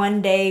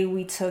one day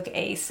we took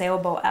a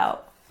sailboat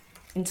out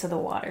into the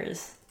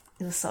waters.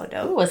 It was so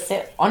dope. Ooh,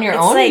 on your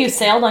It's own? like- You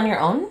sailed on your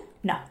own?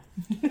 No.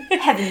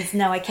 Heavens,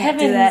 no, I can't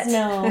do that.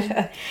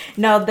 no.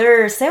 No,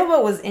 their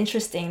sailboat was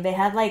interesting. They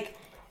had like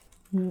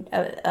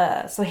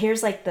so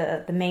here's like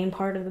the main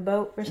part of the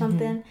boat or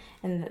something,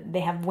 and they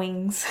have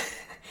wings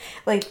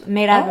like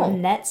made out Oh. of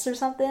nets or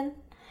something.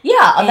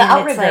 Yeah, on the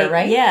And it's outrigger, like,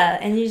 right? Yeah,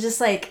 and you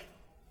just like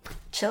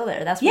chill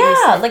there. That's what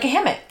Yeah, like a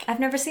hammock. I've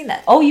never seen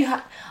that. Oh, you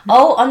have.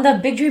 Oh, on the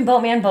Big Dream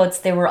Boatman boats,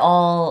 they were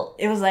all.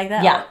 It was like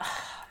that. Yeah.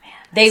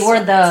 They That's were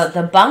so nice.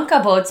 the banca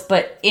boats,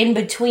 but in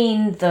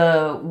between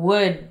the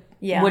wood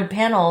Yeah. wood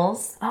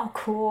panels, Oh,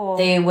 cool.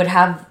 they would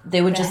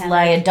just hammock.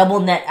 lay a double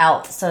net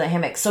out, so the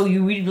hammock. So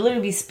you would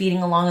literally be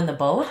speeding along in the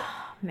boat,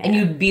 Man. and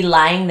you'd be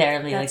lying there,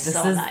 and be like, That's "This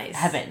so is nice.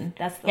 heaven."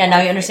 That's the yeah. Now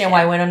life you understand right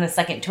why I went on a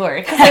second tour,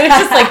 because I was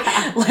just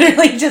like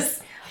literally just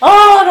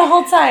the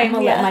whole time. I'm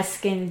gonna Yeah. let my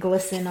skin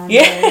glisten on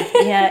Yeah.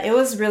 there. Yeah, it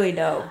was really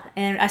dope.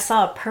 And I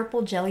saw a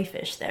purple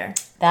jellyfish there.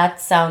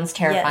 That sounds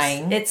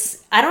terrifying.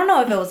 Yes. I don't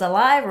know if it was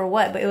alive or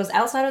what, but it was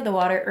outside of the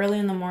water early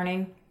in the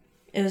morning.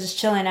 it was just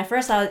chilling. At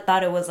first, I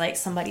thought it was like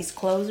somebody's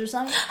clothes or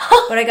something,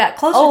 but I got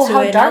closer to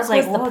how it, and dark I was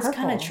like, was the "Whoa, it's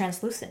kind of purple?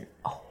 translucent."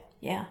 Oh.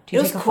 Yeah, Did you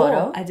it was take a cool.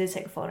 photo? I did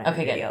take a photo.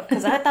 Okay, good.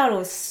 Because I thought it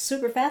was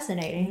super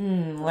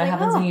fascinating. What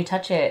happens when you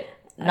touch it?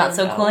 I Not don't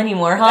so know. cool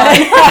anymore,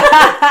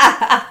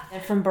 huh?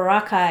 And from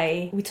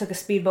Boracay, we took a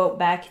speedboat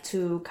back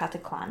to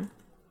Caticlan.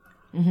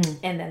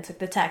 And then took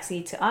the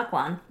taxi to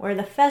Aklan, where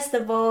the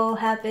festival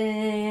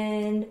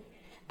happened.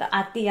 The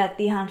Ati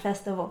Atihan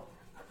Festival.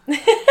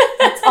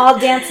 It's all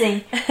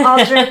dancing,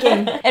 all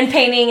drinking. And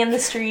painting in the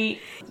street.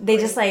 They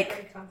just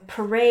like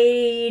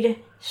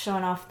parade,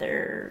 showing off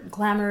their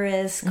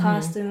glamorous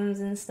costumes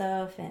and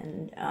stuff.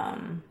 And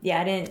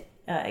I didn't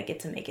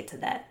get to make it to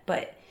that.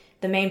 But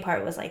the main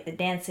part was like the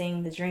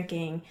dancing, the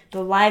drinking,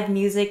 the live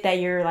music that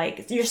you're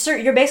like,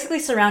 you're basically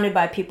surrounded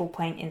by people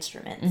playing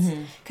instruments.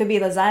 Could be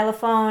the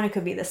xylophone, it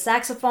could be the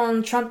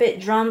saxophone, trumpet,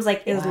 drums,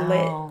 like it was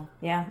lit.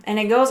 Yeah. And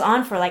it goes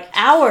on for like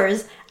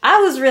hours.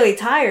 I was really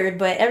tired,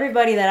 but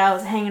everybody that I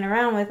was hanging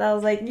around with, I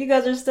was like, you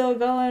guys are still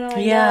going? Oh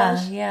my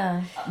gosh.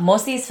 Yeah.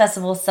 Most of these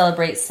festivals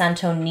celebrate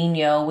Santo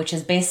Nino, which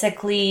is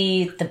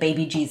basically the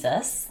baby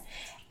Jesus.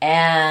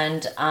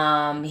 And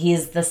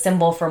he's the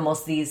symbol for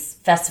most of these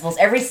festivals.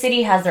 Every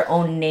city has their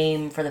own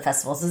name for the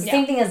festivals. It's the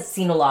same thing as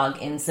Sinulog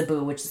in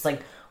Cebu, which is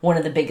like one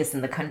of the biggest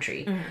in the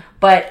country.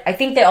 But I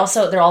think they're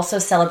also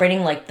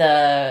celebrating like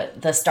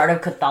the start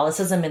of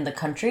Catholicism in the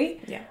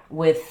country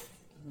with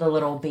the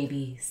little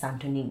baby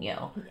Santo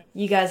Nino.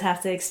 You guys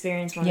have to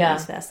experience one of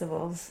these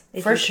festivals.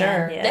 For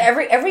sure.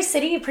 Every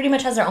city pretty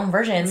much has their own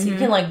version. So you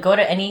can like go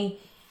to any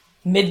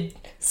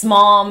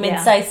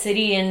mid-sized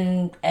city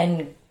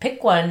and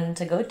pick one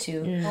to go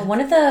to. One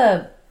of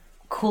the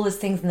coolest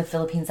things in the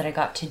Philippines that I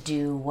got to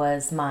do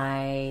was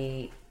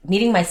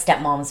meeting my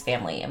stepmom's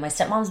family. And my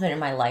stepmom's been in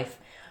my life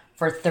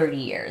for 30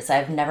 years.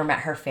 I've never met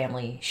her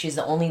family. She's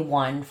the only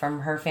one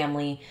from her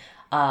family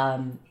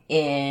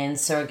in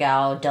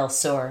Surigao del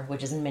Sur,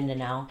 which is in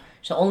Mindanao.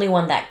 She's the only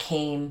one that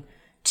came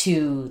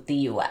to the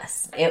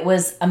U.S. It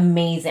was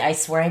amazing. I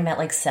swear I met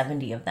like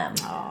 70 of them.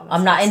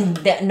 I'm not,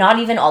 and not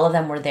even all of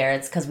them were there.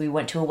 It's because we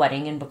went to a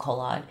wedding in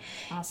Bacolod.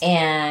 Awesome.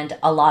 And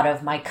a lot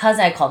of my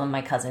I call them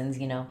my cousins,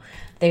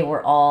 they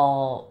were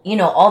all,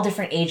 all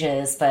different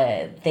ages,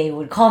 but they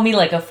would call me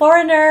like a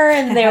foreigner,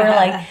 and they were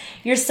like,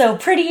 "You're so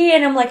pretty,"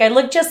 and I'm like, "I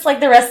look just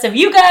like the rest of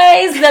you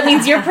guys. That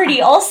means you're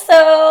pretty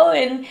also."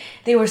 And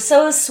they were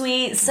so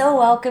sweet, so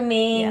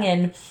welcoming,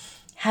 and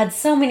had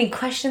so many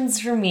questions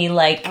for me,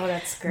 like, "Oh,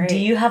 that's great. Do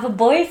you have a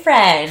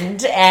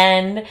boyfriend?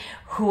 And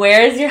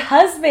where's your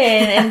husband?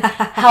 And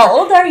how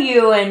old are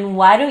you? And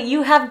why don't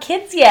you have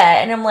kids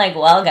yet?" And I'm like,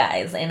 "Well,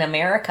 guys, in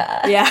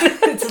America." Yeah,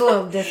 it's a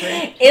little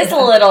different. It's a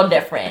little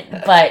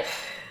different. But,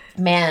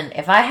 man,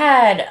 if I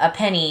had a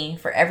penny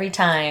for every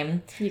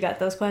time... You got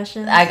those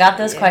questions? I got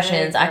those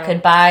questions. I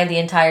could buy the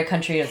entire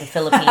country of the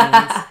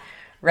Philippines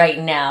right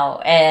now.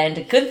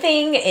 And good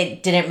thing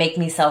it didn't make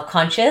me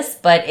self-conscious,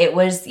 but it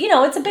was,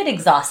 it's a bit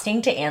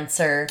exhausting to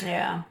answer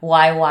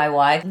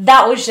why.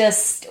 That was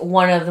just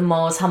one of the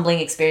most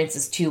humbling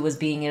experiences too, was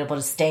being able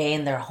to stay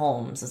in their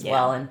homes as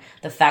well. And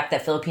the fact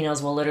that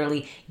Filipinos will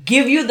literally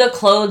give you the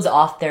clothes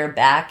off their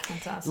back,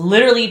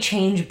 literally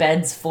change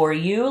beds for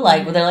you.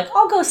 Like they're like,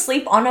 "I'll go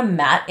sleep on a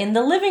mat in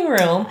the living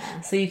room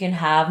so you can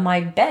have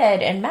my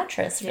bed and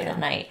mattress for the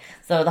night."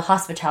 So the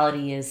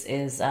hospitality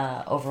is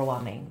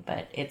overwhelming,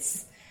 but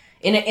it's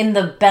in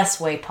the best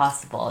way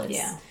possible.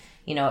 It's,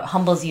 it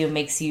humbles you,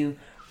 makes you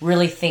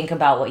really think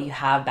about what you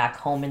have back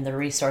home and the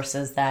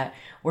resources that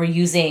we're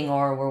using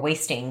or we're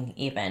wasting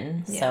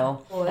even.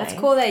 So that's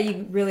cool that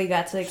you really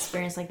got to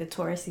experience like the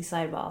touristy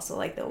side, but also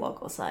like the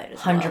local side as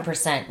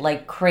 100%.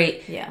 Like,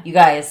 you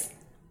guys,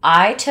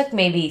 I took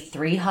maybe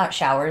 3 hot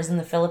showers in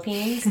the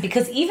Philippines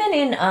because even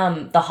in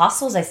the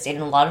hostels I stayed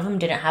in, a lot of them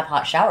didn't have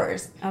hot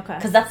showers. Okay.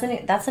 Because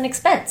that's an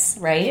expense,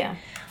 right? Yeah.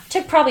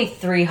 Took probably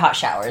 3 hot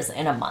showers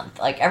in a month.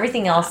 Like,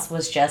 everything else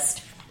was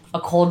just a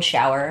cold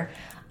shower.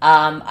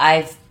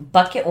 I've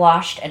bucket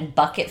washed and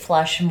bucket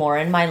flushed more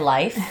in my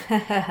life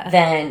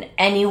than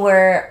any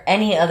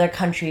other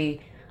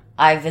country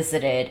I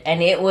visited.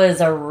 And it was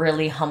a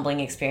really humbling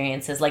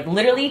experience. It's like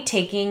literally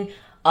taking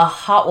a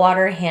hot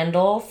water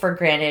handle for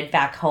granted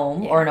back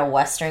home or in a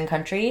Western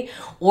country,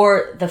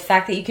 or the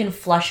fact that you can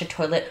flush a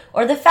toilet,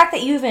 or the fact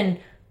that you even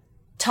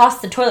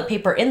toss the toilet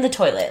paper in the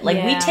toilet.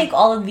 Like, we take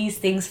all of these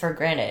things for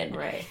granted.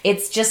 Right.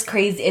 It's just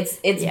crazy. It's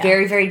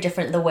very, very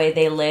different the way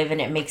they live, and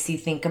it makes you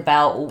think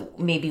about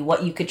maybe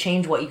what you could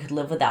change, what you could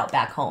live without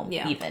back home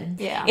even.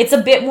 Yeah. It's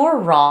a bit more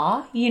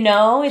raw,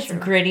 it's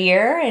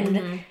grittier,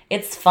 and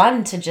it's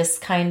fun to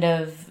just kind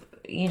of,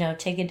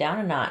 take it down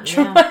a notch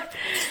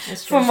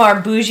from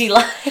our bougie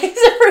lives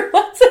every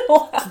once in a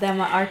while. Them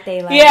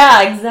arte life.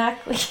 Yeah,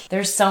 exactly.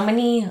 There's so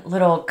many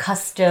little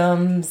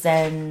customs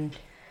and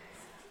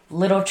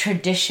little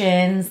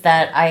traditions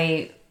that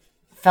I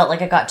felt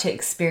like I got to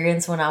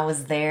experience when I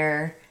was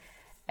there.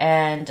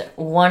 And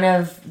one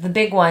of the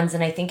big ones,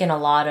 and I think in a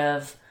lot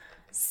of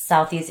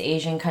Southeast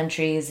Asian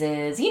countries,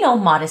 is,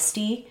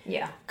 modesty.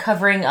 Yeah.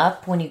 Covering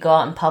up when you go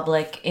out in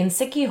public. In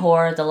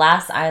Siquijor, the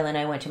last island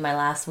I went to my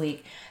last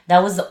week,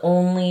 That was the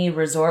only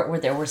resort where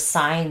there were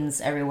signs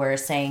everywhere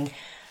saying,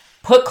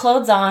 put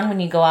clothes on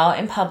when you go out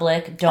in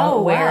public.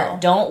 Don't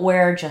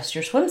wear just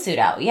your swimsuit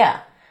out.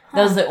 Yeah.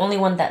 That was the only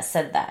one that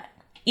said that.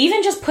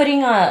 Even just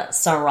putting a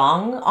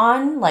sarong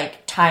on,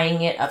 like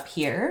tying it up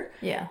here,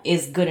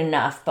 is good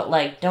enough. But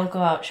like, don't go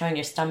out showing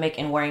your stomach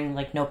and wearing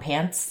like no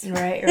pants.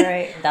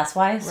 Right. That's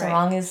why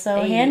sarong is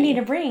so handy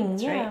to bring.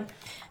 That's right.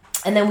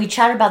 And then we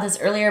chatted about this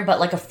earlier, but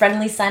like a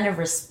friendly sign of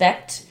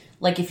respect,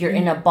 like if you're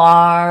in a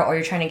bar or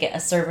you're trying to get a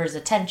server's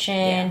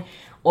attention,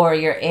 or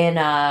you're in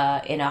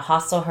a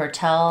hostel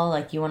hotel,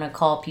 like you want to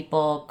call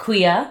people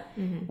kuya,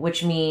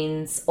 which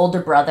means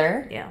older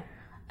brother. Yeah.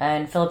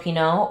 In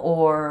Filipino,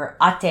 or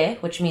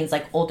ate, which means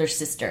like older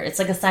sister. It's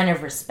like a sign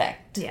of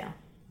respect.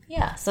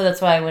 Yeah. So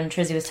that's why when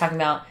Trizzy was talking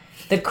about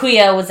the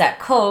kuya was at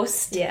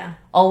Coast,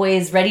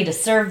 always ready to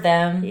serve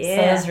them. So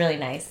it was really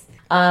nice.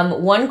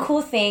 One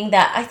cool thing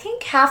that I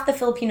think half the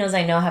Filipinos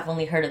I know have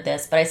only heard of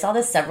this, but I saw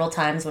this several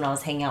times when I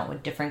was hanging out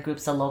with different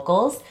groups of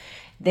locals.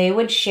 They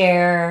would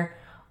share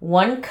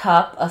one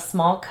cup, a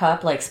small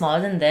cup, like smaller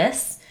than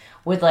this,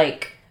 with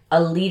like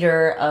a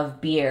liter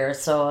of beer,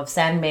 so of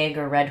San Mig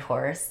or Red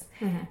Horse.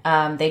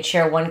 They'd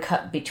share one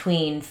cup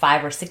between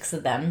 5 or 6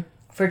 of them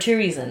for 2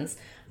 reasons.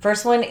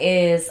 First one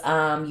is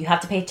you have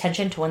to pay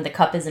attention to when the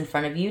cup is in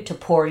front of you to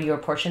pour your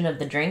portion of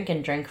the drink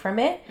and drink from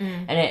it.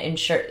 And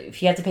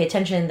if you have to pay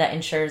attention, that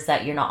ensures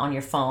that you're not on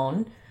your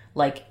phone,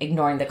 like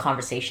ignoring the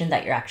conversation,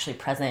 that you're actually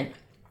present.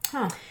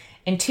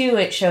 And 2,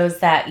 it shows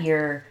that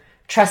you're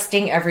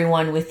trusting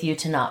everyone with you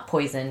to not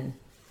poison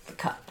the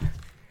cup.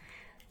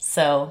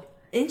 So...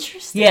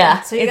 Interesting. Yeah.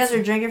 So you guys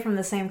are drinking from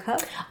the same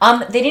cup?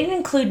 They didn't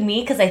include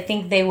me because I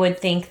think they would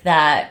think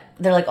that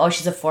they're like, oh,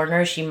 she's a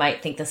foreigner. She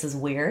might think this is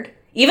weird.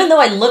 Even though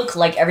I look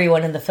like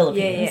everyone in the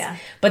Philippines. Yeah.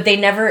 But they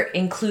never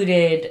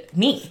included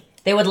me.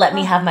 They would let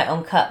me have my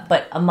own cup.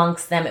 But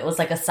amongst them, it was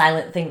like a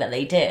silent thing that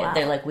they did. Wow.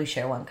 They're like, we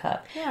share one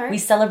cup. Yeah, right. We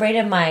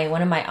celebrated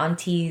one of my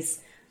auntie's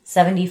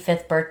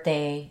 75th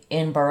birthday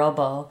in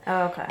Barobo.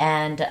 Oh, okay.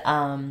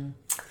 And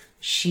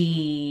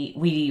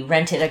we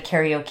rented a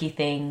karaoke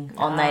thing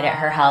all night at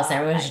her house, and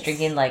everyone was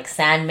drinking like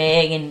San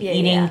Mig and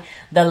eating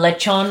the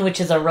lechon,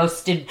 which is a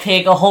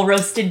whole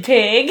roasted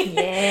pig.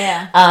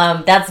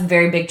 Yeah. That's a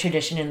very big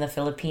tradition in the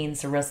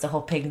Philippines, to roast a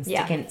whole pig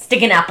and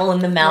stick an apple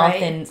in the mouth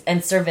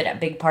and serve it at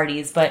big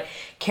parties. But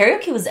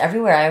karaoke was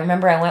everywhere. I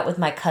remember I went with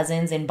my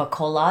cousins in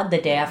Bacolod the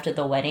day after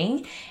the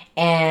wedding,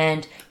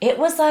 and it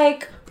was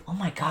like, oh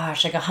my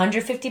gosh, like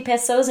 150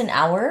 pesos an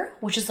hour,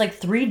 which is like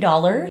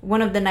 $3.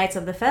 One of the nights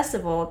of the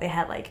festival, they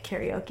had like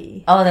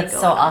karaoke. Oh, that's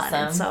so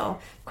awesome. And so,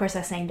 of course,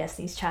 I sang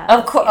Destiny's Child.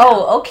 Of course.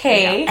 Oh,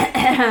 okay.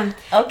 Okay.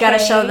 Gotta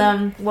show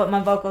them what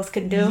my vocals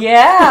could do.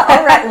 Yeah.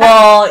 All right.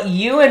 Well,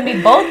 you and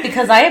me both,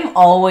 because I am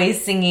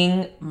always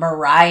singing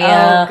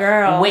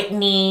Mariah,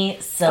 Whitney,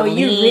 Celine. Oh,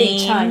 you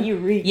reach, huh? You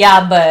reach.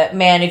 Yeah, but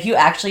man, if you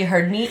actually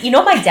heard me,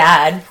 my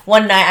dad,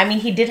 one night, I mean,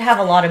 he did have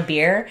a lot of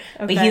beer,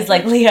 but he's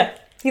like, Leah,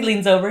 he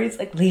leans over, he's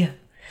like, Leah,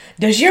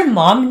 does your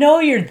mom know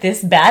you're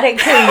this bad at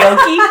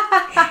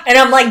karaoke? And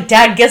I'm like,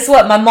 Dad, guess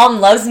what? My mom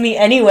loves me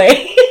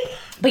anyway.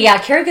 But yeah,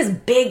 karaoke is a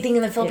big thing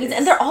in the Philippines,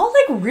 and they're all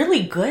like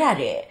really good at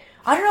it.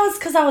 I don't know, it's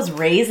because I was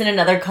raised in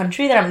another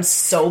country that I'm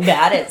so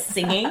bad at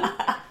singing.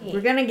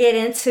 We're going to get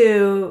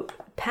into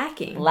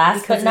packing.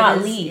 Last but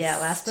not least. Yeah,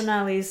 last but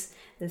not least,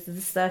 this is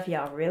the stuff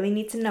y'all really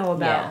need to know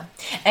about.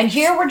 Yeah. And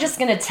here we're just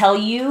going to tell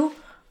you,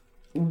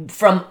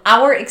 from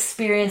our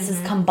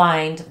experiences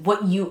combined,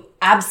 what you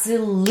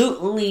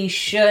absolutely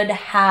should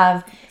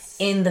have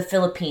in the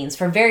Philippines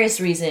for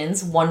various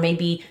reasons. One,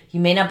 maybe you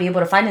may not be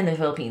able to find in the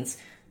Philippines.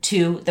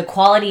 2, the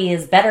quality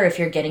is better if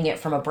you're getting it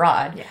from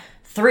abroad. Yeah.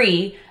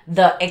 3,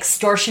 the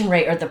extortion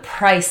rate or the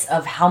price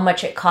of how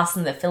much it costs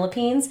in the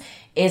Philippines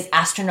is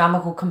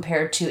astronomical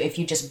compared to if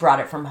you just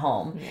brought it from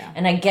home. Yeah.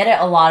 And I get it,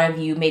 a lot of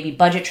you, maybe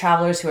budget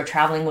travelers who are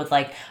traveling with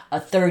like a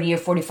 30 or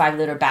 45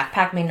 liter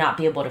backpack, may not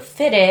be able to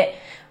fit it.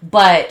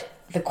 But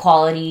the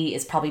quality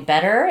is probably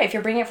better if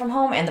you're bringing it from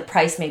home, and the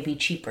price may be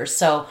cheaper.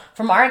 So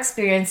from our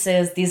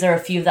experiences, these are a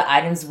few of the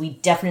items we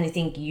definitely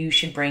think you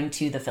should bring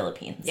to the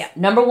Philippines. Yeah.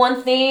 Number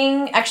 1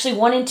 thing, actually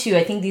 1 and 2,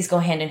 I think these go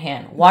hand in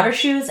hand. Water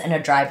shoes and a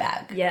dry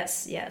bag.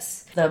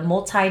 Yes. The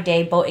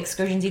multi-day boat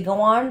excursions you go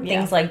on,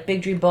 things like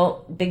Big Dream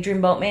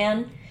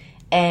Boatman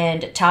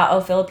and Tao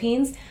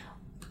Philippines,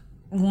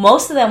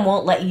 most of them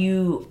won't let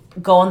you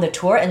go on the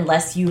tour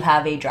unless you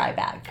have a dry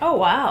bag. Oh,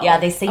 wow. Yeah,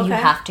 they say you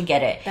have to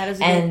get it. That is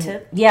a good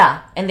tip.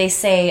 Yeah, and they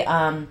say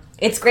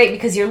it's great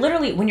because you're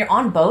literally, when you're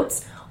on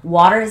boats,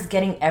 water is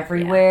getting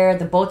everywhere. Yeah.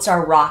 The boats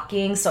are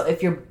rocking. So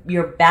if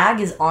your bag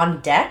is on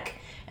deck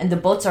and the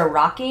boats are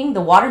rocking,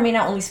 the water may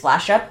not only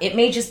splash up, it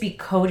may just be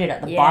coated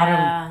at the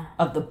bottom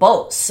of the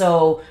boat.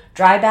 So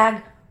dry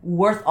bag,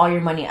 worth all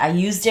your money. I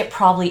used it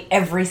probably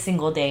every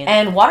single day.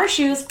 And water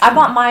shoes, I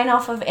bought mine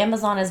off of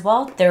Amazon as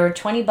well. They were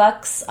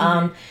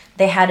 $20.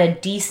 They had a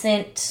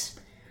decent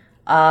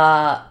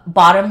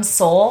bottom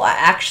sole. I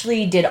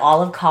actually did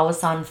all of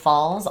Kawasan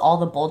Falls, all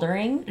the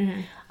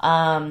bouldering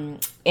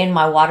in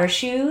my water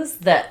shoes.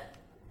 That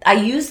I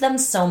used them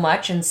so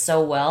much and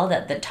so well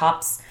that the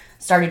tops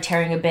started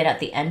tearing a bit at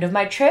the end of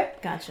my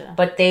trip. Gotcha.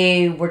 But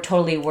they were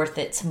totally worth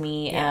it to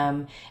me.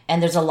 And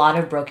there's a lot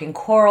of broken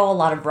coral, a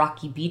lot of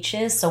rocky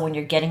beaches. So when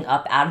you're getting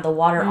up out of the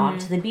water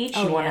onto the beach,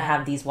 you want to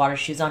have these water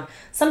shoes on.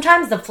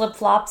 Sometimes the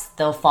flip-flops,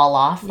 they'll fall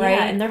off, right?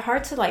 Yeah, and they're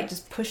hard to like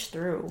just push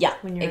through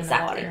when you're in the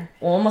water.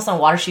 Well, almost on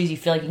water shoes, you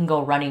feel like you can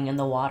go running in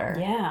the water.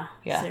 Yeah.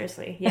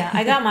 Seriously. Yeah,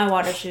 I got my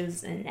water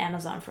shoes in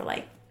Amazon for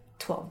like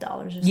 $12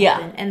 or something.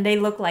 And they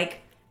look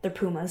like they're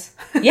Pumas.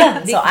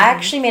 Yeah, so I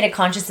actually made a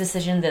conscious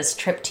decision this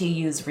trip to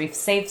use Reef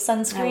Safe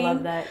sunscreen. I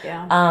love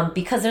that,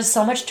 because there's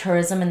so much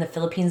tourism in the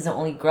Philippines and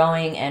only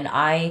growing, and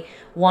I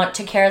want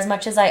to care as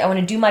much as I want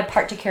to do my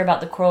part to care about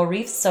the coral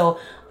reefs. So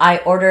I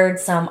ordered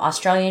some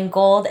Australian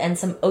Gold and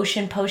some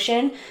Ocean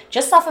Potion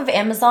just off of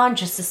Amazon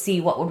just to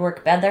see what would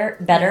work better.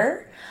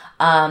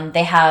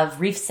 They have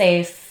Reef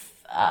Safe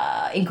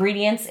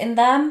ingredients in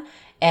them.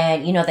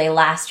 And, they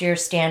last your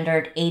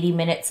standard 80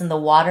 minutes in the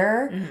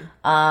water.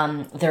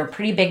 They're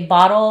pretty big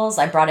bottles.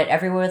 I brought it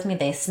everywhere with me.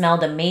 They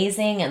smelled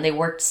amazing and they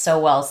worked so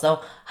well.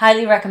 So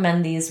highly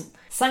recommend these.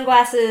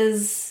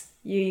 Sunglasses,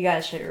 you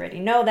guys should already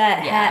know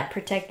that. Hat,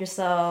 protect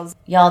yourselves.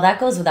 Y'all, that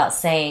goes without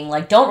saying.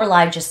 Like, don't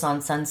rely just on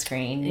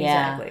sunscreen.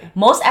 Exactly.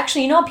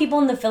 Actually, people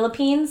in the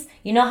Philippines,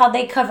 how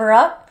they cover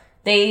up?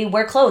 They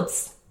wear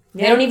clothes.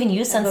 They don't even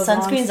use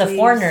sunscreen's a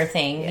foreigner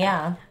thing.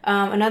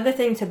 Another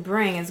thing to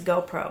bring is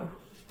GoPro.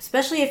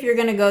 Especially if you're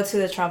going to go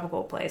to a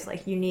tropical place.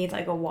 Like, you need,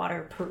 like, a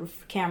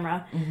waterproof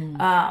camera.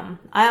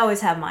 I always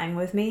have mine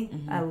with me.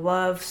 I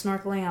love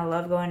snorkeling. I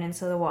love going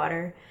into the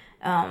water.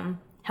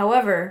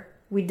 However,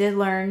 we did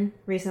learn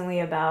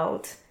recently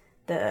about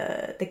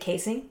the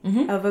casing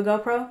of a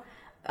GoPro.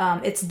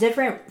 It's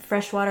different.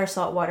 Freshwater,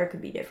 saltwater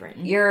could be different.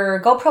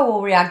 Your GoPro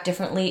will react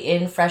differently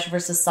in fresh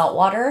versus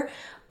saltwater.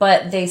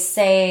 But they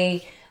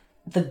say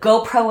the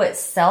GoPro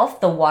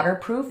itself, the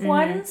waterproof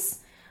ones,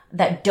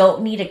 that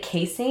don't need a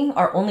casing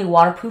are only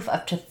waterproof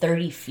up to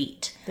 30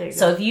 feet.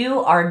 So if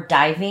you are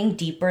diving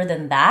deeper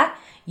than that,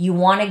 you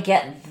want to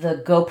get the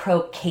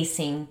GoPro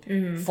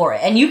casing for it.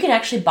 And you can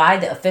actually buy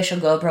the official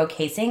GoPro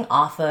casing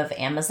off of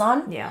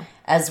Amazon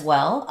as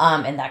well.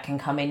 And that can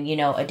come in,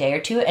 a day or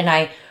two. And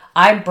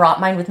I brought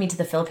mine with me to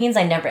the Philippines.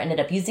 I never ended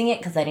up using it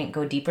because I didn't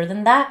go deeper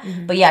than that.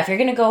 But yeah, if you're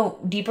going to go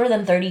deeper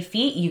than 30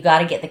 feet, you got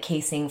to get the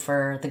casing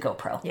for the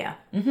GoPro. Yeah.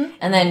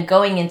 And then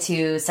going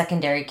into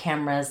secondary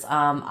cameras,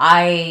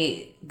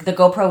 the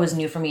GoPro was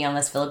new for me on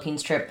this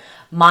Philippines trip.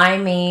 My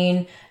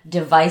main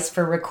device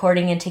for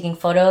recording and taking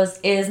photos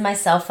is my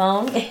cell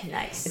phone.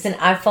 Nice. It's an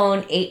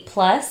iPhone 8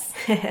 Plus,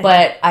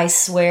 but I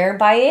swear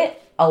by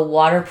it, a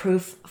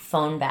waterproof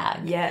phone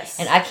bag. Yes.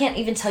 And I can't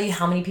even tell you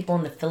how many people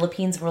in the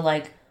Philippines were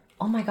like,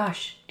 oh my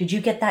gosh, did you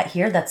get that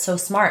here? That's so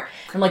smart.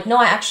 I'm like, no,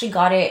 I actually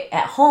got it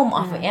at home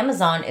off of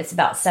Amazon. It's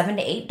about $7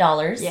 to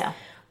 $8. Yeah.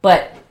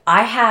 But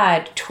I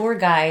had tour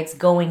guides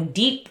going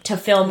deep to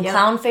film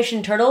clownfish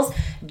and turtles,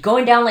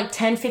 going down like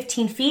 10,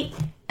 15 feet,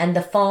 and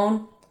the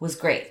phone was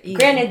great.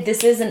 Granted,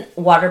 this is a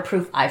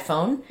waterproof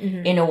iPhone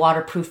in a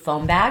waterproof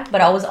phone bag,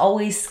 but I was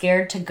always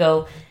scared to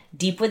go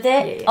deep with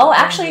it.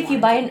 Actually, if you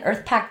buy an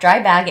Earthpak dry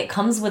bag, it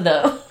comes with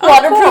a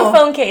waterproof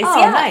phone case. Oh,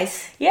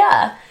 nice.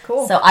 Yeah.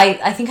 Cool. So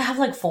I think I have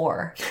like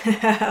 4.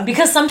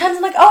 Because sometimes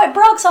I'm like, oh, it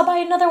broke, so I'll buy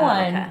another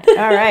one. Okay.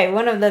 All right.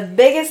 One of the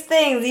biggest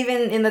things,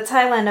 even in the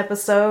Thailand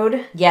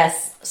episode.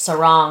 Yes.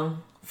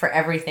 Sarong for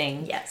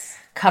everything. Yes.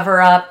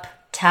 Cover up,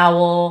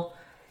 towel,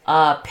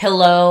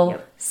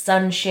 pillow,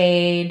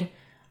 sunshade.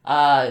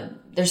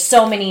 There's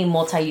so many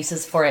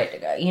multi-uses for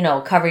it.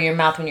 Cover your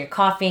mouth when you're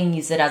coughing.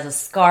 Use it as a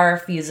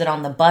scarf. Use it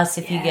on the bus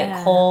if you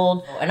get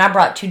cold. And I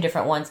brought 2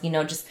 different ones,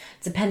 just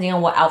depending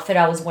on what outfit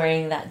I was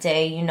wearing that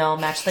day,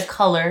 match the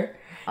color.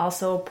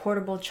 Also,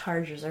 portable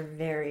chargers are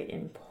very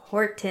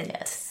important.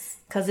 Yes.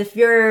 Because if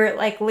you're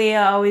like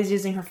Leah, always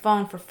using her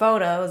phone for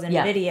photos and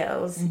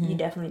videos, you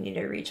definitely need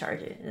to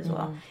recharge it as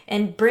well.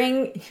 And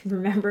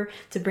remember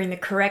to bring the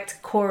correct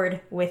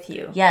cord with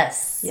you.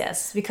 Yes.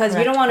 Yes, because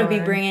you don't want to be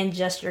bringing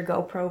just your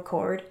GoPro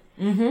cord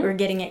or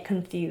getting it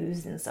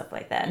confused and stuff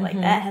like that. Like,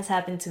 that has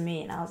happened to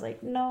me, and I was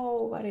like,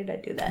 no, why did I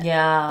do that?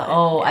 Yeah.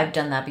 But, I've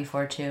done that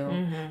before,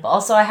 too. But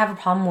also, I have a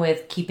problem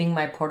with keeping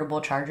my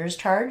portable chargers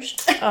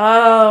charged.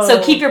 Oh.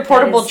 So keep your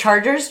portable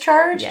chargers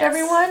charged,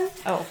 everyone.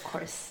 Oh, of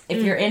course.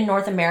 If you're in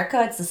North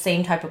America, it's the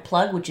same type of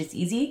plug, which is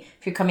easy.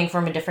 If you're coming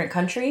from a different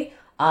country,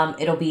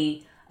 it'll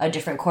be a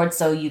different cord,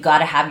 so you got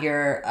to have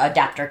your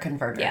adapter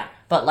converter. Yeah.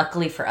 But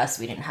luckily for us,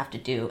 we didn't have to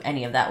do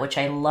any of that, which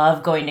I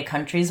love going to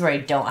countries where I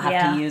don't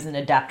have to use an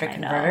adapter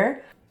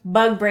converter.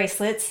 Bug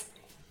bracelets.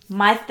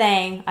 My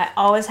thing. I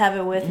always have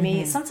it with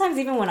me. Sometimes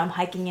even when I'm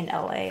hiking in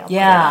LA. I'll put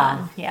it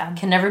on. Yeah.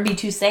 Can never be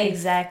too safe.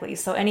 Exactly.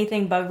 So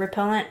anything bug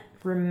repellent,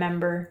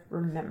 remember.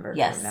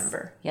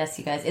 Yes,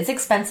 you guys. It's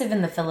expensive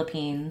in the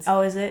Philippines.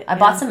 Oh, is it? I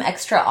bought some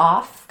extra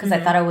off because I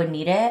thought I would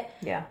need it.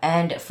 Yeah.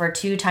 And for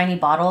 2 tiny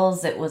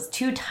bottles, it was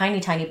 2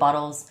 tiny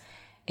bottles.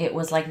 It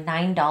was like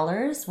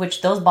 $9,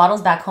 which those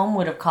bottles back home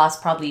would have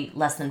cost probably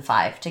less than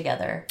 $5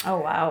 together. Oh,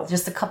 wow.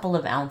 Just a couple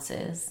of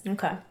ounces.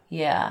 Okay.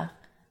 Yeah.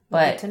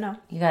 But good to know.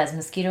 You guys,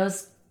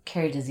 mosquitoes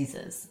carry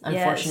diseases,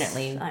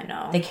 unfortunately. Yes, I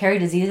know. They carry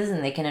diseases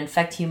and they can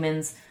infect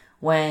humans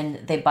when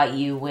they bite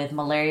you with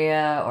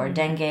malaria or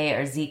dengue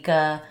or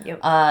Zika.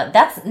 Yep.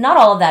 That's not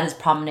all of that is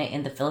prominent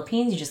in the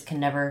Philippines. You just can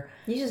never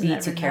be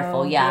never too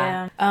careful. know.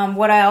 Yeah.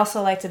 What I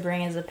also like to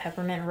bring is a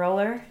peppermint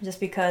roller, just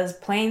because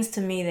planes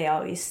to me they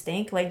always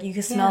stink. Like you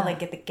can smell like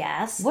the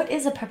gas. What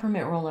is a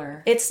peppermint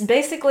roller? It's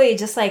basically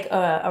just like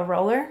a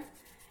roller,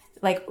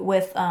 like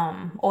with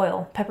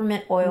oil,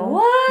 peppermint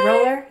oil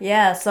roller.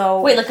 Yeah.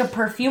 So wait, like a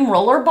perfume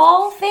roller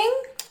ball thing?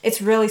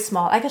 it's really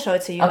small. I can show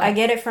it to you. Okay. I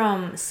get it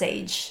from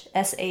Sage,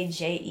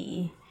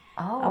 Saje.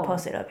 Oh, I'll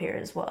post it up here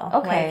as well.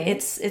 Okay. Like,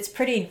 it's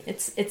pretty.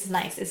 It's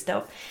nice. It's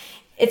dope.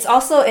 It's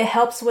also it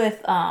helps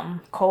with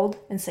cold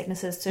and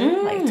sicknesses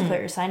too, like to clear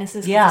your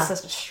sinuses. 'Cause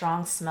it's such a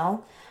strong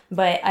smell.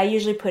 But I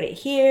usually put it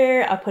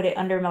here. I put it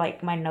under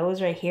my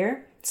nose right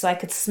here, so I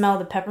could smell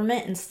the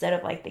peppermint instead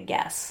of like the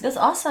gas. that's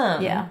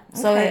awesome. Yeah.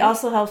 So it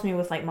also helps me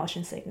with like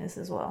motion sickness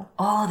as well.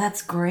 Oh,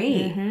 that's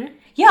great.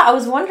 Yeah, I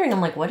was wondering.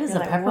 I'm like, what is a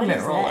like, peppermint what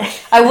is roller? that?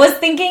 I was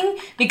thinking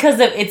because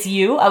it's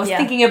you. I was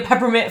thinking of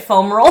peppermint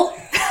foam roll.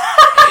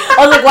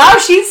 I was like, wow,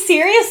 she's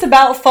serious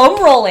about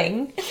foam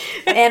rolling.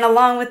 And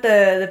along with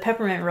the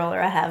peppermint roller,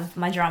 I have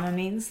my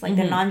Dramamines, like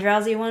the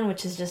non-drowsy one,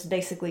 which is just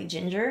basically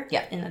ginger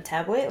in a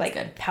tablet,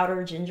 like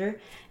powdered ginger,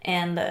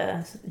 and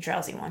the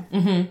drowsy one.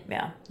 Mm-hmm.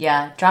 Yeah.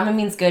 Yeah,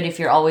 Dramamine's good if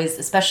you're always,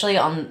 especially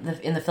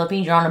in the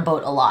Philippines, you're on a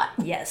boat a lot.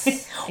 Yes.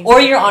 Exactly. Or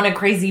you're on a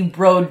crazy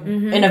road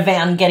in a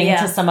van getting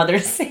to some other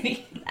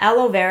city.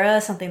 Aloe vera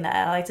is something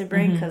that I like to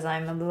bring because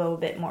I'm a little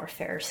bit more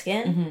fair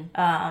skin.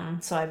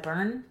 So I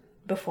burn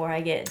before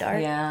I get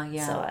dark. Yeah,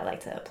 yeah. So I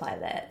like to apply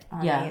that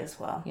on me as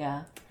well.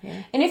 Yeah.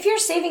 And if you're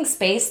saving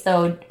space,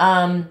 though,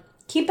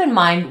 keep in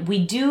mind,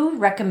 we do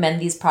recommend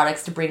these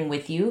products to bring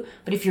with you.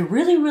 But if you're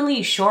really,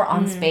 really short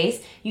on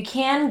space, you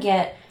can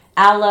get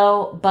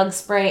aloe, bug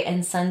spray,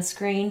 and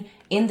sunscreen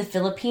in the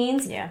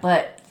Philippines. Yeah.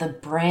 But the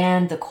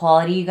brand, the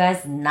quality, you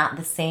guys, not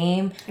the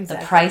same. Exactly.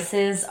 The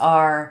prices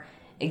are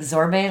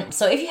exorbitant.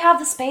 So if you have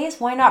the space,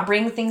 why not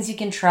bring things you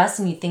can trust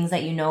and things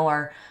that you know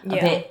are a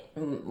bit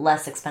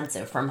less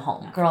expensive from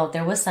home. Girl,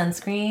 there was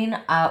sunscreen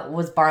I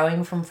was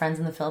borrowing from friends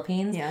in the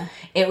Philippines. Yeah.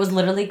 It was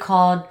literally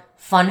called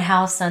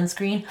Funhouse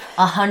sunscreen,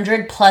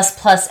 100 plus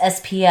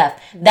SPF.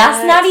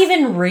 That's not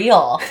even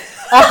real.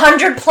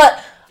 100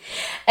 plus.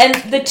 And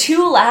the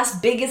two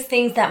last biggest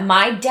things that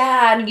my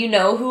dad,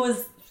 who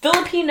is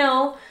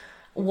Filipino,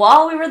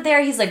 while we were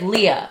there, he's like,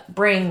 Leah,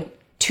 bring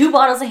 2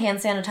 bottles of hand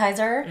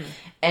sanitizer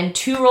and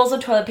 2 rolls of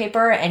toilet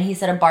paper, and he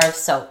said a bar of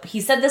soap.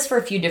 He said this for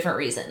a few different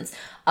reasons.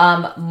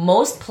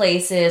 Most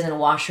places and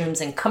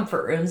washrooms and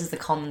comfort rooms, as they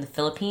call them in the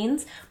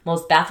Philippines,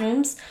 most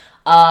bathrooms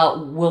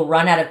will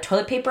run out of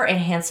toilet paper and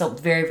hand soap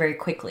very, very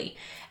quickly.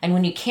 And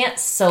when you can't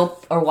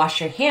soap or wash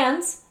your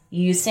hands,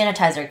 you use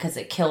sanitizer because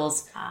it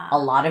kills a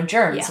lot of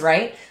germs,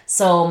 right?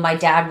 So my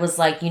dad was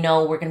like, we're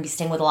going to be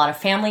staying with a lot of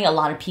family. A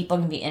lot of people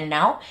are going to be in and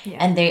out. Yeah.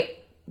 And a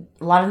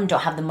lot of them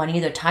don't have the money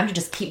or the time to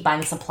just keep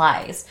buying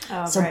supplies.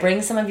 So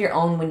bring some of your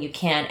own when you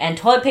can. And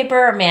toilet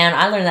paper, man,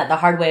 I learned that the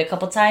hard way a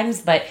couple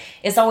times, but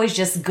it's always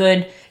just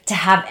good to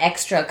have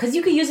extra because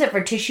you could use it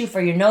for tissue for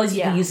your nose.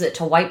 You can use it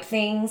to wipe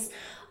things.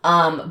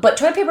 But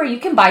toilet paper, you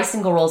can buy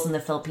single rolls in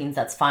the Philippines.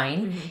 That's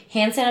fine.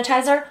 Hand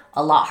sanitizer,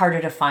 a lot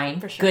harder to find.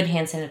 For sure. Good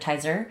hand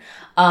sanitizer.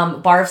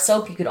 Bar of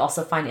soap, you could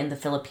also find in the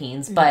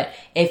Philippines. But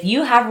if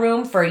you have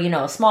room for,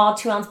 a small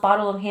 2-ounce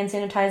bottle of hand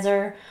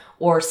sanitizer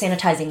or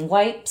sanitizing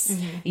wipes,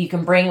 you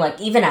can bring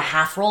even a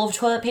half roll of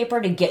toilet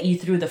paper to get you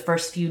through the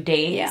first few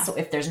days. Yeah. So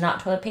if there's not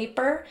toilet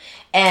paper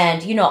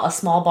and, a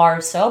small bar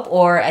of soap,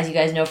 or as you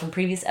guys know from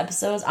previous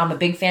episodes, I'm a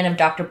big fan of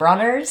Dr.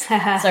 Bronner's. So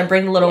I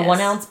bring the little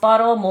 1-ounce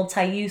bottle,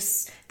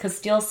 multi-use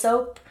Castile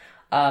soap.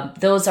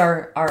 Those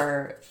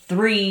are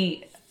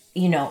 3,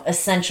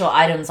 essential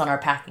items on our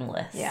packing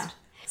list. Yeah.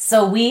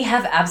 So we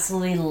have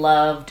absolutely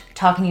loved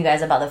talking to you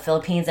guys about the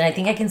Philippines, and I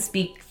think I can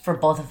speak for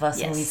both of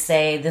us when we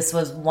say this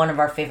was one of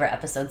our favorite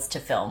episodes to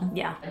film.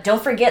 Yeah.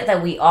 Don't forget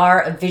that we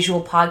are a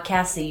visual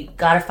podcast, so you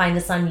got to find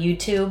us on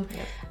YouTube.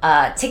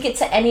 Yep. Ticket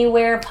to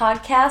Anywhere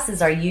podcast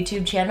is our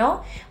YouTube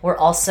channel. We're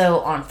also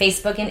on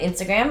Facebook and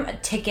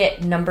Instagram,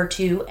 Ticket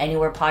 #2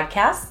 Anywhere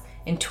podcast,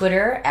 and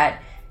Twitter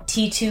at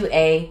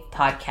T2A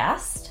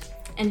podcast.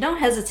 And don't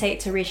hesitate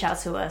to reach out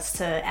to us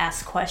to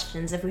ask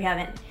questions if we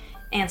haven't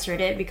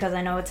answered it, because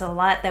I know it's a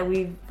lot that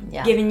we've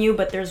given you,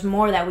 but there's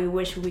more that we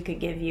wish we could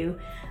give you.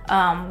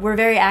 We're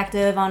very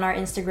active on our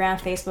Instagram,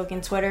 Facebook,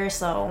 and Twitter,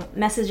 so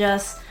message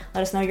us,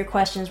 let us know your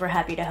questions. We're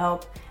happy to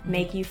help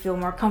make you feel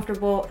more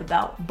comfortable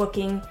about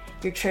booking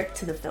your trip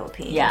to the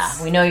Philippines. Yeah,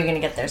 we know you're going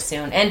to get there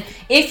soon. And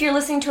if you're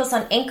listening to us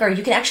on Anchor,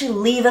 you can actually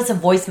leave us a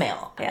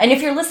voicemail. Yeah. And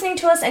if you're listening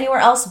to us anywhere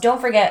else,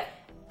 don't forget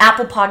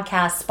Apple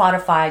Podcasts,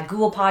 Spotify,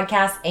 Google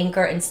Podcasts,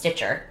 Anchor, and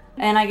Stitcher.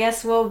 And I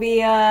guess we'll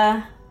be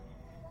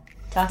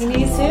talking to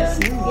you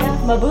soon. Yeah,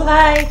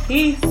 mabuhay.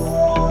 Peace.